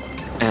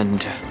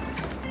 And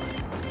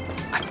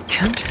I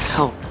can't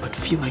help but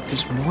feel like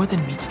there's more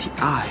than meets the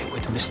eye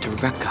with Mr.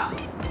 Rekka.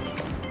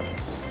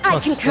 I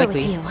concur with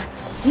you.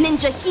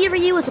 Ninja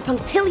Hiryu is a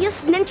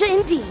punctilious ninja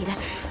indeed.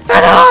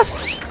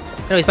 Vanos!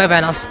 Anyways, bye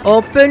Vanos.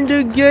 Open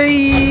the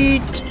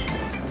gate!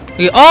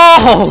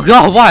 Oh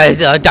god, why is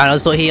there a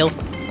dinosaur heel?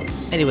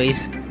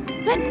 Anyways.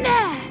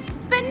 Banana!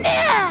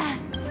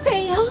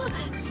 Fail,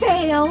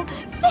 fail,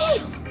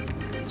 fail!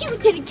 You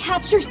didn't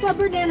capture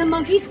Stubborn Nana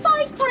Monkey's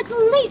 5 parts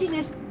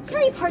laziness,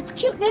 3 parts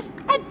cuteness,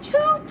 and 2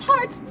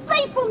 parts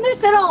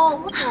playfulness at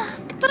all!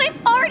 But I'm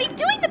already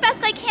doing the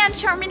best I can,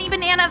 Charmony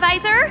Banana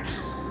Advisor!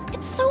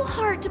 It's so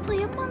hard to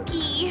play a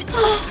monkey.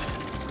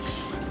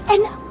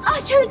 An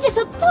utter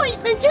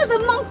disappointment to the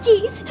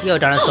monkeys! Yo,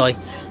 dinosaur.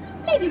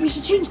 Maybe we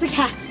should change the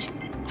cast.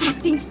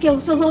 Acting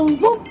skills alone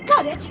won't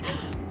cut it.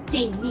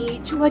 They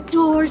need to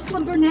adore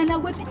Slumber Nana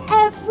with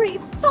every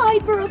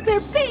fiber of their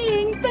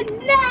being,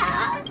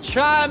 Banana!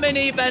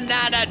 Charmony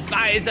Banana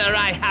Advisor,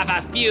 I have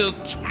a few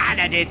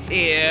candidates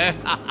here.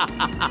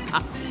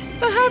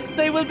 Perhaps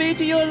they will be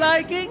to your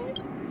liking?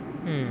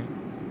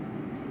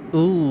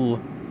 Ooh.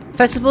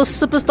 Festival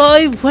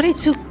superstar ready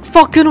to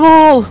fucking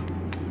roll!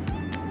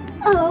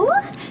 Oh?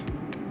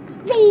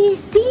 They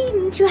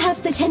seem to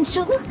have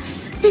potential.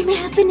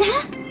 Banana?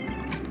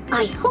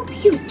 I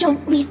hope you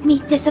don't leave me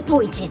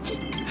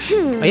disappointed.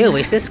 Are you a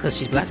racist because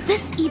she's black? Is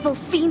this evil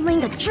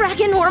fiendling a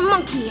dragon or a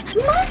monkey?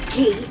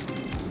 Monkey?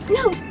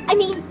 No, I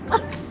mean,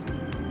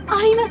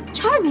 I'm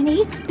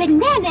Charmony,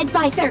 Banana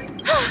Advisor.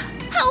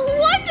 How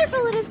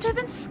wonderful it is to have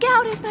been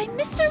scouted by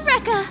Mr.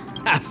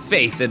 Rekka. Have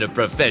faith in a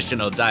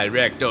professional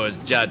director's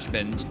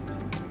judgment.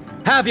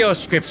 Have your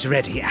scripts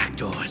ready,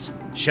 actors.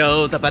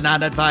 Show the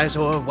Banana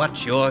Advisor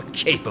what you're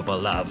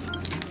capable of.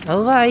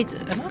 Alright,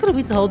 I'm not gonna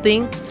read the whole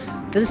thing.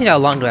 Doesn't seem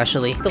that long though,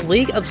 actually. The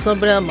League of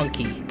Slumber Nana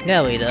Monkey.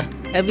 Narrator.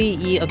 Every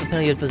year of the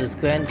PNY Universe's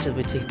grand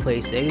will take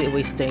place, the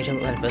 8th stage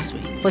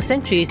anniversary. For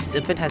centuries, this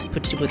event has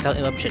proceeded without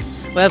interruption.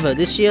 However,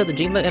 this year, the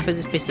Dreamlight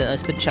Emphasis faced an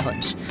unexpected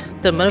challenge.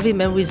 The monthly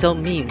memory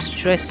zone meme,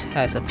 Stress,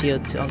 has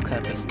appeared on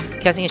campus,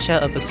 casting a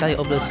shadow of anxiety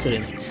over the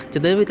student.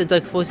 Delivering the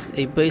dark forces,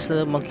 a brave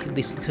little monkey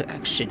leaps into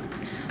action.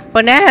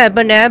 Banana,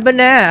 banana,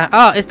 banana!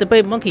 Ah, it's the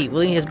brave monkey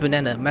wielding his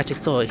banana magic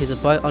sword. He's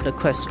about on the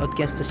quest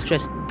against the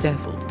stressed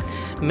devil.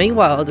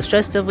 Meanwhile, the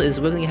stressed devil is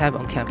wreaking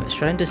havoc on campus,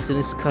 trying the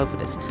students'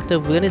 confidence. The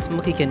villainous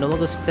monkey can no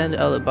longer stand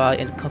alibi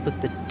and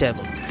comfort the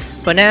devil.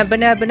 Banana,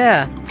 banana,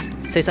 banana!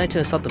 Say something to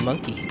insult the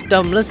monkey.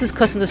 The malicious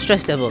cussing the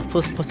stressed devil,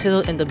 puts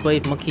potato and the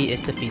brave monkey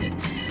is defeated.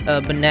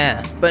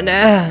 Banana,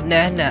 banana,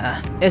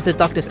 nana. It's the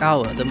darkest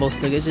hour. The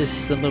most litigious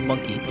slumber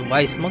monkey, the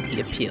wise monkey,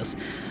 appears.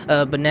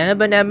 Banana,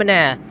 banana,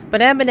 banana,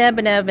 banana, banana,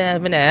 banana, banana,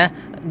 banana.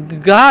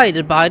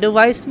 Guided by the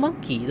wise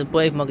monkey. The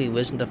brave monkey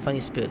was in the funny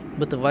spirit,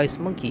 but the wise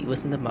monkey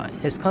was in the mind.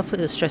 His comfort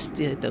is stressed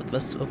the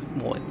rest of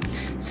more.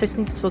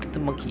 Sensing to spoke to the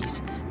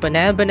monkeys.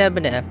 Banana, banana,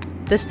 banana.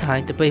 This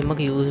time, the brave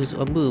monkey was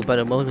unmoved by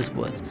the moment's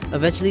words.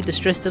 Eventually, the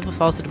stressed devil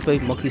falls to the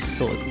brave monkey's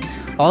sword.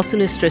 All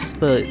students stressed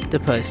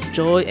depressed,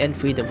 joy and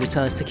freedom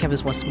returns to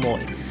campus once more.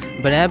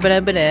 Banana,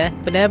 banana, banana,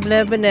 banana,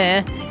 banana,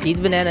 banana.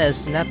 Eat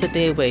bananas, nap the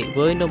day away.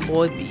 Worry no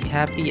more, be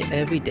happy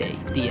every day.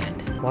 The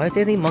end. Why is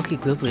everything monkey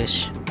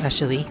gibberish,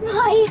 actually?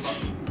 Why,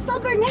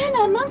 Slumber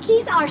Nana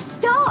Monkey's our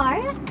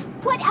star.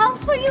 What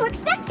else were you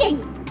expecting?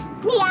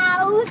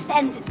 Meows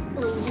and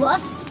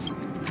woofs?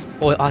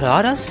 Or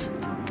Araras?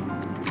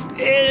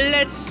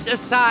 Let's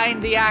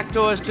assign the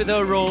actors to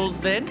their roles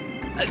then.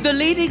 The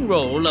leading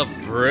role of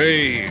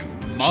Brave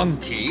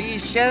Monkey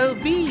shall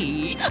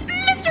be...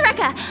 Mr.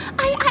 Rekka,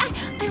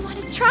 I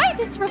want to try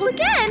this role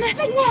again.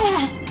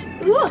 Banana!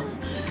 Ooh,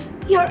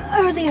 your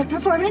earlier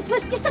performance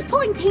was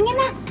disappointing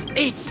enough.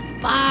 It's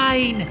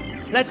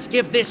fine. Let's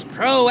give this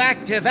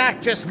proactive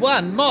actress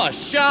one more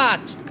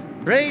shot.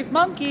 Brave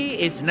Monkey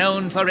is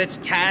known for its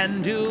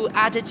can-do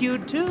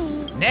attitude too.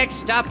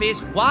 Next up is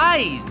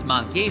Wise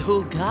Monkey,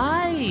 who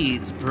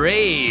guides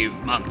Brave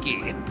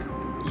Monkey.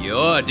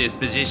 Your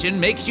disposition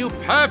makes you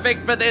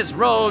perfect for this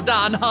role,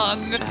 Dan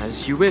Hung.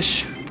 As you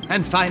wish.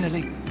 And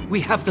finally,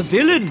 we have the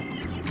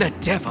villain, the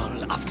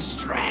Devil of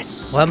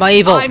Stress. Why am I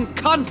evil? I'm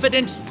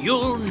confident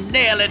you'll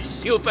nail it,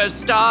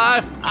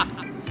 superstar.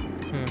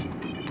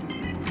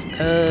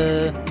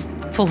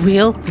 For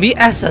real? Me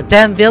as a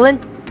damn villain?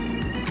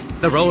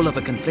 The role of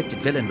a conflicted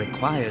villain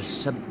requires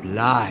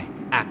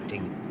sublime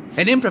acting,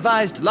 and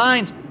improvised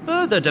lines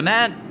further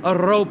demand a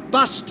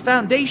robust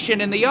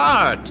foundation in the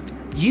art.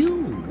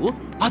 You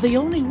are the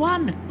only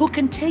one who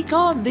can take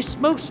on this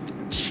most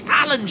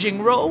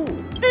challenging role.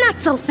 Not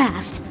so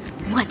fast.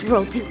 What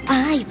role do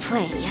I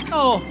play?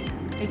 Oh,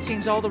 it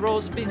seems all the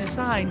roles have been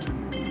assigned.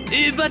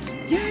 But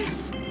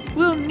yes,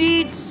 we'll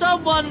need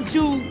someone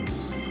to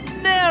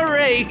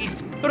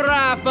narrate.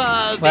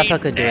 Rappa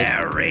the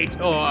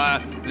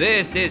narrator,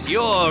 this is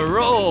your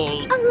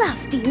role. A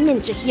lofty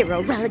ninja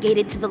hero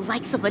relegated to the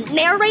likes of a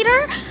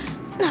narrator?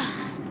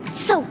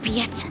 So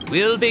be it.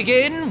 We'll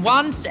begin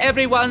once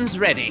everyone's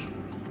ready.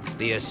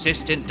 The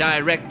assistant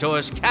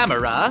director's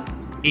camera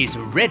is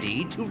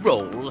ready to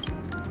roll.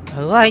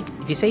 Alright,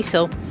 if you say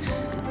so.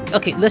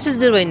 Okay, let's just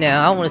do it right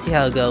now. I want to see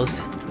how it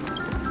goes.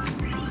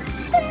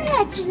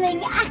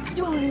 Fledgling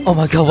actors. Oh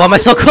my god, why am I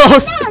so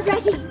close?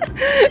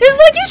 It's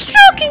like you're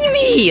stroking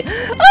me!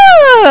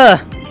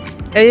 Ah!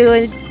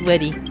 Everyone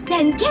ready?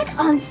 Then get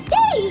on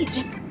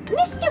stage!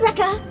 Mr.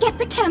 Rekka, get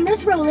the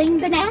cameras rolling,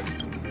 Banana.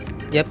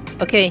 Yep,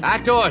 okay.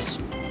 Actors,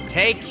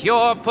 take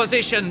your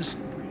positions.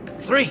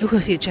 3. Who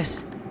goes to your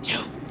chest? 2,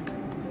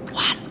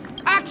 1,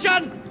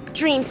 action!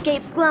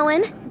 Dreamscapes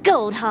glowing,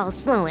 gold halls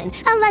flowing,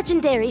 a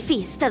legendary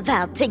feast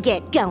about to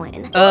get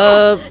going.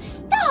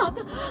 Stop!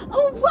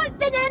 Oh, what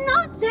banana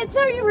nonsense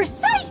are you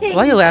reciting?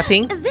 Why are you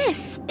laughing?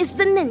 This is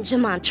the ninja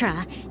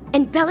mantra.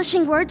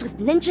 Embellishing words with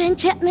ninja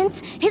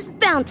enchantments is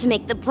bound to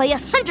make the play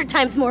 100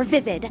 times more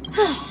vivid.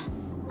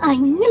 I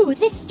knew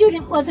this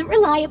student wasn't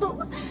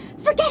reliable.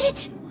 Forget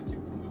it.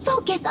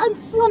 Focus on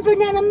Slumber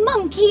Nana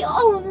Monkey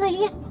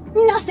only.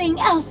 Nothing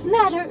else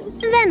matters.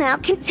 Then I'll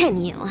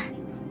continue.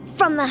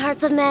 From the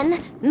hearts of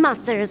men,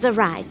 monsters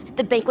arise.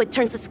 The banquet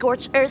turns to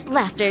scorched earth,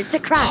 laughter to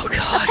cries.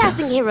 God, a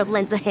passing hero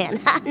lends a hand,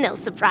 no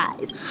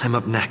surprise. I'm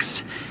up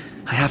next.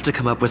 I have to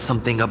come up with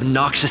something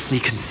obnoxiously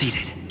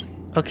conceited.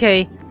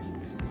 Okay.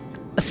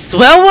 A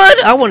swear word?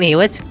 I want to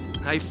hear it.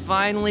 I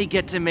finally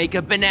get to make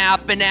a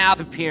Banap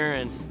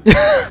appearance.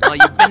 All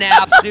you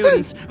Banap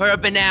students are a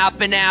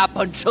Banap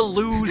bunch of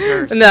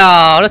losers.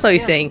 No, that's what you're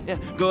saying. Yeah.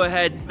 Go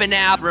ahead,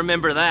 Banap,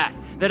 remember that.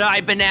 That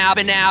I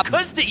Banap,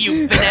 cause that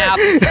you Banap,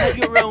 have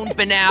your own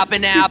Banap,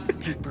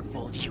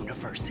 Paperfold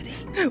University.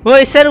 What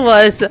I said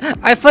was,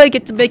 I finally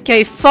get to make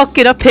a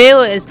fucking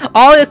appearance.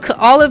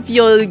 All of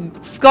your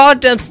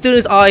goddamn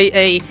students are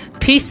a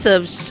piece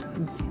of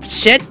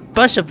shit,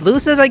 bunch of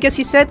losers, I guess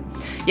he said.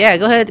 Yeah,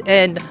 go ahead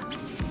and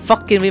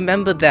fucking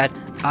remember that.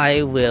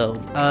 I will,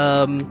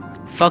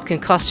 fucking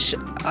cuss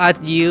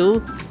at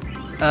you.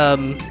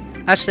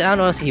 Actually, I don't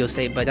know what he'll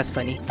say, but that's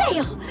funny.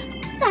 Fail!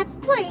 That's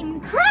plain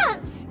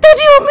crass! What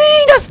do you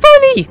mean? That's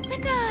funny!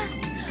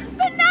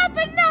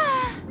 Banana!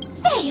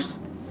 Fail!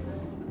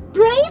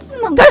 Brave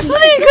monkey! That's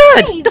really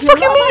good! The fuck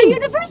you mean?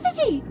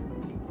 University!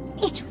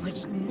 It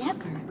would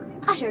never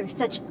utter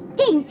such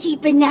dainty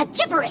banana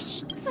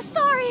gibberish! So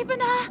sorry,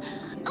 Banana.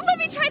 Let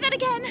me try that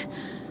again.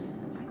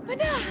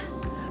 Banana!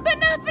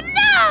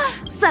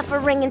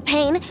 Suffering and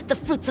pain, the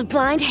fruits of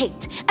blind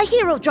hate. A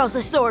hero draws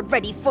a sword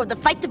ready for the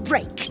fight to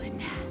break.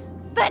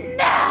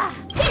 Banana!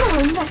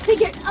 You're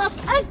messing it up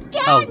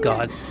again! Oh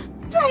god.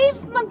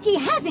 Brave Monkey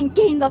hasn't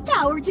gained the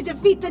power to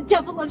defeat the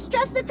Devil of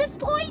Stress at this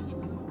point!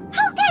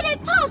 How can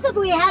it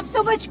possibly have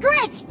so much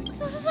grit?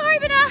 So sorry,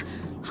 Banana.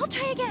 I'll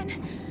try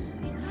again.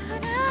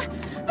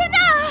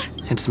 Banana!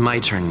 It's my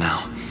turn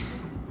now.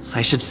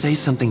 I should say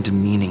something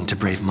demeaning to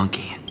Brave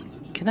Monkey.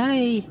 Can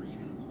I...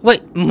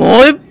 Wait,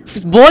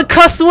 more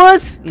cuss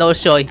words? No,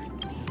 Shoy.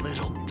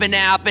 Little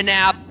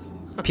Banap.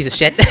 Piece of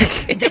shit.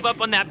 Give up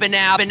on that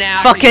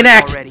Banap. Fucking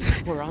act. Already,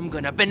 or I'm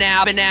gonna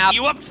Banap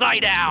you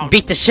upside down.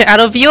 Beat the shit out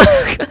of you.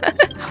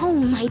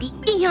 Almighty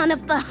Eon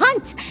of the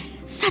Hunt!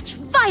 Such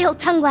vile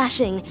tongue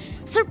lashing,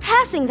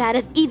 surpassing that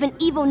of even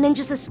evil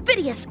ninja's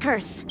aspidious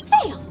curse.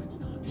 Fail!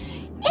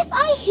 If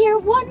I hear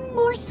one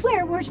more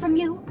swear word from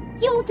you,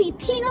 you'll be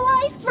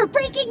penalized for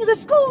breaking the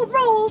school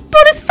rules.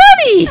 But it's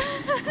funny!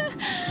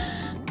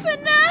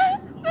 Banana!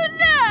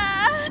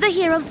 The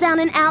hero's down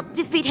and out,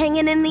 defeat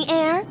hanging in the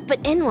air,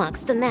 but in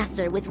walks the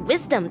master with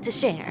wisdom to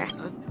share.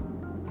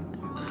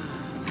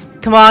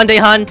 Come on,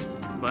 Daehan.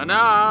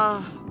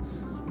 Bana.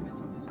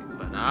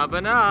 Bana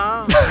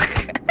bana.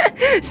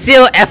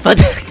 Zero effort.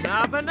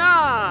 Bana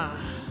bana.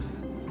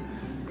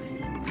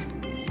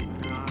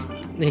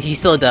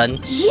 He's so done.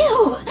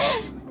 You!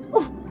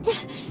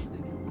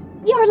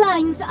 Your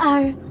lines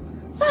are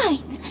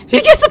fine.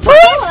 He gets the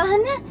praise! Go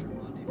on.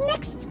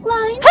 Next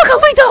line. How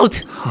come we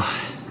don't?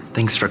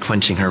 Thanks for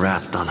quenching her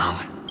wrath, Dan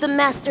Heng. The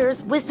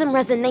Master's wisdom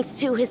resonates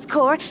to his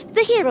core.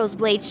 The hero's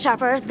blade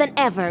sharper than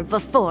ever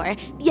before.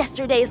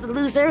 Yesterday's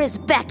loser is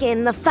back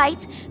in the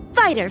fight.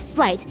 Fight or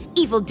flight,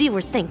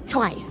 evildoers think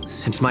twice.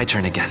 It's my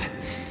turn again.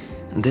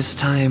 This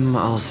time,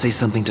 I'll say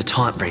something to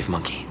taunt Brave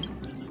Monkey.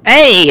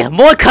 Hey!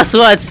 More cuss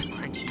words!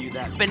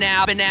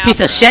 Banab.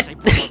 Piece of shit.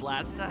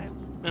 Last time.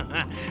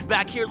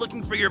 Back here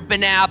looking for your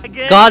banab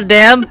again.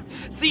 Goddamn!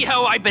 See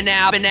how I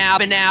banab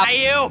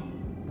you?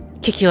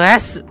 Kick your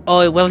ass,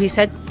 or well, he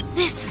said.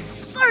 This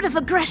sort of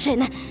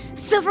aggression.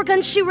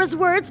 Silvergun Shura's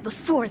words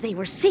before they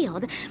were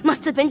sealed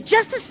must have been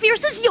just as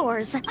fierce as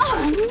yours.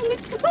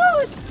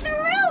 Go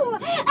through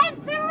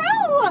and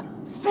through.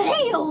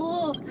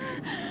 Fail.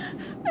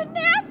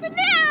 Banab.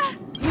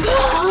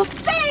 Oh,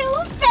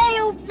 fail.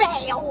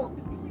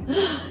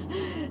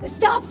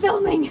 Stop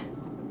filming,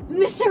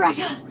 Mr.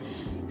 Rekka.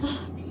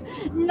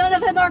 None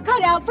of them are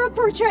cut out for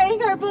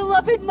portraying our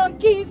beloved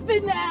monkeys,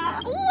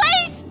 Banab.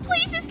 Wait!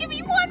 Please just give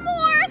me one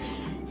more!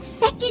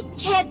 Second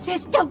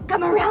chances don't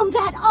come around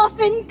that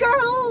often,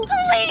 girl!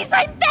 Please,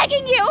 I'm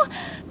begging you!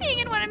 Being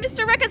in one of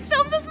Mr. Rekka's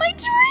films is my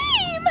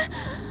dream!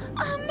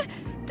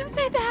 Don't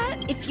say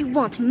that. If you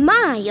want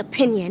my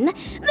opinion,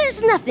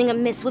 there's nothing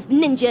amiss with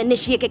Ninja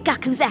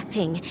Nishigaku's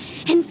acting.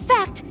 In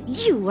fact,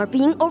 you are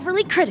being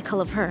overly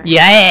critical of her.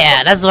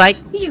 Yeah, that's right.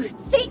 You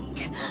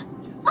think?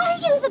 Are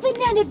you the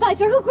banana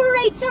advisor who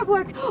grades her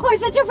work, or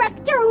the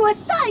director who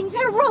assigns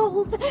her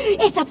roles?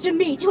 It's up to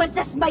me to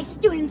assess my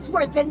students'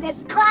 worth in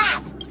this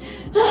class!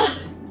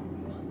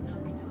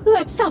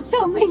 Let's stop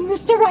filming,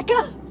 Mr.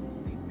 Rekka!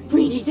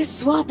 We need to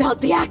swap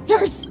out the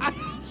actors!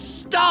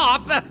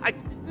 Stop!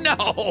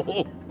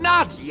 No,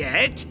 not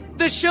yet.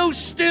 The show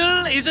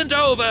still isn't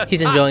over.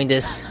 He's enjoying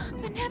this.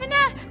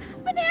 Banana.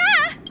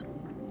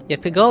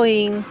 Yep, you're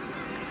going.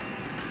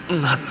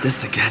 Not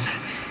this again.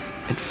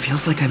 It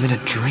feels like I'm in a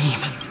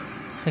dream.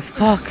 Like,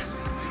 fuck.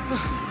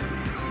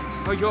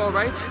 Are you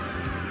alright?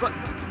 But...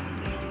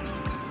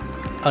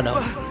 Oh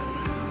no.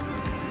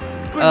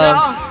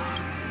 Banana!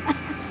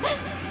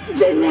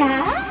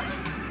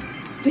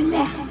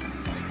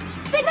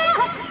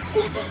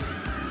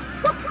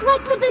 Looks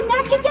like the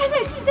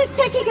Banacademics is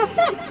taking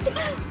effect!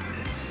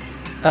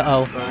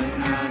 Uh-oh.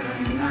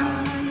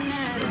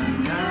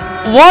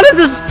 What is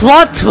this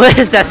plot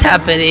twist that's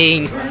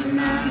happening?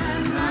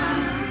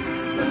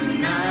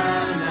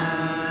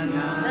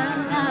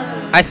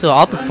 I swear,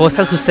 all the voice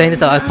actors who saying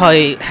this are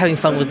probably having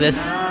fun with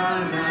this.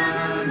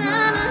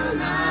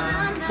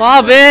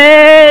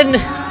 Robin!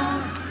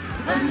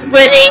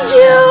 We need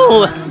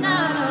you!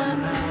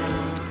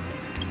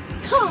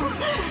 Oh,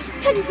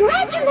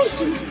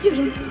 congratulations,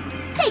 students!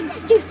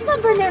 Thanks to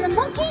Slumber Nana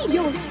Monkey,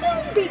 you'll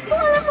soon be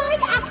qualified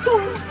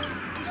actors!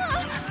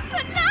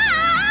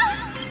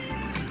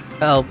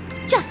 Oh.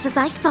 Just as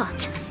I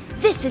thought.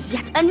 This is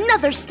yet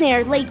another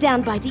snare laid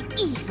down by the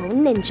evil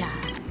ninja.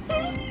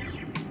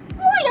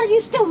 Why are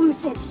you still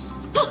lucid?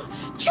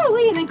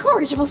 Truly an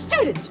incorrigible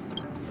student!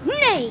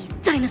 Nay,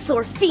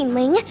 dinosaur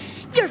fiendling!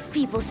 Your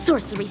feeble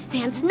sorcery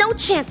stands no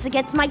chance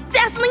against my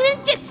dazzling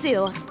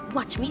ninjutsu!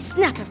 Watch me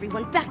snap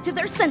everyone back to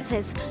their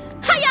senses!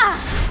 Hiya!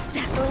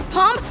 Dazzling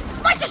palm,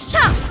 righteous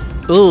chop!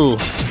 Ooh.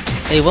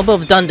 Hey, what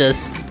about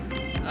Dunders?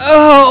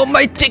 Oh,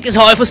 my dick is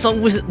hard for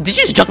some reason. Did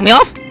you just jerk me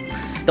off?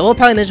 The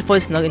overpowering ninja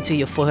voice snuck into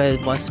your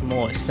forehead once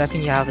more,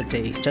 snapping you out of the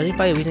daze. Judging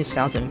by your reasoning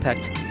sounds of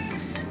impact.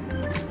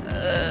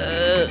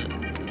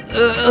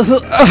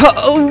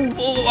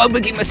 I'm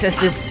making my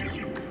senses.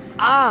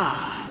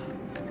 Ow!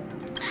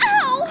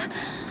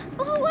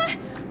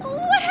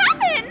 What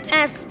happened?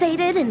 As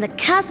stated in the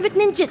Cosmic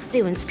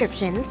Ninjutsu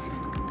inscriptions,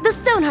 the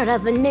stone heart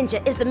of a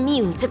ninja is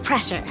immune to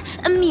pressure,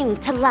 immune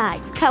to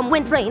lies, come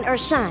wind, rain, or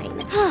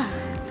shine.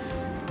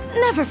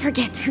 Never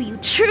forget who you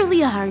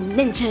truly are,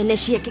 Ninja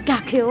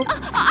Nishigaku.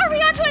 Are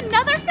we on to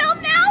another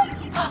film now?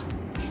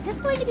 Is this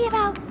going to be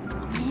about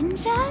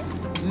ninjas?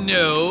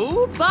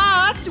 No,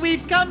 but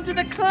we've come to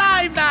the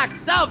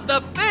climax of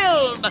the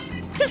film.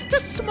 Just a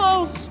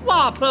small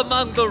swap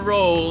among the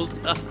roles.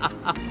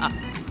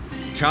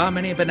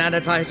 Charmony, Banana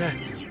Advisor,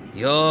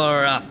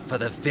 you're up for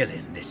the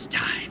villain this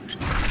time.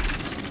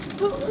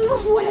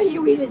 What are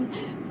you eating?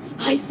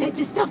 I said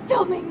to stop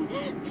filming!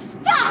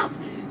 Stop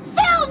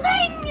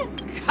filming!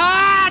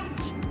 Cut!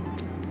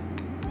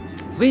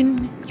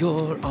 When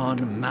you're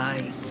on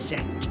my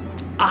set,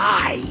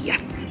 I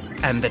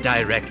am the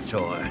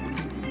director.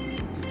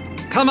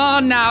 Come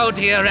on now,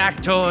 dear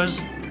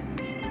actors.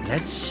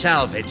 Let's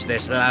salvage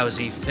this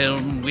lousy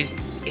film with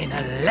an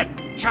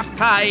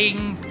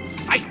electrifying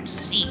fight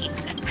scene.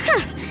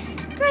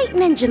 Great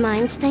ninja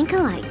minds think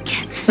alike.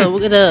 So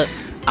we're gonna...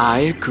 I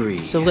agree.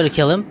 So we're gonna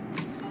kill him?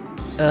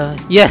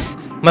 Yes!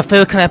 My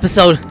favorite kind of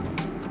episode.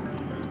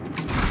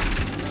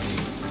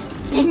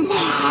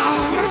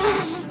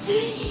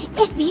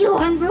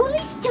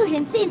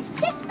 students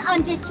insist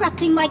on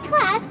disrupting my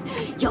class,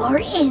 you're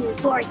in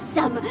for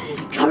some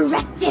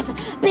corrective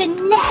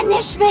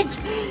bananishment.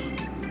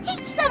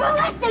 Teach them a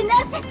lesson,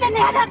 Assistant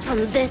Nana! From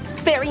this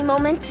very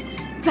moment,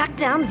 back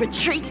down,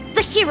 retreat,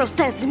 the hero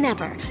says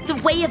never. The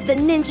way of the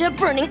ninja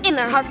burning in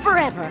our heart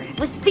forever.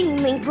 With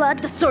fiendling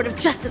blood, the sword of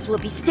justice will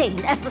be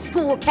stained as the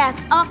school will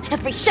cast off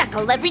every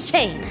shackle, every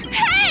chain.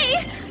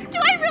 Hey! Do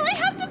I really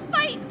have to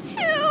fight too?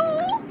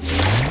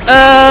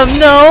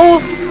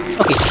 No!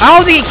 Okay, I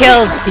don't think he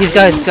kills these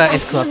guys.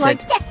 It's corrupted.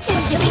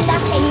 Destined to be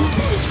nothing.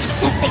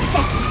 Just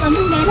accept some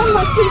Nana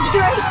Monkey's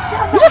grace.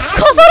 You just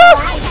covered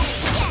us!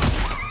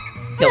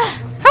 No.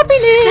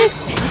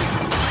 Happiness!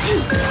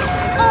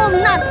 All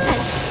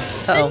nonsense!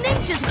 Uh-oh. The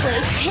ninja's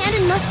blade can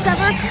and must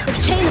sever the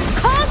chain of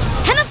cause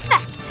and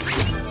effect!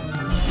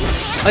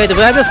 Oh yeah, the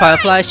rabbit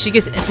firefly, she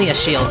gets instantly a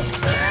shield.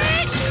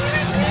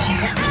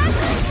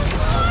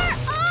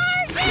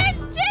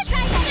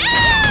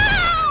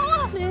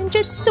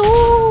 Ninjutsu!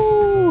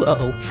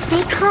 Uh-oh.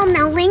 Stay calm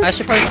now, Link. I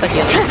should probably start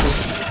healing.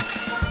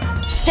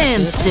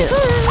 Stand still.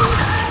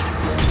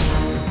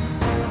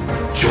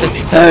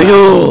 Hey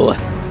you!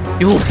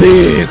 You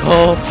big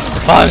huh?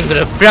 I'm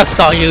gonna flex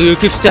on you, you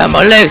keep stabbing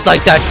my legs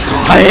like that!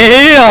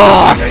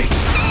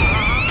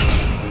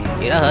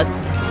 Okay, that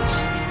hurts.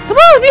 Come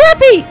on, be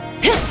happy!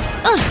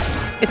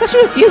 It's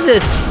actually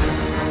refuses.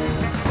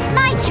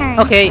 My turn.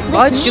 Okay,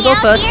 why don't you go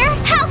first? Here,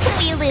 how can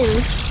we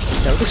lose?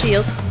 Start with the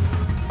shield.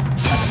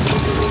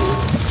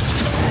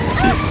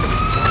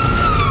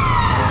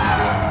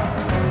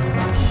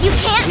 You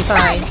can't Be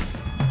fine.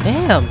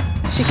 Damn,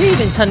 she can't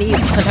even turn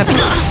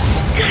happiness.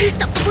 Gotta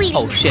stop bleeding.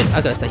 Oh shit,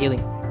 I gotta start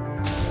healing.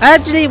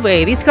 Actually,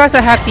 wait, these guys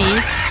are happy.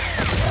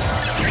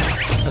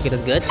 Okay,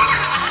 that's good.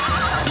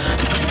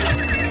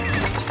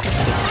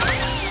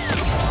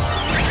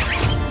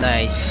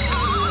 Nice.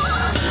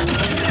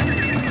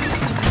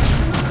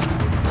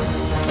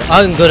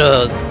 I'm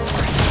gonna...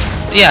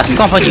 yeah,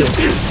 stomp on you.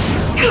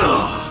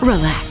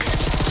 Relax.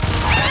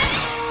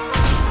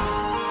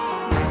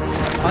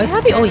 Are you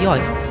happy? Oh, yawn.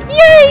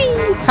 Yay!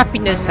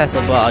 Happiness has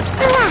a bod.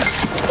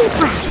 Relax, deep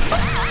breaths.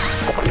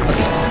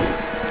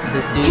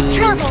 Let's do... To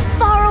travel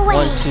far away.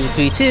 1, 2,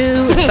 3,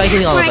 2. It's like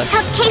healing all of us.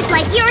 For a cupcake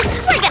like yours,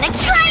 we're gonna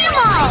try them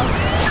all.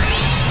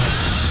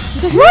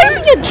 Why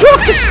are you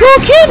drunk to school,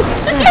 kid?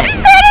 It's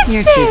medicine!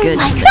 You're too good.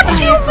 What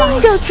do you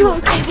mean, go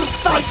drunks? I will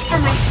fight for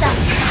myself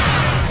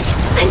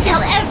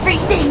until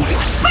everything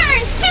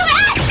burns to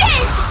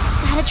ashes.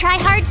 Gotta try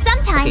hard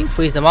sometimes. Okay,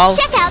 freeze them all.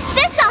 Check out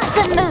this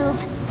awesome move.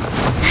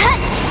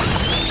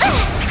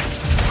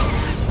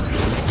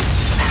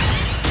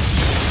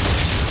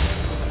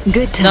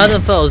 Good times None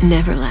of those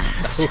never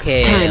last. Who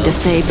cares? Time to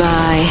say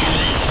bye.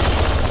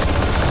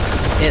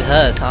 It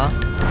hurts, huh?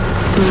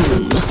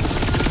 Boom.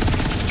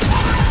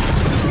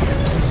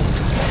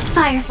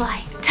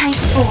 Firefly, type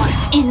 4,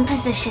 in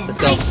position. Let's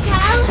go. I shall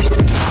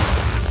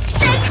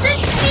set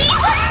the seas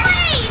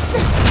ablaze.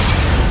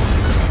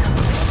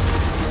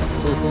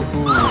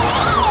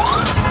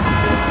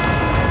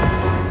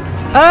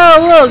 Oh,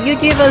 look, you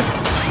gave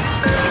us...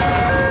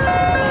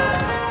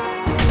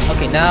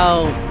 okay,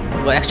 now...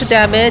 well, extra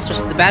damage, which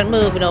is the bad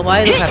move, you know,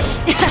 why this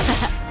happens?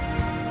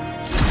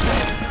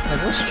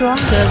 We're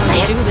stronger,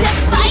 let's do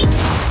this. Fight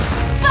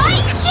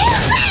to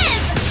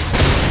live!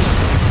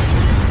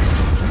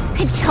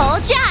 I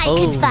told ya I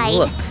could fight.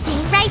 Look. Stay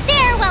right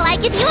there while I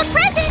give you a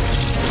present.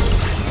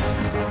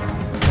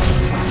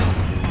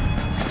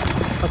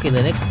 Okay,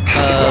 Linux.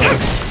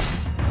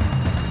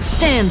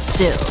 Stand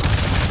still.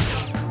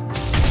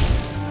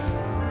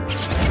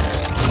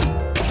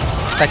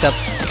 Back up.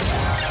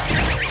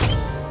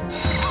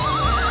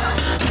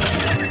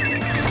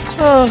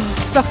 Oh,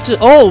 back to...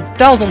 oh,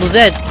 that was almost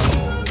dead.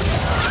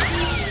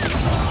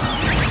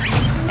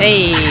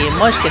 Hey,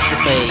 Mush gets the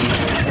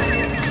phase.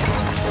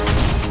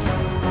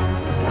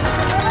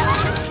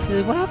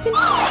 What happened?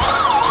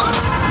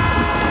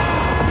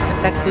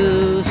 Attack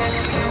boost.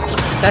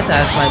 That's not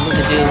as my move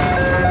to do.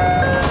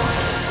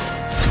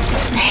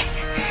 This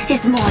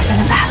is more than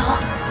a battle.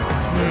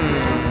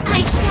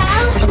 I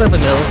shall I'll go for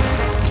middle.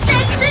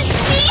 set the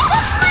seas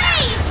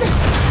ablaze.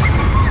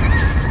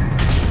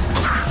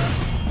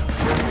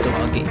 Go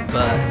monkey,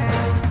 but...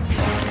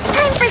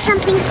 Time for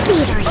something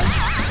savory.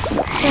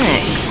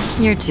 Thanks.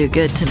 You're too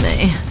good to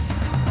me.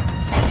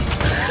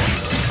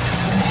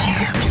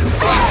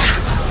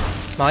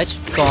 March,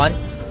 go on.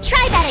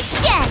 Try that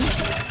again.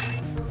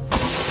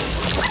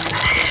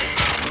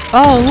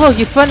 Oh, look,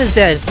 your friend is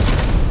dead.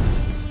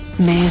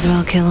 May as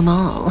well kill them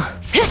all.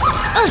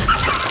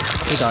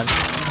 You're gone.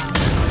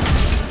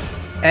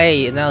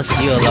 Hey, now it's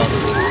just you alone.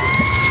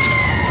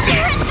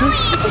 This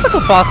is like a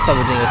boss fight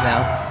we're dealing with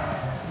now.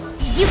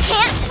 You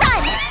can't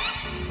run.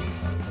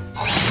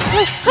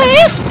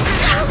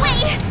 Away.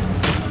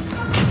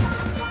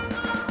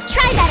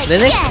 Try that again.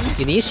 Linux,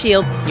 you need a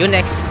shield. You're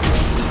next.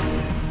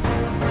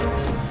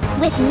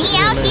 With me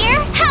out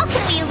here, how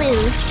can we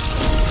lose?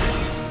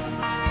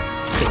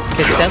 Okay,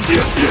 kiss them.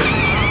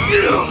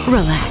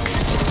 Relax.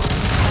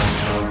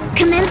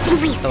 Commencing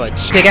research. Alright,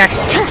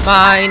 pickaxe.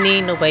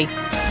 Mining away.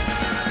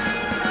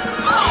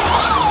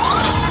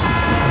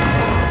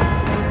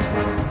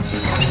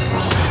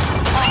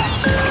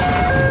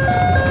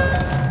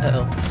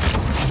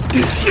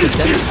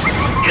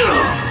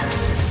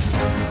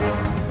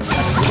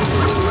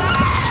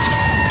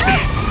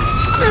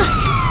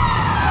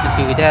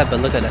 bad, but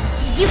look at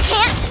us. You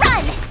can't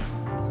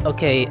run!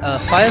 Okay,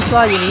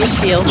 Firefly, you need a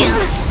shield.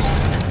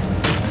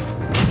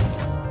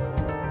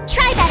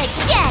 Try that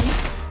again!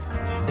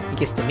 If he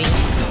gets to me.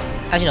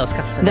 Actually, no, it's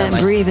Captain.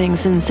 That breathing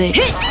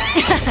sensation.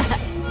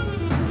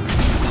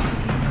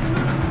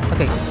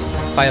 Okay,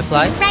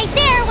 Firefly. Right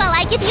there while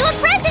I give you a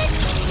present!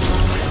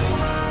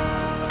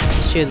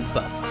 Shield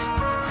buffed.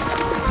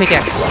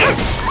 Pickaxe.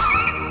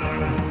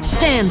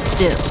 Stand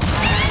still.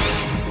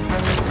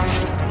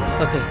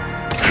 Okay.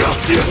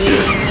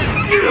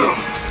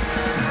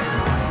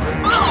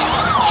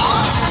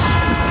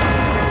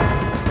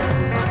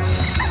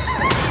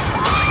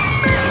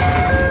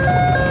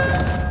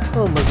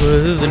 Oh my god,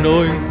 this is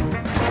annoying.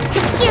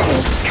 Excuse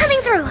me, coming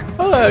through!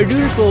 Oh, I do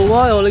this for a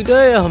while, like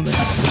damn.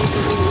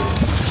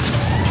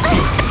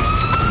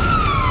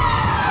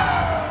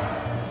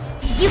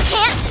 You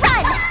can't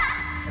run!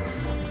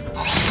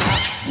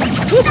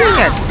 Who's doing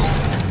that?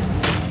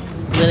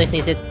 Really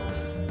sneeze it.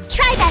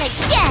 Try that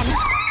again!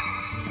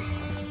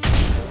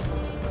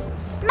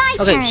 My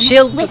Okay, turn.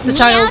 shield With the me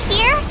child. out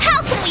here,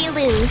 how can we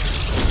lose?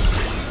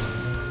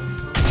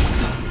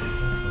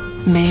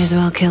 May as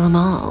well kill them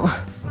all.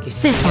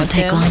 This won't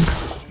take long.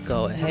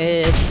 Go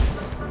ahead.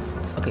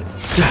 Okay.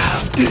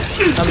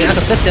 I mean, I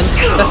can fist him.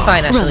 That's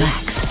fine, actually.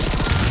 Relax.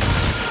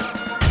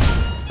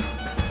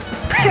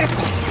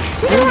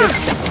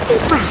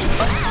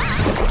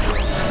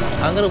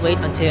 I'm gonna wait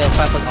until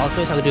 5 plus alt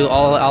so I can do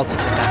all alt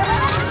attack.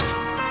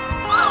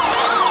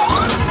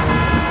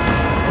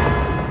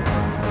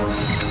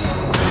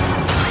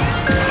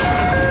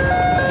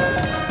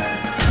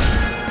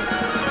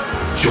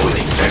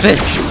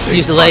 Fist!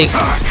 Use the legs!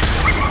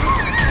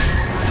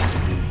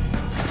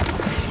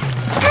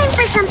 Time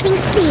for something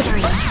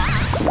savory.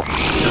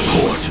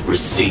 Support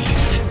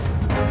received.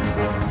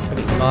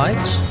 Pretty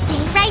much.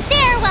 Stay right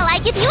there while I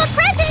give you a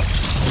present.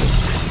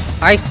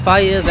 Ice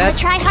fire, that's.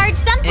 Try hard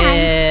sometimes.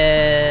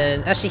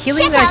 And actually,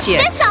 healing Check out match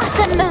yet. this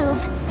awesome move.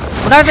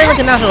 We're not even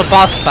looking out for a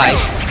boss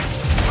fight.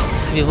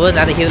 We would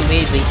not heal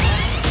immediately.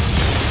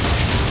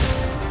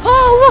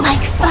 Oh, look!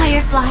 Like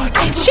fireflies,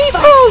 I will She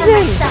fight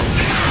frozen! for myself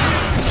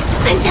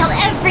until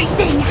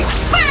everything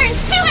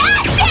burns to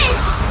ashes.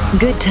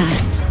 Good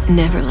times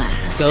never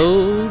last.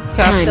 Go,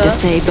 Time to Kafka.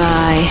 say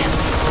bye.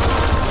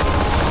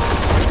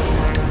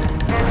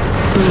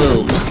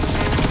 Boom.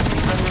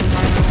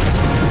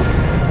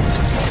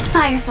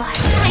 Firefly,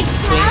 I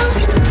shall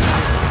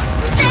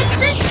set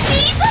the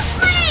seas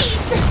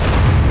ablaze.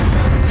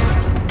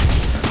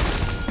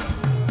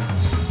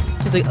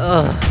 She's like,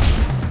 ugh.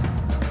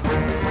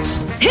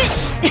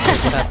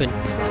 What happened?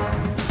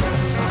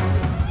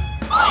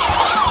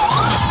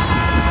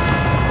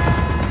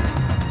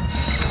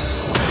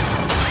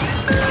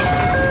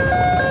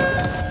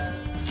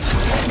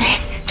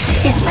 This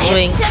is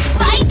Swing. to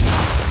fight.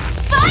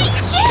 Fight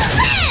to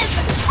live.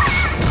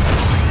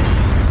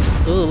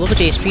 Ooh, look at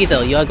your HP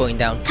though. You are going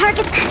down.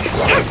 Targets.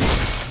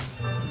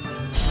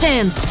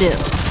 Stand still.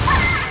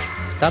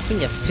 Stop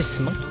being a piss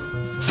monkey.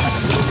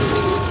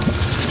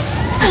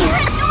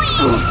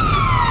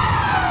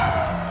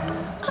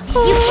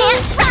 You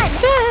can't run.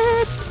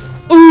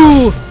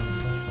 Ooh.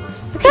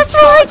 So that's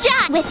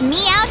right. With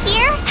me out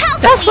here, how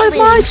can That's we my lose?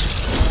 part.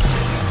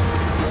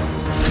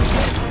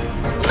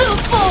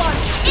 Move forward.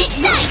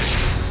 Ignite.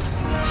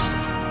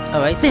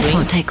 All right, This swing.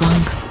 won't take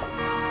long.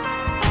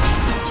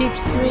 Keep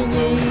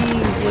swinging.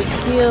 We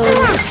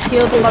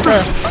kill the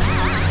mother.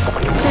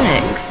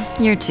 Thanks.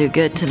 You're too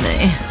good to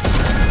me.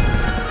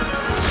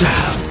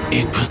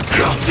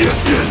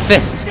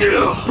 Fist.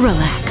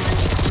 Relax.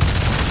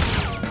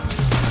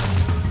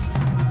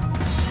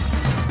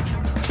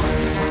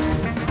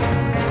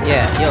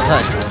 Yeah, you'll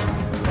hunt.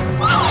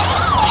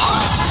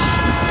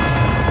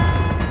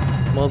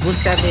 More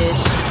boost damage.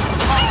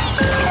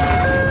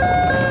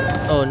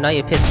 Oh, now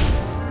you're pissed.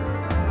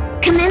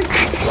 Commence.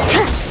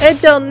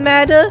 It don't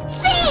matter.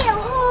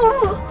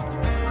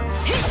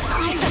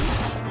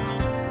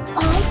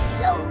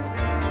 Also,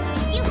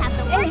 you have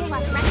the worst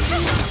luck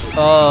record.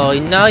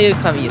 Oh, now you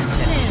come to your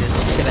senses.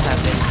 What's gonna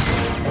happen?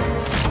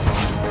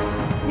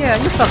 Yeah,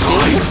 you're fucked,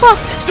 dude. You're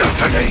fucked.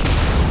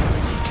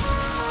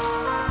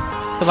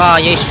 Come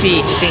on, your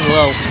HP is getting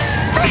low.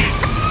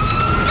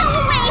 Go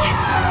away.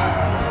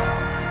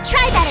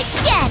 Try that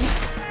again.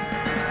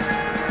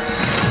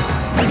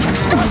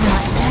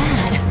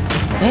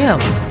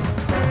 Damn.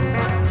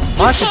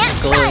 Marsh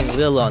is going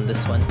real on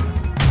this one.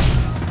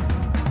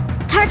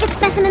 Target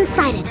specimen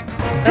sighted.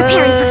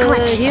 Preparing for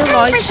collection. Heal Time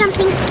for Marsh.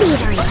 something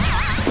savory.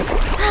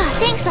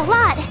 Thanks a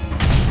lot.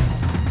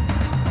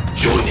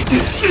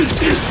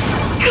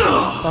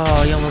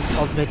 Oh, you almost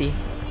already.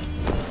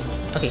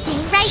 Okay,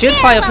 Right shoot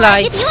there while I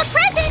Firefly. give you a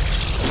present.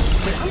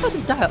 Wait, I'm about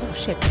to die. Oh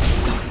shit.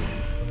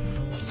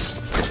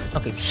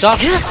 Okay, shock.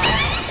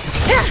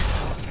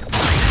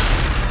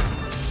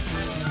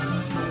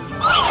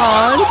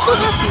 Oh, I'm so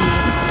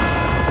happy.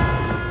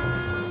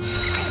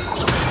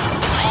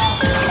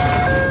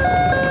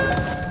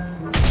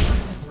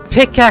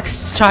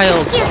 Pickaxe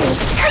child. Excuse me,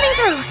 coming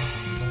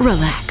through.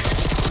 Relax.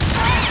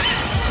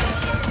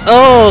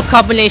 Oh,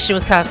 combination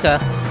with Kafka.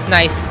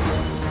 Nice.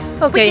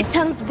 Okay. Wicked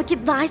tongues,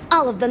 wicked lies,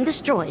 all of them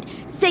destroyed.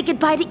 Say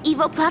goodbye to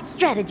evil plot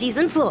strategies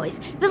and ploys.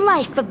 The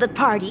life of the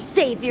party,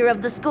 savior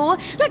of the school.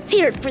 Let's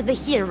hear it for the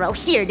hero,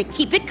 here to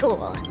keep it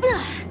cool.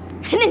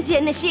 Ninja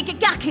Initiate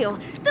Gagaku,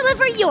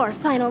 deliver your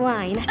final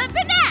line.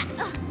 Banat!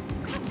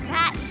 Scratch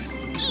that.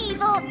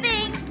 Evil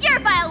thing! Your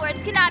vile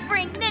words cannot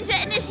bring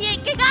Ninja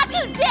Initiate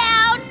Gagaku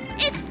down!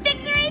 It's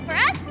victory for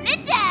us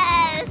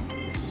ninjas!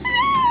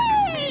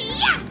 Hooray!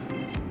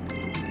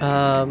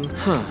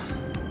 Yeah!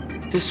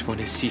 This one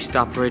has ceased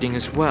operating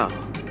as well.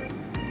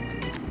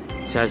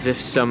 It's as if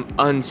some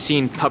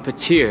unseen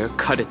puppeteer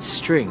cut its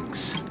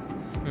strings.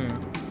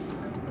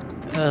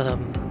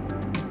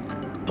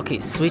 Okay,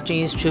 Sweet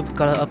Genius Troop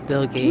got an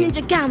update game.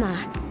 Ninja Gamma,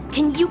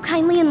 can you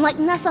kindly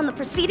enlighten us on the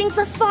proceedings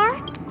thus far?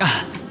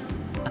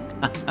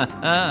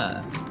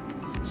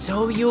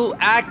 So you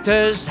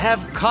actors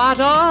have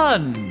caught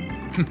on!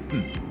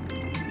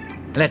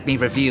 Let me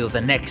reveal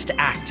the next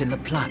act in the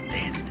plot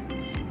then.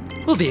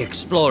 We'll be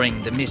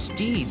exploring the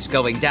misdeeds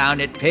going down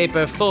at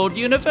Paperfold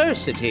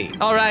University.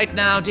 All right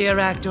now, dear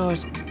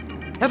actors.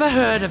 Ever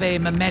heard of a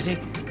mimetic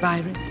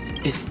virus?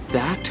 Is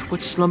that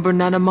what Slumber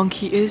Nana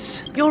Monkey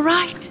is? You're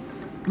right.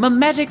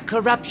 Mimetic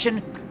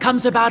corruption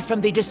comes about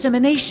from the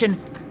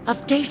dissemination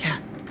of data.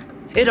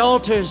 It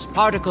alters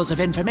particles of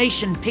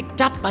information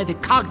picked up by the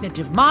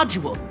cognitive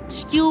module,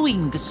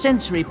 skewing the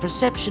sensory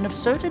perception of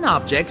certain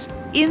objects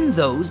in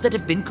those that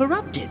have been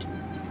corrupted.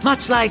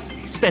 Much like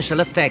special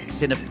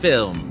effects in a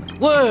film.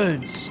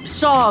 Words,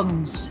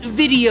 songs,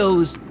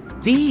 videos,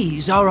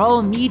 these are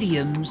all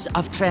mediums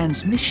of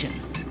transmission.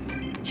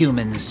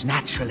 Humans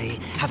naturally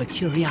have a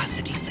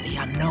curiosity for the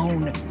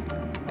unknown.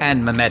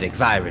 And mimetic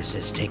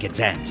viruses take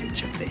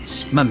advantage of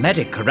this.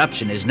 Mimetic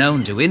corruption is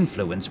known to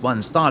influence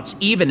one's thoughts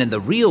even in the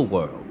real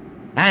world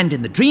and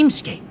in the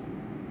dreamscape.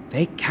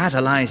 They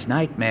catalyze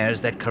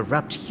nightmares that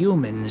corrupt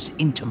humans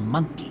into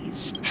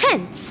monkeys.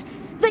 Hence,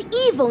 the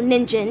evil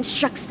ninja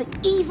instructs the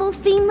evil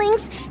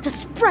fiendlings to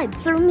spread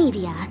through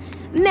media,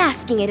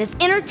 masking it as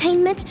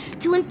entertainment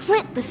to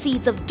implant the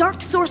seeds of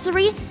dark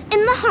sorcery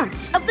in the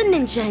hearts of the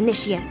ninja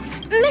initiates.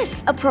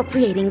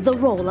 Misappropriating the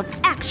role of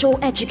actual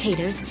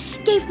educators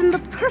gave them the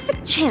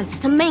perfect chance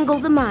to mangle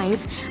the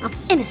minds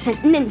of innocent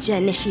ninja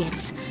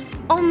initiates,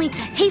 only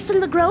to hasten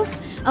the growth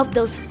of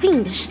those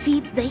fiendish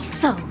seeds they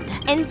sowed.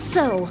 And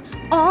so,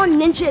 all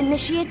ninja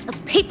initiates of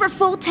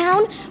Paperfold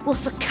Town will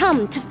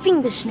succumb to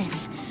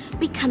fiendishness,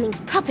 becoming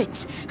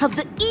puppets of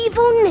the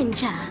evil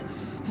ninja.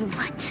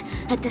 What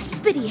a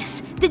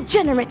despicable,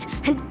 degenerate,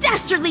 and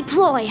dastardly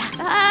ploy!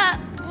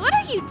 What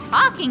are you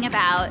talking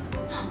about?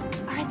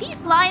 Are these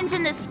lines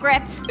in the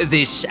script?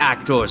 This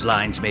actor's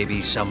lines may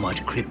be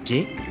somewhat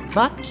cryptic,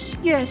 but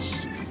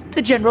yes,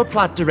 the general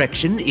plot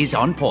direction is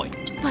on point.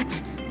 But,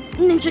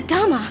 Ninja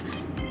Gamma,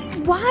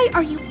 why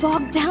are you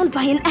bogged down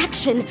by an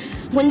action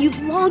when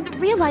you've long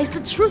realized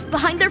the truth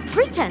behind their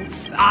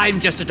pretense? I'm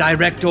just a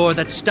director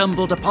that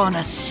stumbled upon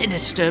a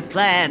sinister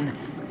plan.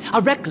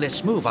 A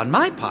reckless move on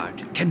my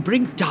part can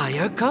bring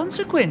dire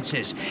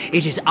consequences.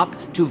 It is up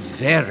to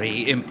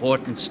very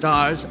important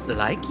stars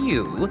like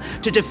you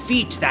to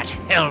defeat that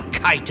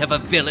hell-kite of a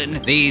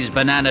villain. These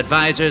banana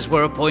advisors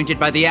were appointed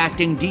by the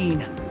acting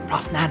dean,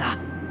 Prof. Nana.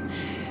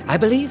 I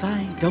believe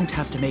I don't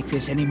have to make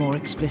this any more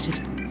explicit.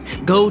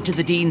 Go to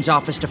the dean's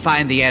office to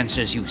find the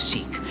answers you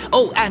seek.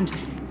 Oh, and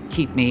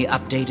keep me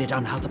updated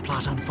on how the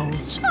plot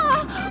unfolds.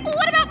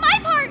 What about my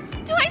part?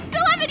 Do I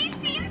still have any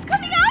scenes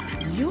coming up?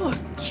 You're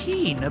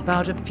keen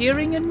about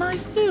appearing in my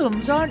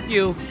films, aren't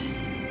you?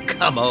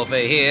 Come over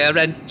here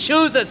and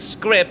choose a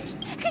script.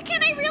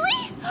 Can I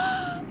really?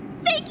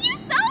 Thank you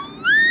so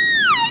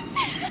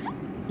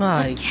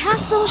much! A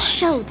castle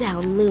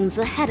showdown looms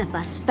ahead of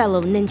us,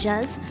 fellow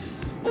ninjas.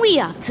 We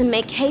ought to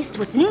make haste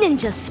with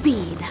ninja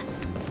speed.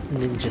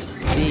 Ninja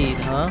speed,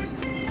 huh?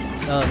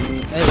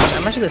 Anyway,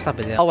 I'm actually gonna stop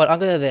it there. Oh well, I'm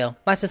gonna there.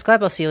 My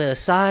subscribe, I'll see you later.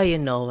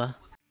 Sayonara.